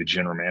wanted to be the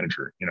general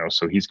manager,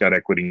 so he's got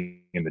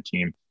equity in the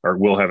team, or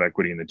will have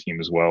equity in the team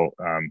as well.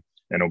 And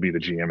he'll be the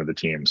GM of the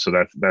team. So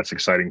that's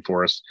exciting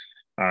for us.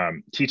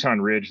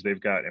 Teton Ridge, they've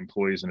got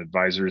employees and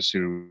advisors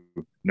who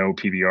know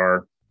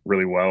PBR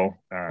really well.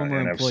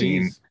 And I've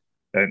seen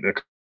a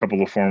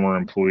couple of former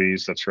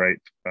employees. That's right.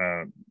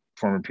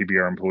 Former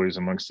PBR employees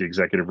amongst the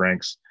executive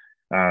ranks.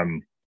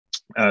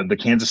 The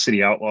Kansas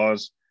City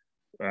Outlaws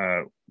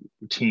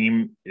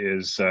team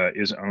is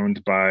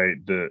owned by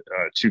the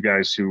two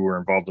guys who were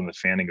involved in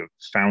the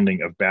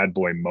founding of Bad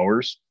Boy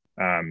Mowers.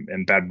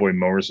 And Bad Boy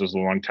Mowers was a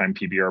longtime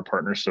PBR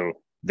partner. So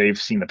they've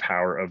seen the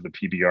power of the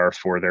PBR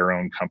for their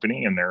own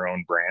company and their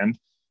own brand.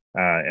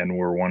 And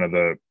we're one of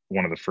the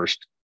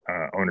first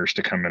owners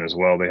to come in as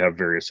well. They have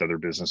various other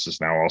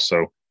businesses now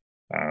also.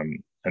 I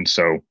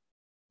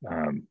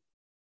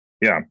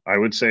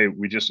would say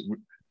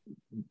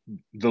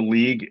the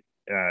league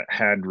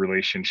had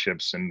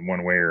relationships in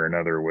one way or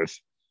another with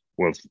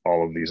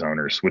all of these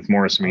owners. With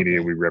Morris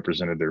Media, we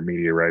represented their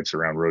media rights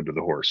around Road to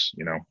the Horse,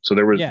 so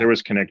there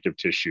was connective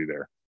tissue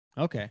there.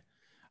 Okay.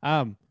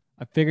 I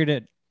figured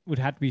it would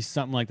have to be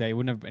something like that. You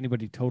wouldn't have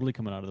anybody totally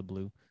coming out of the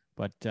blue,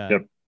 but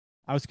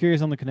I was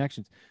curious on the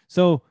connections.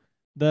 So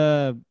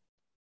the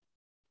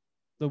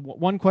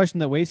one question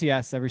that Wasey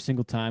asks every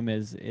single time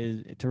is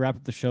to wrap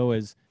up the show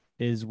is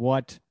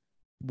what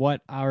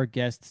our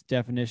guest's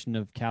definition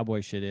of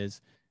cowboy shit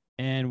is.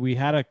 And we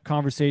had a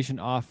conversation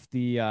off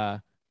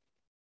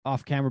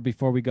camera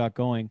before we got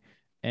going,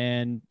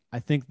 and I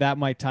think that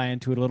might tie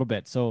into it a little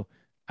bit. So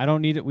we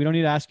don't need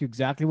to ask you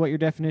exactly what your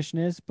definition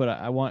is, but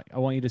I want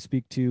you to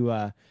speak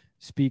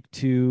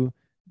to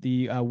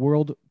the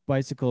World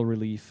Bicycle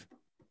Relief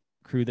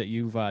crew that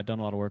you've done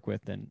a lot of work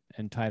with,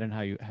 and tie it in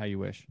how you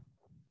wish.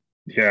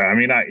 Yeah, I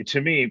mean,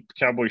 to me,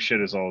 cowboy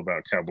shit is all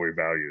about cowboy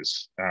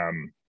values,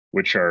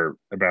 which are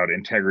about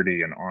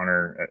integrity and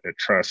honor,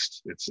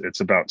 trust. It's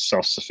about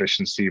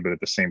self-sufficiency, but at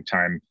the same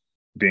time,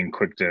 being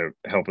quick to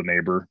help a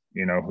neighbor,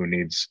 who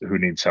needs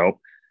help.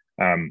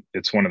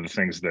 It's one of the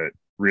things that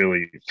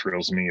really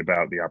thrills me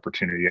about the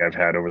opportunity I've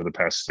had over the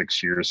past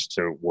 6 years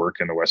to work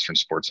in the Western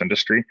sports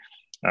industry,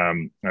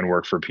 and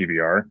work for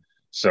PBR.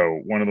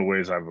 So one of the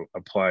ways I've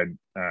applied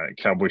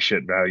cowboy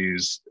shit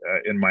values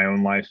in my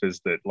own life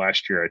is that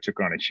last year I took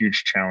on a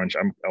huge challenge.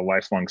 I'm a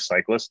lifelong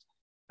cyclist.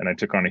 and I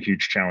took on a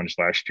huge challenge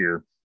last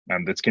year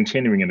that's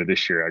continuing into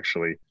this year,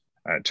 actually,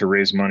 to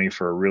raise money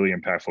for a really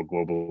impactful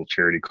global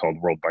charity called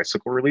World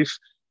Bicycle Relief.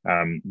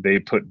 They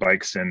put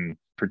bikes in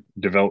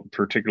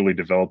particularly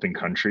developing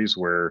countries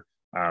where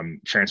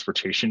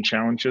transportation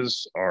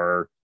challenges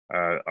are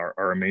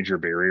a major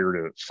barrier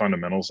to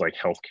fundamentals like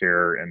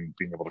healthcare and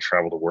being able to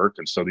travel to work.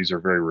 And so these are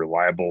very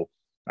reliable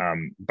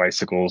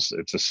bicycles.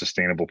 It's a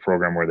sustainable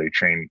program where they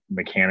train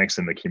mechanics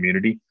in the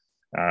community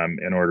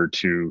in order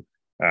to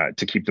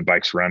keep the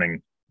bikes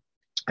running,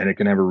 and it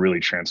can have a really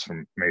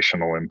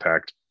transformational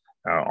impact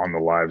on the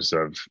lives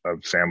of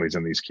families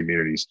in these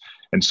communities.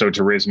 And so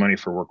to raise money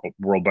for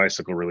World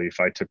Bicycle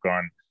Relief, I took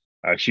on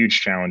a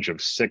huge challenge of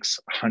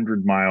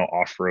 600-mile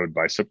off-road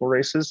bicycle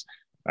races.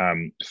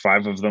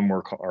 5 of them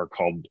are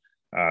called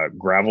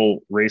gravel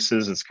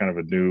races. It's kind of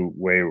a new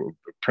way,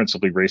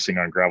 principally racing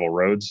on gravel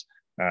roads.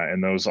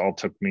 And those all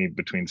took me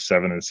between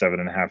 7 and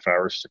 7.5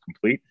 hours to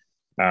complete.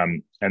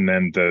 And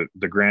then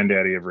the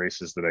granddaddy of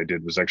races that I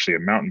did was actually a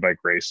mountain bike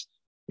race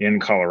in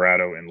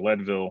Colorado, in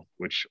Leadville,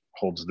 which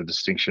holds the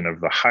distinction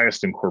of the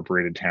highest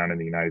incorporated town in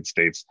the United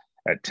States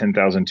at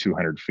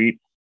 10,200 feet.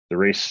 The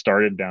race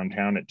started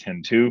downtown at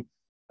 10:02,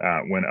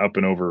 went up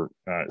and over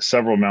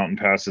several mountain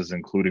passes,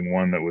 including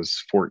one that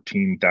was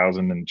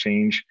 14,000 and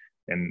change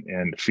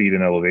and feet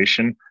in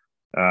elevation.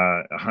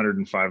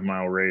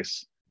 105-mile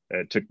race.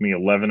 It took me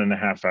 11 and a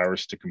half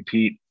hours to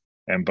compete.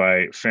 And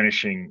by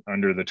finishing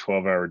under the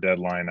 12-hour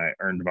deadline, I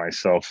earned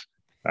myself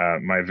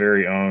my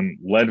very own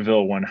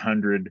Leadville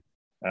 100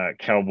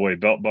 cowboy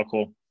belt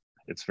buckle.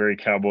 It's very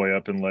cowboy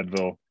up in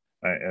Leadville.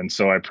 And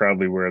so I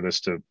proudly wear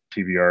this to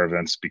PBR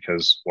events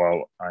because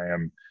while I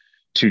am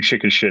too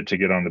chicken shit to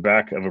get on the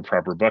back of a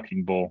proper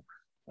bucking bull,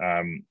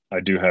 I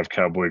do have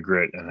cowboy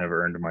grit and have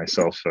earned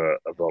myself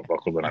a belt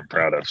buckle that I'm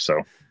proud of.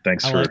 So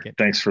thanks for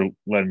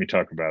letting me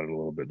talk about it a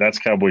little bit. That's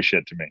cowboy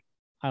shit to me.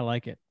 I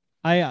like it.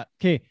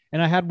 Okay.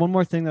 And I had one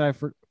more thing that I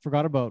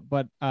forgot about,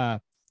 but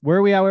where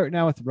are we at right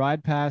now with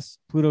Ride Pass,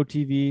 Pluto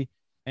TV,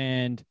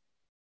 and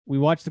we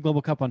watched the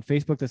Global Cup on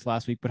Facebook this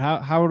last week, but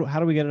how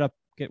do we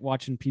get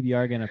watching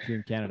PBR again up here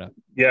in Canada?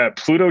 Yeah,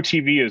 Pluto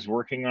TV is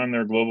working on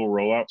their global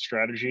rollout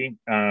strategy.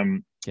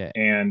 Okay.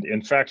 And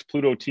in fact,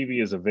 Pluto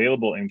TV is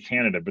available in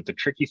Canada, but the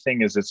tricky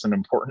thing is it's an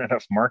important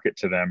enough market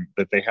to them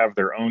that they have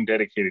their own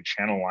dedicated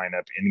channel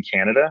lineup in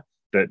Canada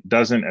that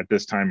doesn't at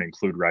this time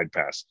include Ride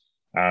Pass.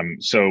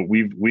 So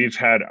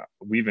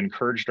we've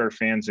encouraged our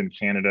fans in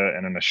Canada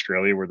and in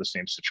Australia where the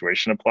same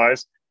situation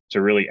applies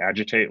to really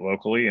agitate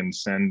locally and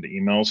send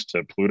emails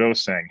to Pluto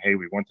saying, hey,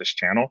 we want this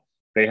channel.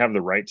 They have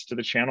the rights to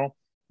the channel.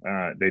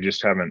 They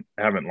just haven't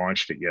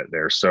launched it yet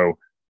there. So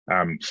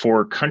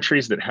for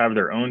countries that have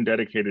their own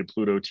dedicated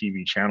Pluto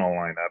TV channel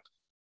lineup,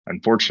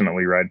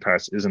 unfortunately, Ride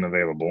Pass isn't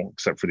available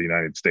except for the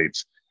United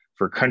States.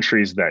 For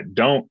countries that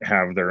don't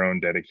have their own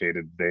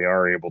dedicated, they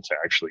are able to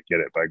actually get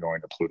it by going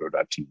to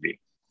pluto.tv.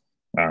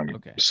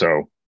 Okay.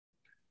 So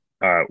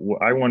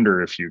I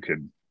wonder if you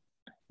could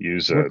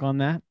work on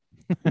that.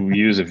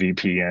 Use a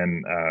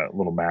VPN,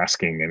 little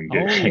masking, and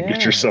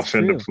get yourself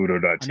into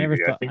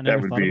Pluto.tv. I think that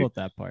would be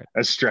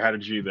a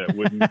strategy that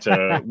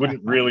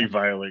wouldn't really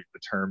violate the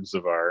terms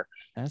of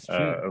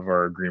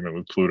our agreement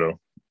with Pluto.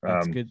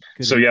 Good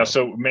so yeah,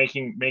 so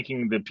making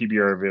the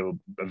PBR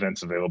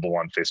events available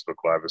on Facebook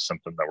Live is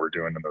something that we're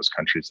doing in those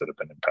countries that have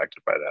been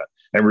impacted by that,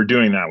 and we're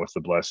doing that with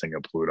the blessing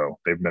of Pluto.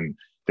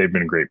 They've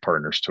been great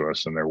partners to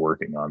us, and they're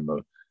working on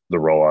the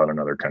rollout in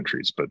other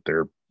countries, but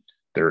their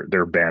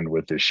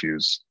bandwidth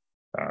issues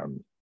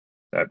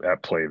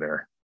at play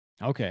there.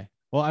 Okay.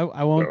 Well,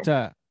 I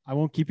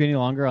won't keep you any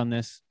longer on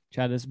this,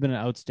 Chad. This has been an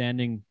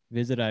outstanding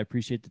visit. I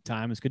appreciate the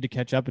time. It's good to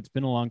catch up. It's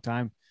been a long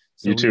time.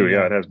 So you too.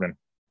 Yeah, it has been.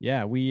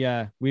 Yeah, we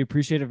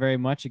appreciate it very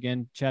much.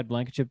 Again, Chad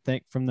Blankenship,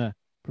 from the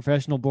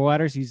Professional Bull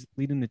Riders. He's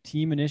leading the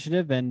team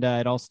initiative, and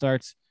it all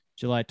starts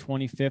July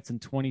 25th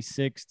and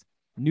 26th.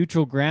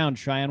 Neutral Ground,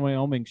 Cheyenne,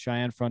 Wyoming,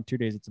 Cheyenne Frontier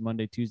Days. It's a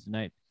Monday, Tuesday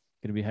night.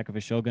 Going to be a heck of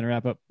a show. Going to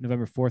wrap up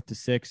November 4th to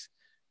 6th.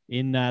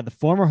 In the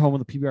former home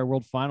of the PBR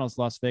World Finals,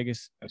 Las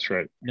Vegas. That's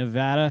right.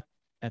 Nevada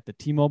at the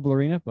T-Mobile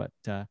Arena. But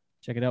check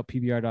it out,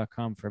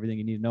 PBR.com, for everything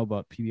you need to know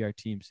about PBR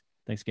teams.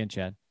 Thanks again,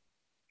 Chad.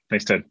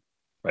 Thanks, Ted.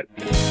 Bye.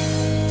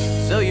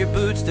 So your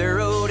boots, they're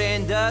old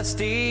and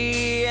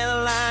dusty, and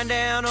a line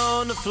down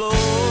on the floor.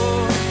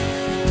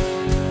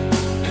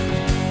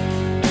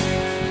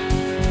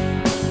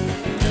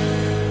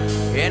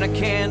 And a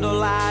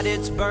candlelight,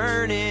 it's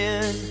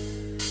burning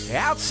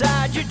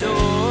outside your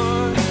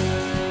door.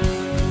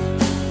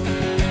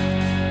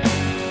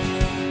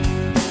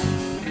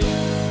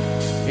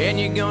 And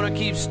you're gonna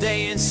keep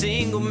staying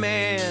single,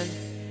 man.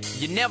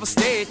 You never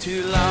stay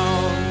too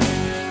long.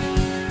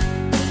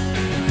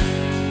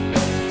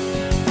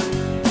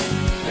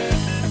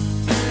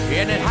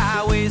 And that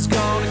highway's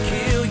gonna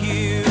kill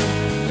you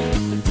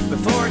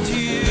before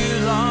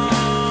too long.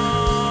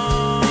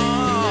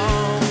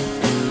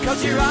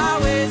 'Cause you're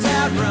always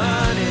out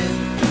running,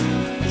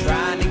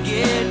 trying to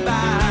get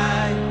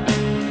by.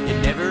 You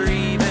never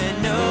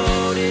even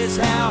notice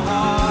how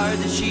hard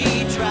that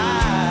she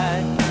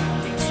tried.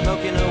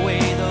 Smoking away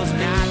those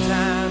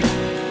nighttime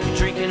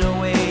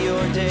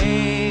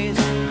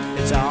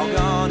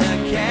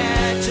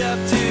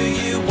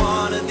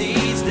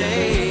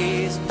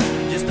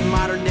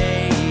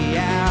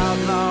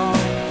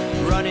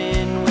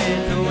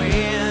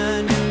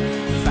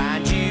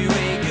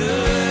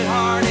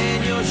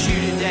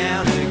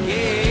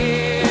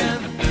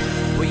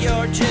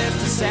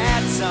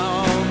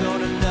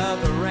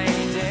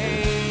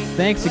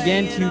thanks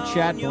again to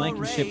Chad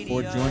Blankenship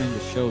for joining the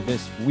show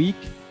this week.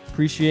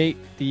 Appreciate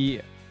the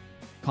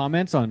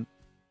comments on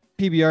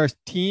PBR's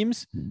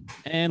teams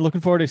and looking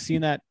forward to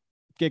seeing that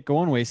get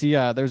going.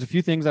 Wasey, there's a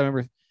few things I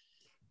remember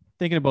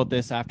thinking about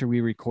this after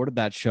we recorded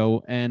that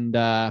show, and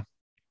what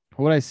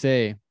would I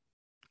say?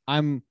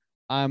 The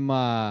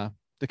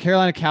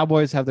Carolina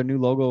Cowboys have their new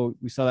logo.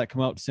 We saw that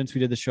come out since we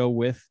did the show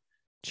with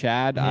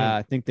Chad.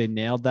 I think they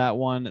nailed that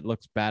one. It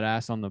looks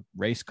badass on the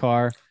race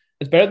car.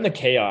 It's better than the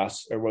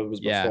Chaos or what it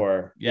was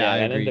before. Yeah,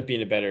 that ended up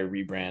being a better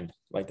rebrand.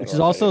 Like that, which is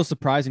also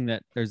surprising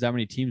that there's that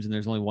many teams and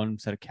there's only one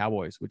set of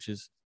Cowboys, which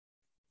is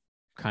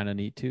kind of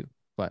neat too.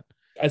 But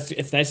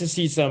it's nice to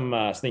see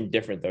something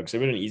different though, because it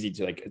would have been easy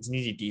to it's an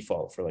easy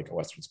default for like a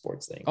Western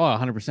sports thing. Oh,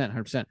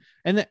 100%.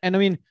 And I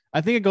mean,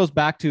 I think it goes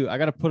back to, I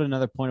got to put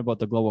another point about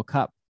the Global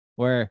Cup,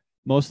 where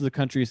most of the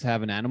countries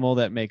have an animal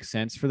that makes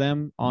sense for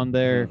them on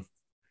their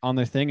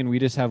thing, and we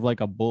just have like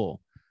a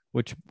bull,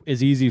 which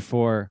is easy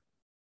for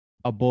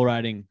a bull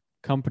riding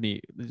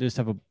company. They just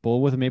have a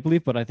bull with a maple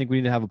leaf, but I think we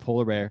need to have a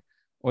polar bear,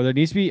 or there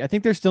needs to be, I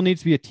think there still needs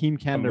to be a Team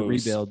Canada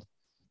rebuild,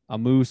 a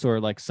moose, or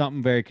like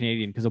something very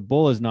Canadian, because a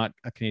bull is not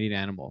a Canadian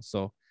animal.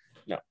 So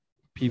no,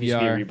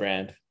 PBR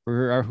rebrand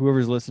for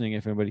whoever's listening,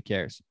 if anybody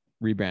cares,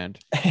 rebrand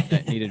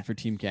needed for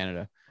Team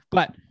Canada.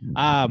 But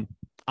I'm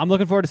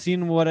looking forward to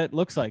seeing what it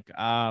looks like.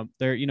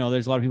 There's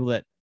a lot of people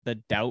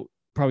that doubt,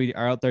 probably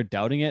are out there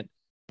doubting it,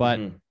 but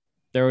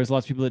there was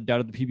lots of people that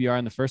doubted the PBR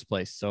in the first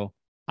place. So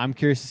I'm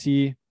curious to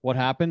see what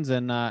happens,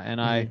 and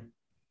I,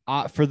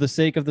 for the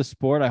sake of the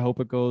sport, I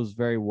hope it goes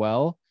very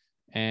well,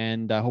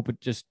 and I hope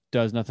it just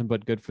does nothing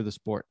but good for the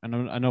sport. I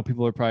know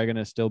people are probably going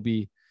to still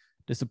be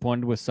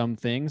disappointed with some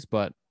things,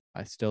 but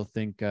I still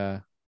think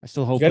I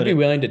still hope you got to be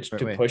willing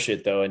to way. Push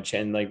it though, and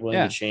willing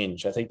to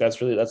change. I think that's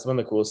one of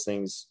the coolest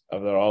things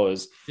of it all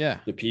is the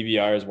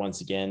PBR is once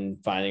again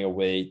finding a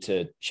way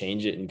to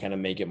change it and kind of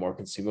make it more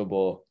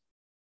consumable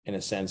in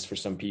a sense for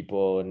some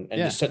people, and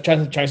just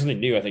try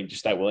something new. I think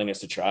just that willingness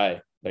to try,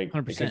 like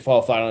 100%. It could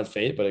fall flat on its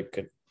fate, but it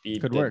could be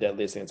the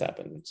deadliest thing that's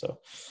happened. So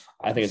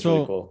I think it's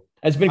really cool.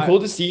 It's been cool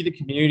to see the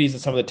communities that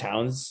some of the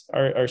towns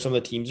are some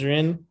of the teams are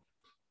in,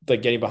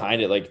 like getting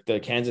behind it, like the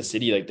Kansas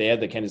City, like they had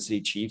the Kansas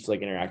City Chiefs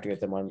like interacting with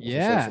them on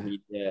social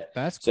media.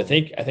 That's cool. So I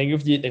think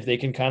if they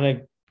can kind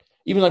of,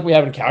 even like we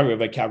have in Calgary,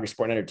 like Calgary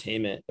Sport and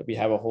Entertainment, that we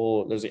have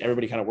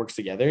everybody kind of works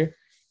together.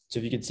 So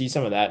if you could see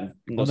some of that,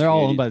 they're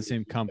all owned by the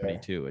same company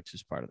too, which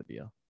is part of the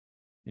deal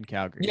in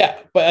Calgary. Yeah,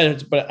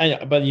 but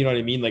you know what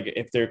I mean. Like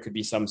if there could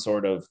be some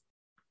sort of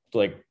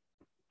like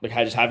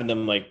just having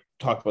them like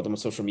talk about them on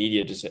social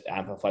media just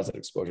amplifies that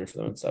exposure for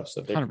them and stuff. So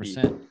if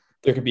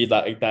there could be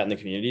that like that in the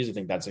communities, I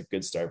think that's a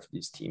good start for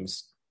these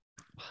teams.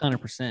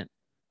 100%.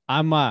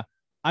 I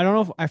don't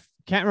know if I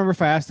can't remember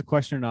if I asked the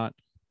question or not.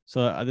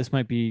 So this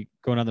might be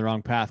going on the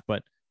wrong path,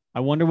 but I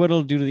wonder what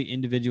it'll do to the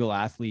individual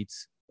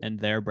athletes and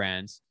their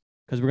brands.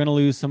 Because they're going to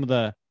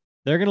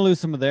lose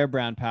some of their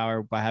brand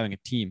power by having a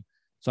team.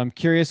 So I'm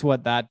curious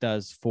what that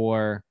does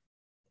for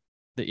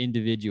the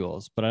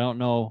individuals, but I don't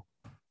know.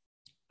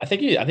 I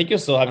think you'll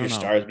still have your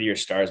stars be your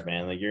stars,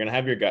 man. Like you're going to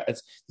have your guys.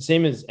 It's the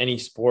same as any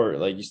sport.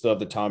 Like you still have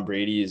the Tom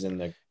Brady's and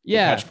the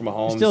Patrick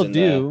Mahomes, still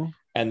do.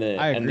 And the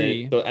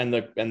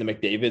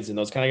McDavids and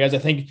those kind of guys.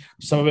 I think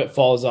some of it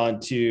falls on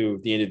to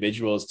the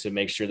individuals to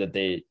make sure that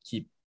they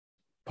keep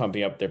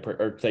pumping up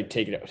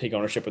take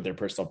ownership of their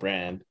personal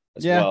brand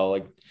as well.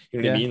 Like,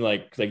 you know what I mean?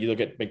 Like you look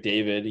at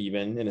McDavid,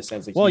 even in a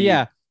sense, like,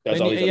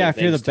 if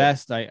you're the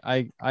best,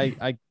 I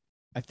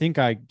think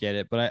I get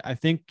it, but I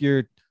think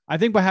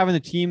by having the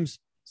teams,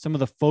 some of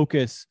the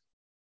focus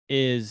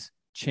is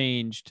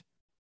changed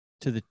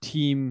to the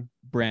team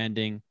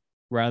branding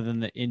rather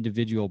than the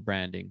individual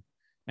branding.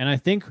 And I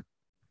think,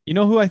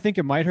 who I think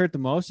it might hurt the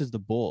most is the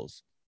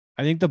Bulls.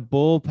 I think the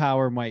Bull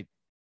power might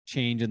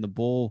change, and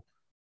the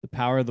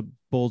power of the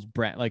Bulls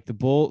brand, like the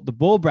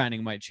Bull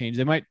branding might change.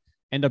 They might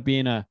end up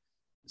being a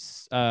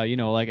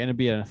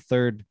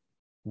third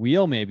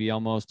wheel, maybe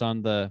almost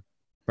on the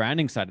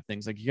branding side of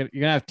things. Like you're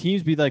gonna have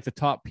teams be like the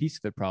top piece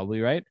of it, probably,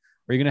 right?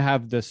 Or you're gonna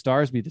have the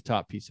stars be the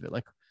top piece of it.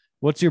 Like,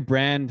 what's your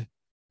brand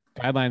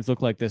guidelines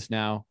look like this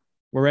now?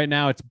 Where right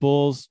now it's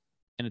Bulls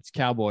and it's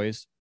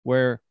Cowboys.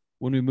 Where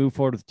when we move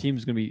forward with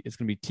teams, it's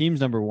gonna be teams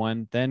number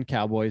one, then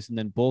Cowboys, and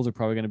then Bulls are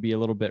probably gonna be a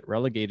little bit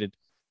relegated.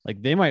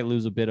 Like they might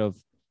lose a bit of.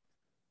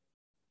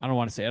 I don't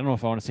know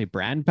if I want to say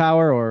brand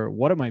power or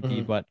what it might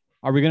be, but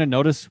are we going to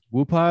notice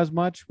Whoopah as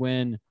much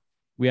when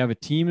we have a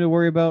team to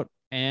worry about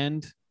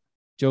and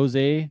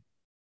Jose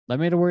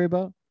Leme to worry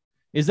about?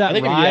 Is that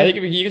right? I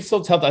think you can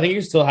still tell. I think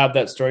you still have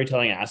that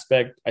storytelling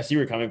aspect. I see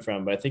where you're coming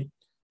from, but I think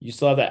you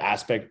still have that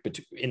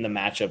aspect in the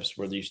matchups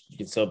where you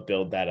can still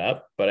build that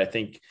up. But I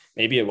think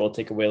maybe it will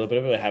take away a little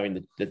bit of it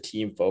having the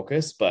team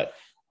focus. But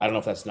I don't know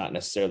if that's not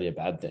necessarily a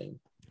bad thing.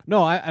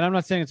 No, I'm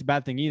not saying it's a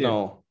bad thing either.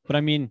 No. But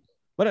I mean,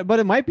 but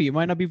it might be. It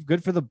might not be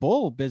good for the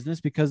Bull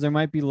business because there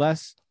might be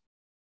less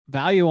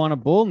value on a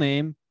Bull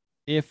name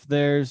if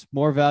there's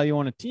more value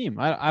on a team.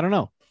 I don't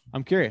know.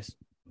 I'm curious.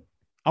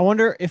 I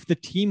wonder if the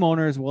team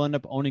owners will end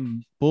up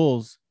owning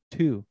Bulls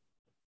too,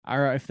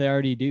 or if they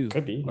already do,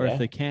 could be, or if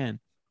they can.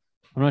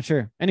 I'm not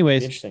sure.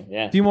 Anyways, interesting.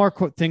 Yeah. A few more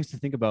things to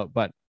think about,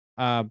 but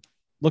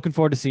looking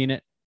forward to seeing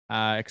it.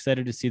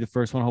 Excited to see the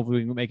first one. Hopefully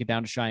we can make it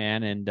down to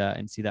Cheyenne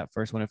and see that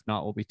first one. If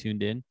not, we'll be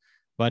tuned in.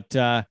 But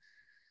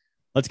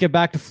let's get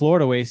back to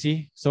Florida,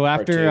 Wasey. So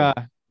after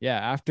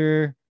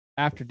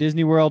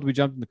Disney World, we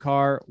jumped in the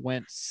car,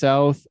 went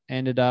south,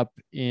 ended up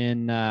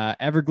in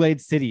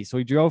Everglades City. So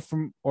we drove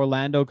from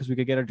Orlando because we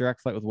could get a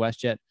direct flight with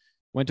WestJet.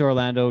 Went to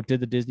Orlando, did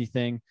the Disney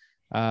thing,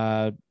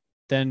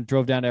 then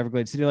drove down to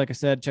Everglades City. Like I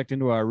said, checked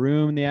into our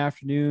room in the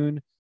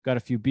afternoon, got a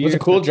few beers. It was a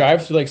cool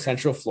drive through like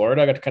Central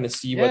Florida. I got to kind of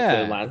see what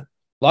the land,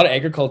 a lot of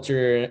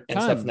agriculture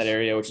and stuff in that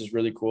area, which is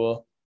really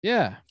cool.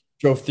 Yeah.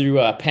 Drove through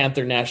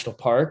Panther National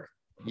Park.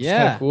 Yeah.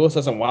 Kind of cool.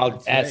 So some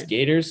wild ass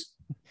gators.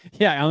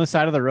 Yeah. On the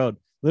side of the road.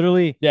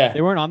 Literally. Yeah.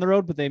 They weren't on the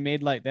road, but they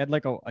made they had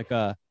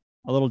a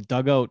little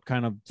dugout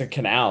kind of. It's a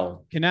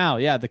canal.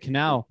 Yeah. The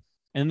canal.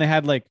 And they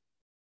had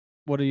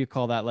what do you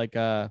call that? Like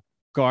a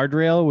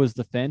guardrail was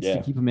the fence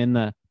to keep them in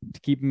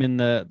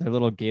their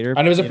little gator.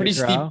 And it was a pretty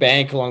steep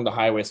bank along the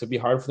highway. So it'd be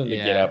hard for them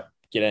to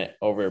get it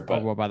over.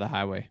 But by the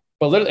highway.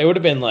 But literally, it would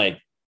have been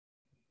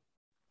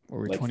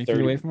were we 20 30,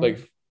 feet away from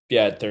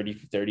it? 30,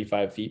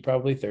 35 feet,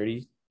 probably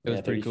 30. It was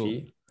pretty cool.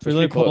 Feet. So we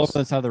really pulled over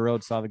the side of the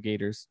road, saw the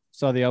gators,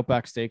 saw the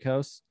Outback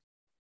Steakhouse,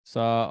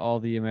 saw all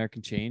the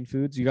American chain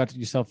foods. You got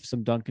yourself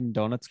some Dunkin'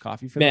 Donuts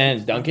coffee for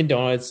Man, Dunkin'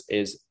 Donuts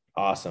is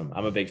awesome.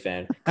 I'm a big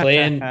fan. Clay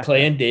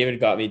and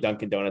David got me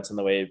Dunkin' Donuts on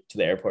the way to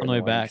the airport. On the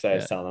way back. Because I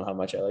was telling them how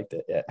much I liked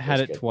it. Yeah. I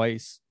had it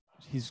twice.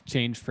 He's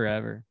changed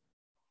forever.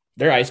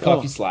 Their iced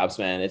coffee slaps,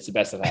 man. It's the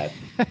best I've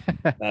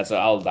had.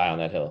 I'll die on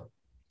that hill.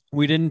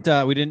 We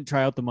didn't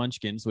try out the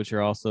Munchkins, which are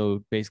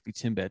also basically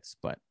Timbits,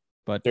 but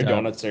their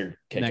donuts are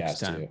kick-ass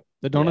too.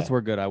 The donuts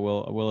were good. I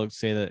will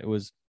say that it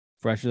was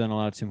fresher than a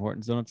lot of Tim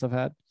Hortons donuts I've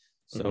had.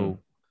 So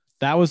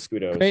that was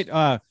great.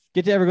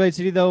 Get to Everglades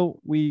City though.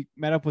 We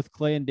met up with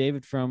Clay and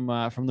David from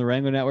the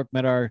Wrangler Network.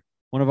 Met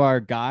one of our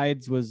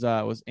guides was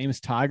Amos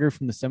Tiger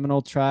from the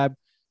Seminole tribe,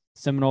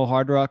 Seminole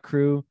Hard Rock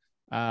crew.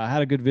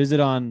 Had a good visit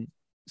on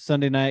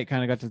Sunday night.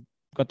 Kind of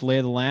got to lay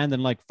of the land.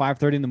 And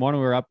 5:30 in the morning,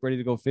 we were up ready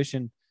to go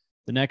fishing.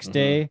 The next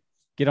day,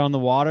 get on the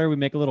water. We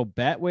make a little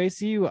bet,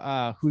 Wasey,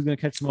 who's going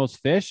to catch the most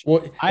fish.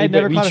 Well, I had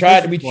never we caught tried,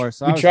 a fish before.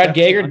 So we tried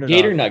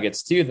gator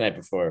nuggets too the night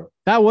before.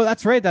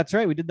 That's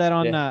right. We did that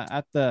on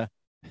at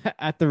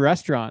the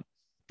restaurant,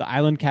 the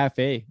Island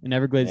Cafe in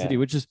Everglades City,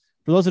 which is,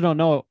 for those who don't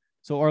know,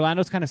 so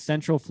Orlando's kind of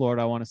central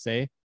Florida, I want to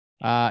say.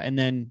 And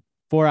then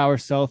 4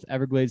 hours south,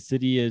 Everglades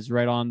City is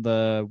right on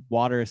the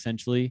water,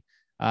 essentially.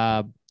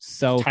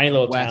 South, tiny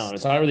little town.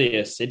 It's not really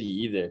a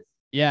city either.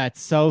 Yeah,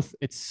 it's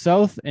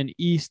south and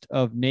east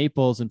of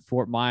Naples and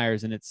Fort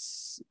Myers, and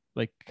it's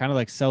kind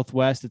of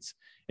southwest.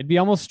 It'd be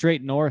almost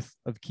straight north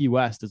of Key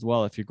West as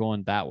well if you're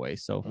going that way.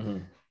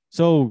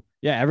 So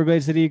yeah,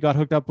 Everglades City got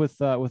hooked up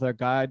with our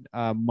guide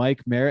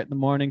Mike Merritt in the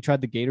morning.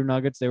 Tried the gator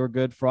nuggets; they were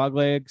good. Frog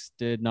legs,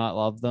 did not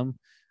love them.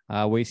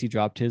 Wasey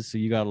dropped his, so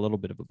you got a little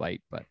bit of a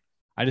bite, but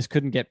I just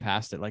couldn't get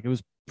past it. It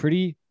was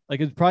pretty, it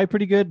was probably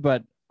pretty good,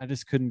 but I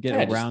just couldn't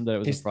get around that it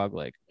was a frog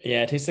leg.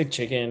 Yeah, it tastes like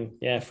chicken.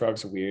 Yeah,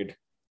 frogs are weird.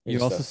 You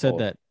also said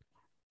that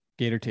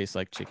gator tastes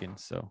like chicken,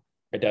 so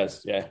it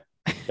does. Yeah,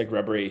 like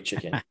rubbery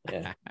chicken.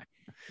 Yeah.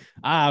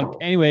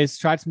 Anyways,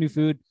 tried some new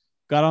food.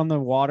 Got on the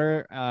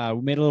water.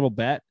 We made a little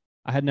bet.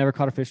 I had never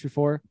caught a fish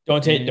before.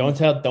 Don't tell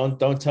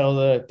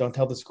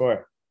the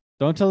score.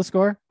 Don't tell the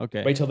score.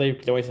 Okay. Wait till they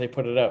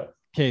put it out.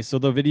 Okay, so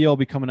the video will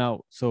be coming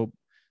out. So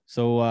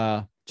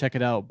check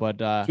it out.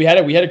 But we had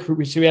a crew.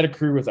 We had a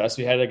crew with us.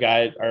 We had a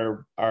guy,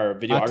 our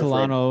videographer,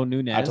 Atalano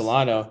Nunez.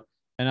 Atalano.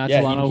 And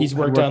Atalano, he's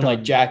worked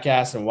on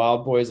Jackass and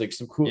Wild Boys,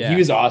 some cool. Yeah. He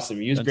was awesome.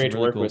 He was great to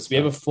work with. So we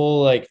have a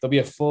full there'll be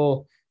a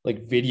full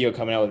video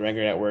coming out with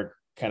Wrangler Network,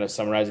 kind of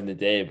summarizing the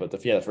day. But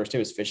the first day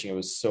was fishing. It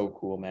was so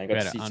cool, man. I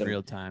got to see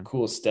some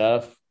cool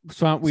stuff.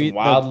 Some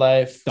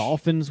wildlife.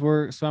 Dolphins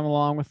swam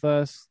along with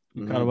us.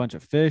 We caught a bunch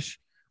of fish.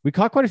 We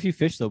caught quite a few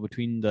fish though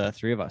between the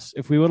three of us.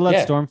 If we would have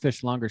let Storm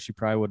fish longer, she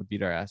probably would have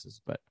beat our asses.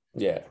 But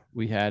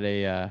we had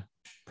a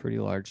pretty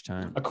large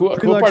time. A cool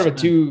part of it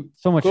too.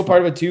 So much. Cool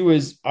part of it too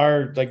is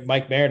our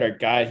Mike Merritt, our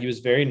guy. He was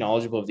very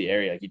knowledgeable of the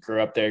area. He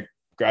grew up there,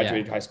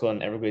 graduated high school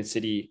in Everglades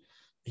City.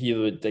 He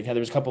would there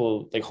was a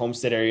couple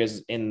homestead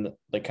areas in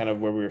kind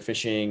of where we were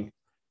fishing.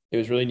 It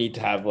was really neat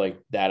to have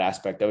that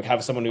aspect. I would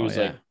have someone who was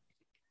kind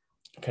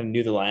of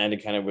knew the land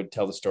and kind of would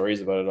tell the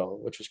stories about it all,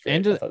 which was great.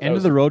 End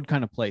of the road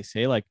kind of place.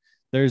 Hey,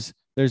 there's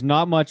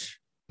not much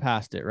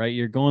past it, right?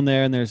 You're going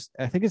there, and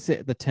I think it's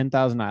the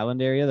 10,000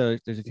 island area.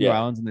 There's a few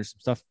islands, and there's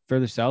some stuff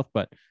further south.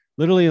 But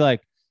literally,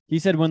 he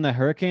said, when the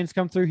hurricanes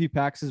come through, he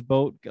packs his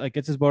boat,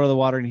 gets his boat out of the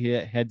water, and he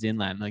heads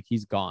inland.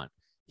 He's gone.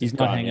 He's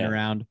not hanging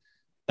around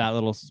that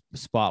little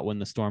spot when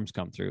the storms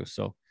come through.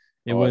 So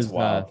it was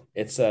wild.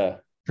 It's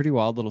a pretty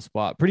wild little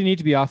spot. Pretty neat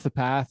to be off the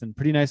path, and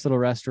pretty nice little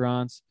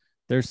restaurants.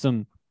 There's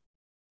some,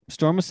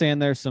 Storm was saying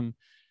there's some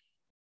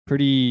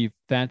pretty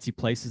fancy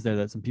places there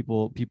that some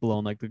people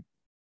own,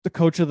 the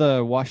coach of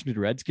the Washington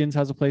Redskins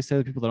has a place there.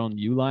 The people that own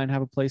Uline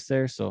have a place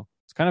there. So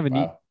it's kind of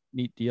a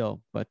neat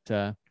deal. But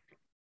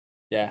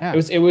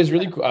it was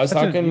really cool. I was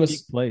talking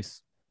with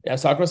place. Yeah, I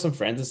was talking with some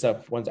friends and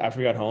stuff once after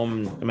we got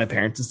home and my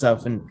parents and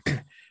stuff. And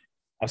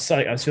I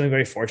was feeling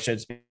very fortunate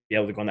to be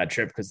able to go on that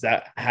trip because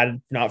that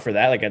had not for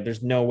that, like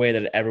there's no way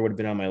that it ever would have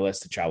been on my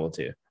list to travel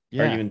to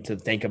or even to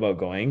think about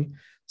going.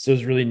 So it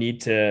was really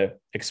neat to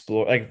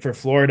explore. Like for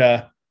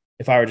Florida,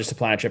 if I were just to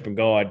plan a trip and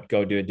go, I'd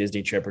go do a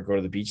Disney trip or go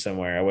to the beach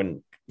somewhere. I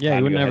wouldn't. Yeah,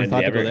 you wouldn't ever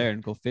thought to go there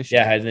and go fishing.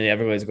 Yeah, I had the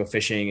Everglades to go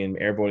fishing and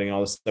airboating and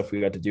all the stuff we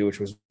got to do, which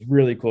was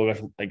really cool.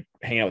 Like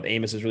hanging out with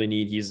Amos was really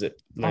neat. He's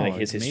like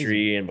his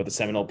history and what the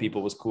Seminole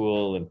people was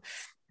cool and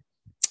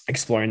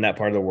exploring that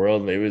part of the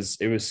world. It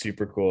was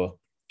super cool.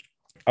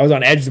 I was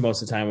on edge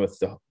most of the time with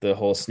the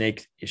whole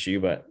snake issue,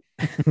 but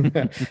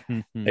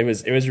it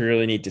was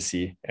really neat to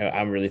see.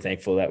 I'm really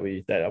thankful that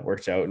that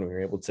worked out and we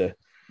were able to.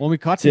 Well, we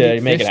caught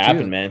to make it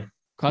happen, man.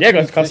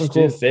 Caught some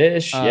cool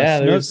fish.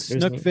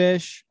 Snook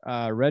fish,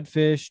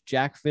 redfish,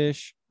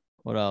 jackfish.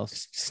 What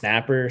else?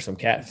 Snapper, some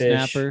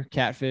catfish.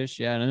 Catfish.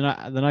 Yeah,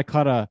 and then I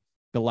caught a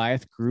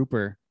Goliath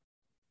grouper.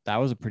 That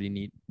was a pretty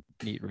neat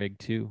rig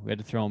too. We had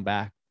to throw them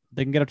back.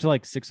 They can get up to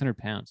like 600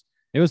 pounds.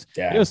 It was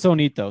so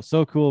neat though,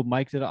 so cool.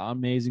 Mike did an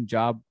amazing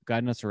job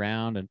guiding us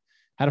around and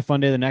had a fun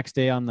day. The next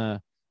day on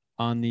the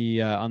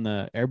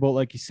airboat,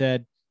 like you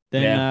said.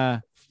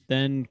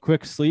 Then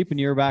quick sleep and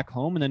you were back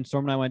home. And then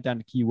Storm and I went down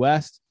to Key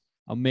West.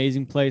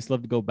 Amazing place.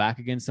 Love to go back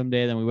again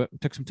someday. Then we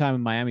took some time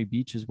in Miami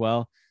Beach as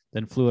well.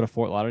 Then flew out of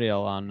Fort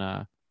Lauderdale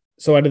on.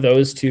 So out of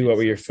those two, what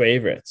were your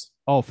favorites?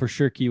 Oh, for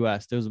sure, Key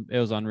West. It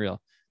was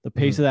unreal. The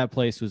pace of that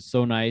place was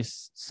so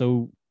nice,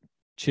 so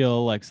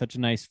chill, like such a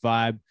nice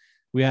vibe.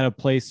 We had a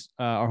place.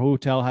 Our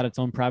hotel had its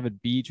own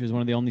private beach. It was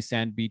one of the only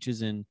sand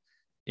beaches in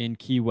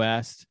Key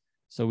West.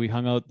 So we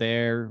hung out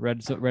there,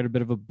 read a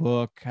bit of a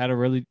book, had a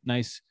really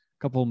nice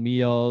couple of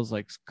meals,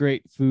 like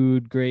great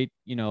food, great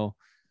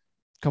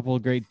couple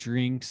of great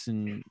drinks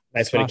and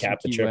nice way to cap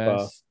the trip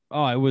off.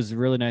 Oh, it was a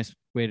really nice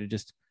way to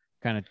just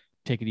kind of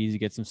take it easy,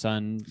 get some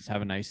sun, just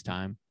have a nice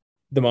time.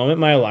 The moment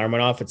my alarm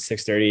went off at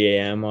 6:30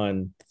 a.m.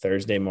 on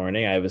Thursday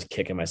morning, I was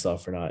kicking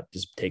myself for not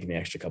just taking the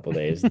extra couple of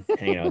days and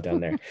hanging out down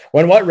there.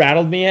 What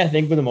rattled me, I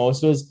think, the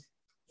most was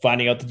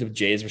finding out that the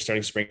Jays were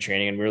starting spring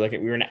training, and we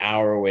were an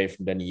hour away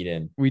from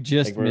Dunedin. We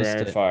just missed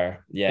it.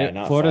 Far, yeah,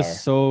 not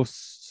Florida's far.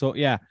 So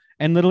yeah,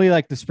 and literally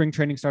like the spring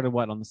training started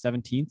on the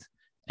 17th.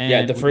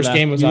 And the first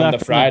game was on the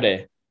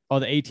Friday. The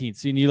 18th.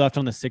 So you left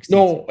on the 16th.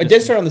 No, it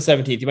did start on the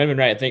 17th. You might have been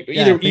right. I think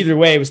either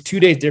way, it was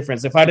 2 days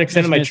difference. If I'd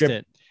extended my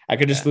trip, I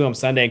could just flew on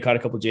Sunday and caught a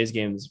couple of Jays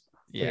games.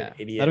 Yeah,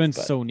 that'd have been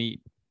so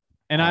neat.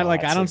 And I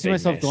don't see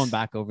myself going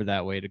back over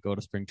that way to go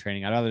to spring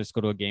training. I'd rather just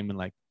go to a game in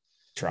like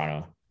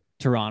Toronto.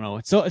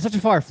 It's such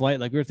a far flight.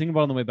 Like we were thinking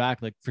about on the way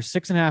back, like for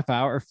 6.5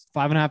 hours,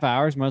 5.5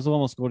 hours, might as well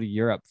almost go to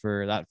Europe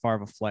for that far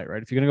of a flight,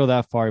 right? If you're gonna go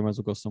that far, you might as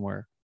well go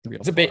somewhere.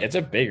 It's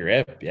a big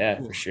rip,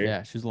 for sure.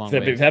 Yeah, she's a long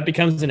way. If that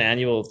becomes an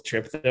annual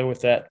trip though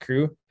with that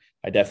crew,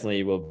 I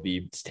definitely will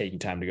be taking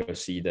time to go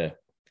see the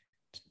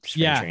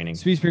spring training.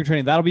 Spring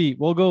training.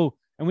 We'll go,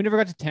 and we never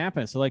got to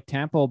Tampa, so like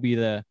Tampa will be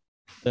the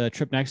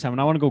trip next time.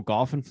 And I want to go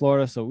golf in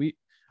Florida, so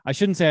I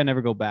shouldn't say I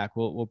never go back.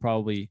 We'll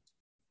probably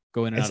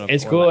go in and out of.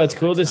 It's cool. It's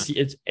cool to see.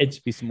 It's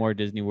be some more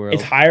Disney World.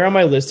 It's higher on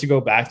my list to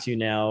go back to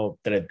now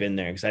that I've been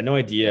there because I had no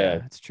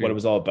idea what it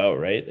was all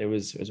about. Right? It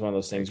was one of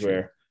those things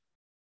where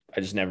I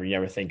just you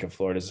never think of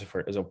Florida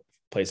as a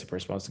place a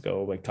person wants to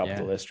go, like top of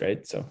the list,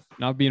 right? So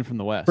not being from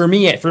the West. For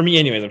me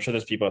anyways, I'm sure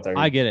there's people out there.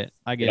 I get it.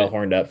 All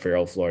horned up for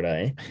old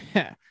Florida,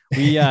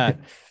 eh?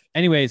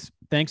 Anyways,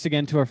 thanks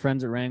again to our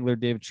friends at Wrangler,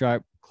 David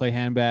Sharp, Clay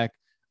Handback,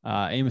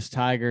 Amos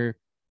Tiger.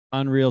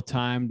 Unreal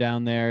time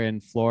down there in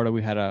Florida.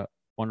 We had a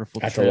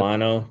wonderful trip.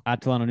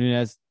 Atalano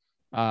Nunez.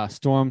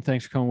 Storm,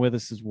 thanks for coming with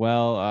us as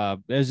well.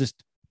 It was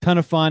just a ton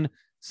of fun.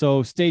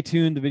 So stay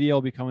tuned. The video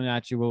will be coming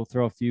at you. We'll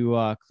throw a few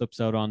clips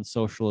out on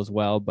social as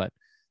well. But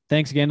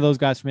thanks again to those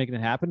guys for making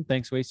it happen.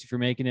 Thanks, Wasty, for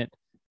making it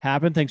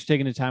happen. Thanks for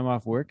taking the time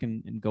off work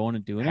and going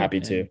and doing Happy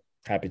it. to.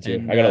 I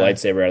got a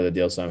lightsaber out of the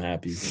deal, so I'm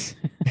happy.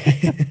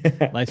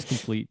 Life's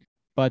complete.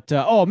 But,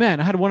 oh, man,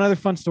 I had one other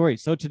fun story.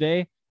 So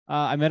today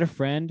I met a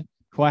friend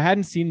who I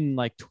hadn't seen in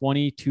like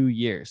 22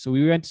 years. So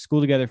we went to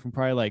school together from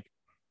probably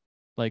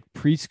like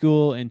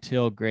preschool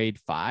until grade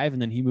 5.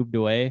 And then he moved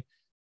away.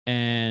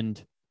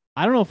 And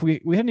I don't know if we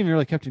hadn't even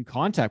really kept in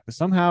contact, but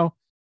somehow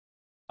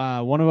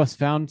one of us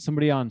found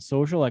somebody on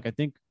social. Like I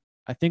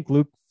think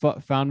Luke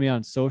found me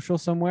on social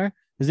somewhere.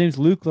 His name's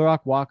Luke Larock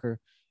Walker,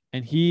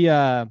 and he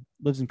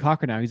lives in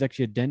Cochrane now. He's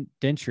actually a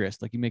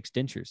denturist. Like he makes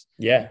dentures.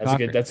 Yeah,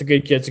 that's a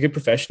good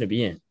profession to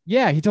be in.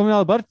 Yeah, he told me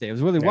all about it today. It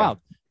was really wild.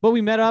 But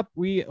we met up.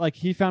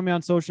 He found me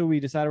on social.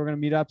 We decided we're gonna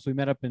meet up. So we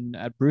met up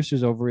at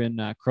Brewster's over in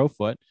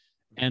Crowfoot,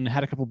 and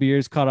had a couple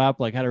beers, caught up.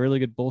 Like had a really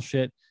good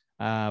bullshit.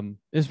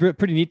 It's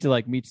pretty neat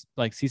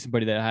to see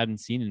somebody that I hadn't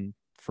seen in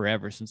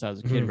forever since I was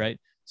a kid, right?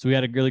 So we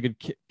had a really good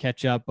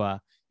catch up.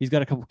 He's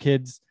got a couple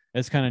kids.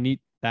 It's kind of neat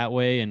that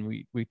way, and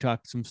we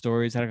talked some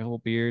stories, had a couple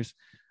beers,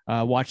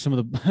 watched some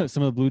of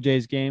the Blue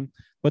Jays game.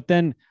 But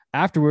then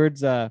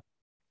afterwards, I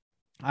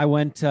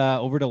went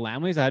over to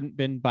Lamley's. I hadn't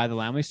been by the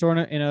Lamley store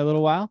in a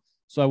little while,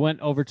 so I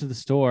went over to the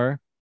store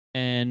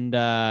and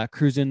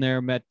cruised in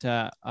there. Met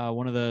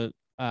one of the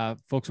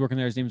folks working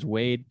there. His name's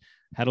Wade.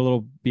 Had a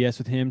little BS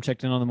with him,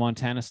 checked in on the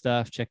Montana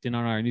stuff, checked in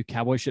on our new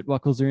cowboy shit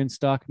buckles are in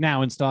stock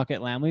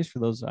at Lamley's for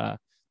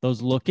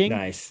those looking.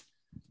 Nice.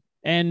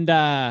 And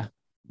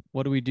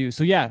what do we do?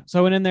 So I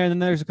went in there, and then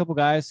there's a couple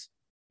guys,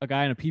 a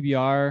guy in a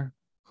PBR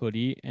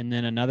hoodie, and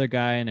then another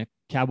guy in a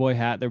cowboy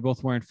hat. They're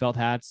both wearing felt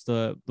hats.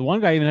 The one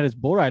guy even had his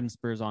bull riding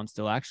spurs on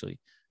still, actually.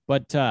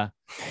 But they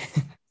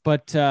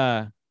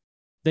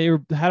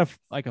had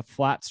a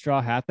flat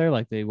straw hat there,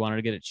 like they wanted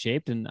to get it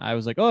shaped. And I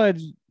was like, "Oh,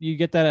 you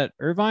get that at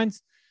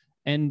Irvine's?"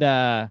 And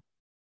they're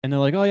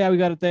like, "Oh yeah, we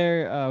got it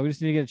there. We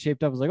just need to get it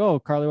shaped up." I was like, "Oh,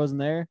 Carly wasn't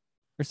there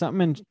or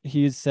something." And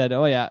he said,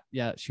 "Oh yeah,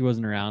 she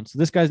wasn't around." So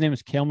this guy's name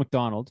is Cale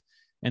McDonald,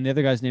 and the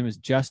other guy's name is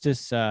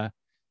Justice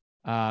Grigor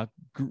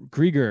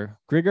or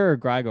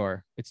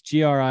Grigor. It's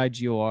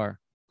Grigor,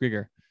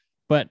 Grigor.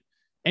 But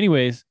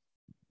anyways,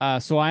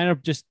 so I ended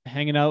up just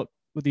hanging out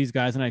with these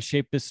guys, and I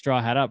shaped this straw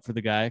hat up for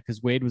the guy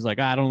because Wade was like,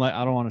 I don't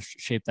want to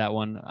shape that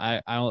one.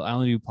 I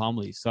only do palm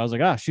leaves. So I was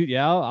like, oh shoot,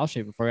 yeah, I'll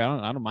shape it for you.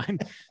 I don't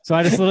mind. So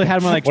I just literally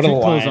had my street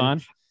clothes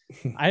on.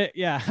 I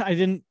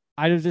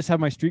just had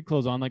my street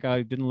clothes on, like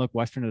I didn't look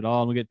Western at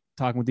all. And we get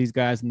talking with these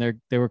guys, and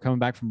they were coming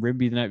back from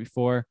Rimby the night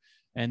before,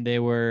 and they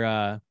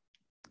were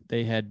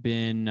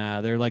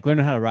they're like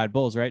learning how to ride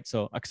bulls, right?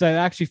 So because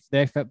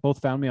they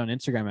both found me on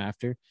Instagram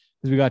after,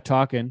 because we got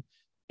talking,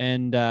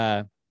 and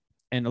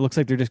it looks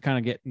like they're just kind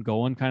of getting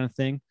going kind of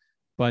thing.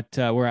 But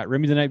we're at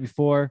Rimby the night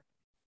before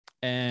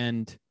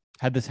and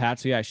had this hat.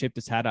 So yeah, I shaped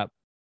this hat up.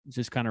 It's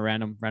just kind of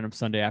random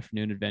Sunday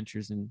afternoon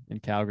adventures in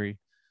Calgary.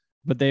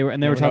 But they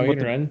were talking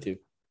about run into.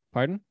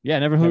 Pardon? Yeah,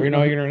 never know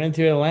you're gonna run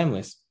into at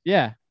Lamley's.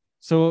 Yeah.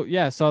 So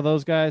yeah, saw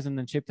those guys and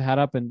then shaped the hat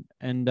up and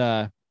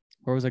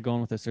where was I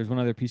going with this? There's one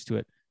other piece to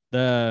it.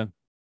 What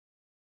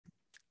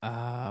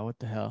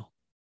the hell?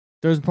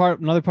 There's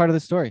another part of the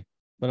story,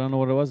 but I don't know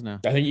what it was now.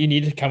 I think you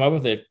need to come up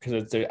with it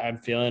because I'm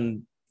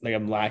feeling like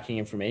I'm lacking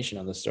information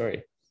on the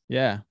story.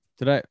 Yeah.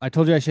 I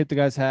told you I shaped the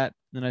guy's hat,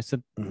 and then I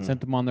sent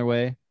them on their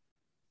way.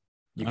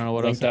 I don't know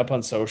what linked up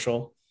on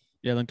social.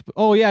 Yeah, linked.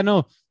 Oh yeah,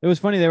 no, it was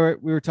funny.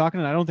 We were talking,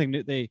 and I don't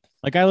think they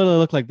like. I literally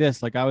looked like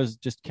this. Like I was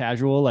just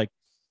casual, like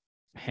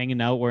hanging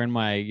out, wearing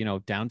my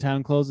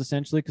downtown clothes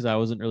essentially, because I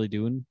wasn't really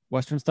doing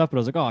Western stuff. But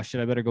I was like, oh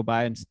shit, I better go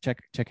by and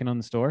check in on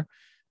the store.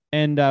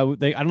 And I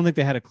don't think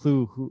they had a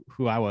clue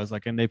who I was,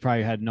 like, and they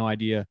probably had no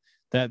idea.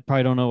 That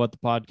probably don't know what the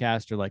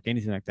podcast or like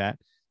anything like that.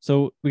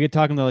 So we get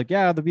talking, they're like,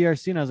 yeah, the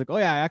BRC. And I was like, oh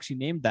yeah, I actually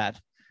named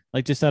that.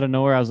 Like just out of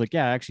nowhere, I was like,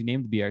 yeah, I actually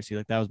named the BRC.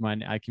 Like that was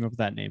mine. I came up with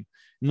that name.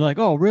 And they're like,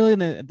 oh, really?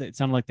 And it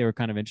sounded like they were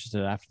kind of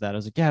interested after that. I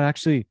was like, yeah,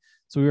 actually.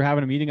 So we were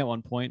having a meeting at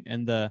one point,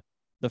 and the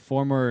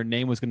former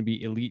name was going to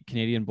be Elite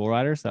Canadian Bull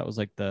Riders. That was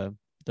like the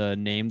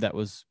name that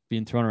was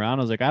being thrown around.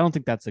 I was like, I don't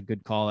think that's a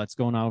good call. That's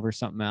going over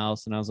something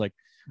else. And I was like,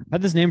 I've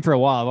had this name for a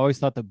while. I've always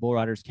thought that Bull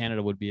Riders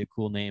Canada would be a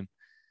cool name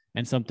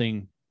and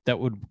something that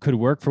could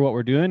work for what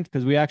we're doing.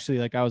 Because we actually,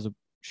 like, I was a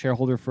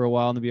shareholder for a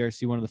while in the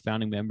BRC, one of the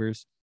founding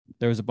members.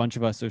 There was a bunch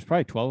of us. There's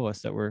probably 12 of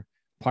us that were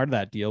part of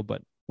that deal.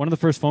 But one of the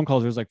first phone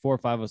calls, there was like 4 or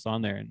 5 of us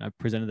on there, and I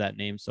presented that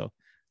name. So I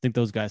think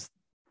those guys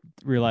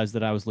realized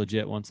that I was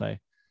legit once I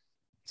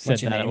said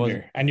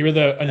that. And you were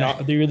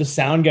the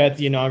sound guy at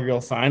the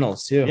inaugural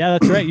finals too. Yeah,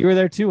 that's right. You were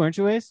there too, weren't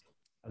you, Ace?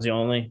 I was the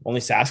only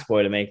Sask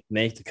boy to make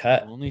the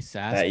cut. Only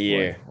Sask that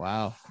year. Boy.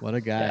 Wow, what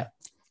a guy! Yeah.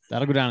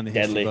 That'll go down in the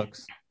history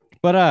books.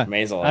 But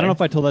Amazing, I don't know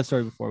if I told that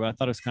story before, but I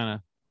thought it was kind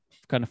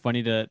of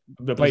funny to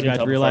those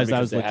guys realize I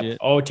was legit.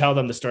 Tell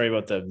them the story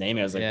about the name.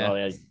 I was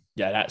like,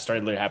 yeah, that story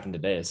literally happened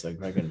today, so I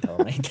couldn't tell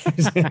them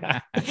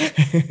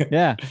anything.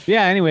 yeah.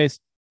 Anyways,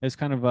 it was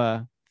kind of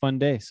a fun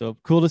day. So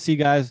cool to see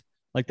guys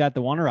like that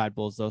want to ride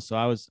bulls though. So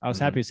I was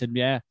happy. I said,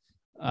 yeah.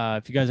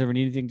 If you guys ever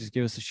need anything, just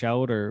give us a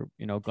shout, or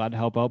glad to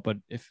help out. But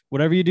if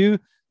whatever you do,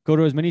 go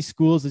to as many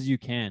schools as you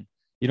can.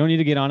 You don't need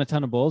to get on a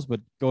ton of bulls,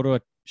 but go to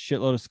a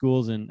shitload of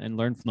schools and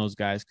learn from those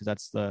guys, because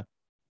that's the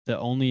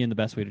only and the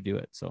best way to do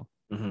it. So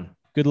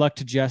good luck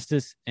to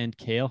Justice and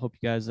Cale. Hope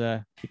you guys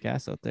kick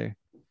ass out there.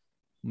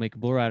 Make a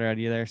bull rider out of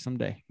you there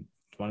someday.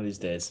 One of these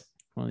days.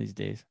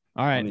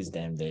 All right. One of these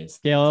damn days.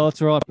 Cale,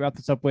 let's wrap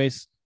this up,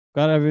 Waste.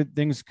 Got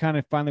everything's kind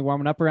of finally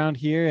warming up around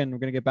here, and we're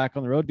gonna get back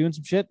on the road doing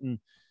some shit, and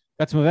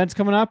got some events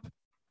coming up.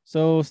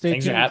 So stay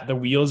tuned. The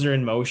wheels are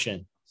in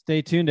motion.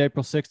 Stay tuned.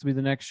 April 6th will be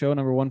the next show,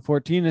 number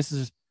 114. This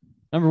is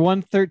number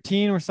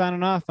 113. We're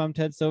signing off. I'm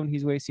Ted Soden.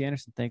 He's Wasey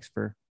Anderson. Thanks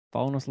for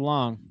following us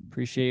along.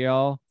 Appreciate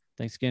y'all.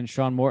 Thanks again,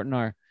 Sean Morton,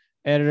 our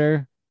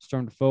editor,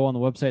 Storm Defoe on the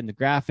website and the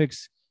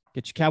graphics.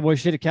 Get your cowboy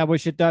shit at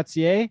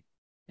cowboyshit.ca,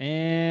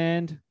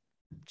 and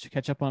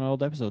catch up on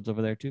old episodes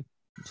over there too.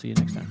 See you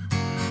next time.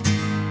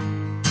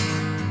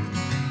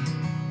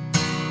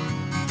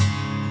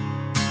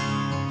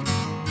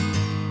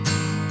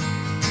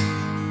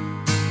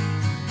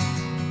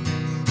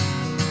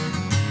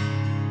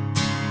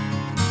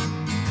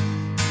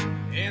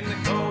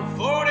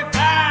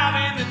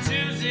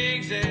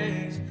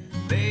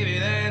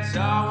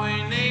 All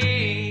we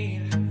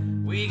need.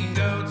 We can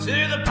go to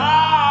the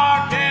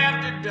park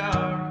after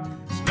dark,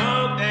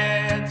 smoke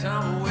that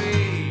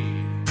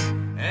tumbleweed.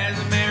 As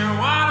the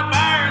marijuana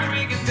burns,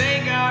 we can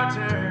take our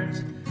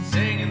turns,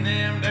 sing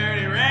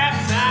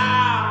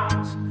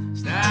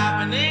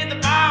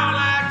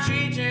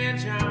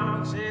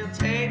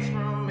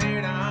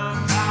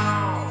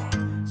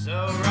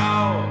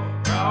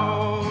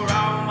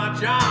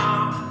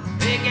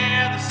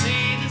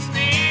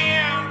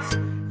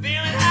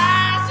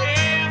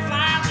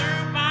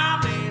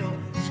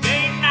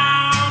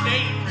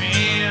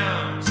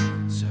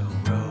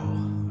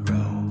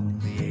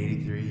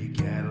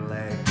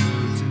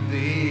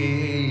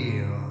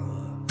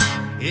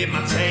if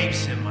my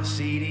tapes and my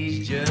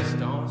CDs just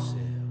don't sell,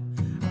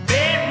 I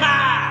bet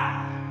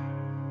my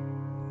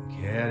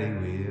caddy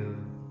will.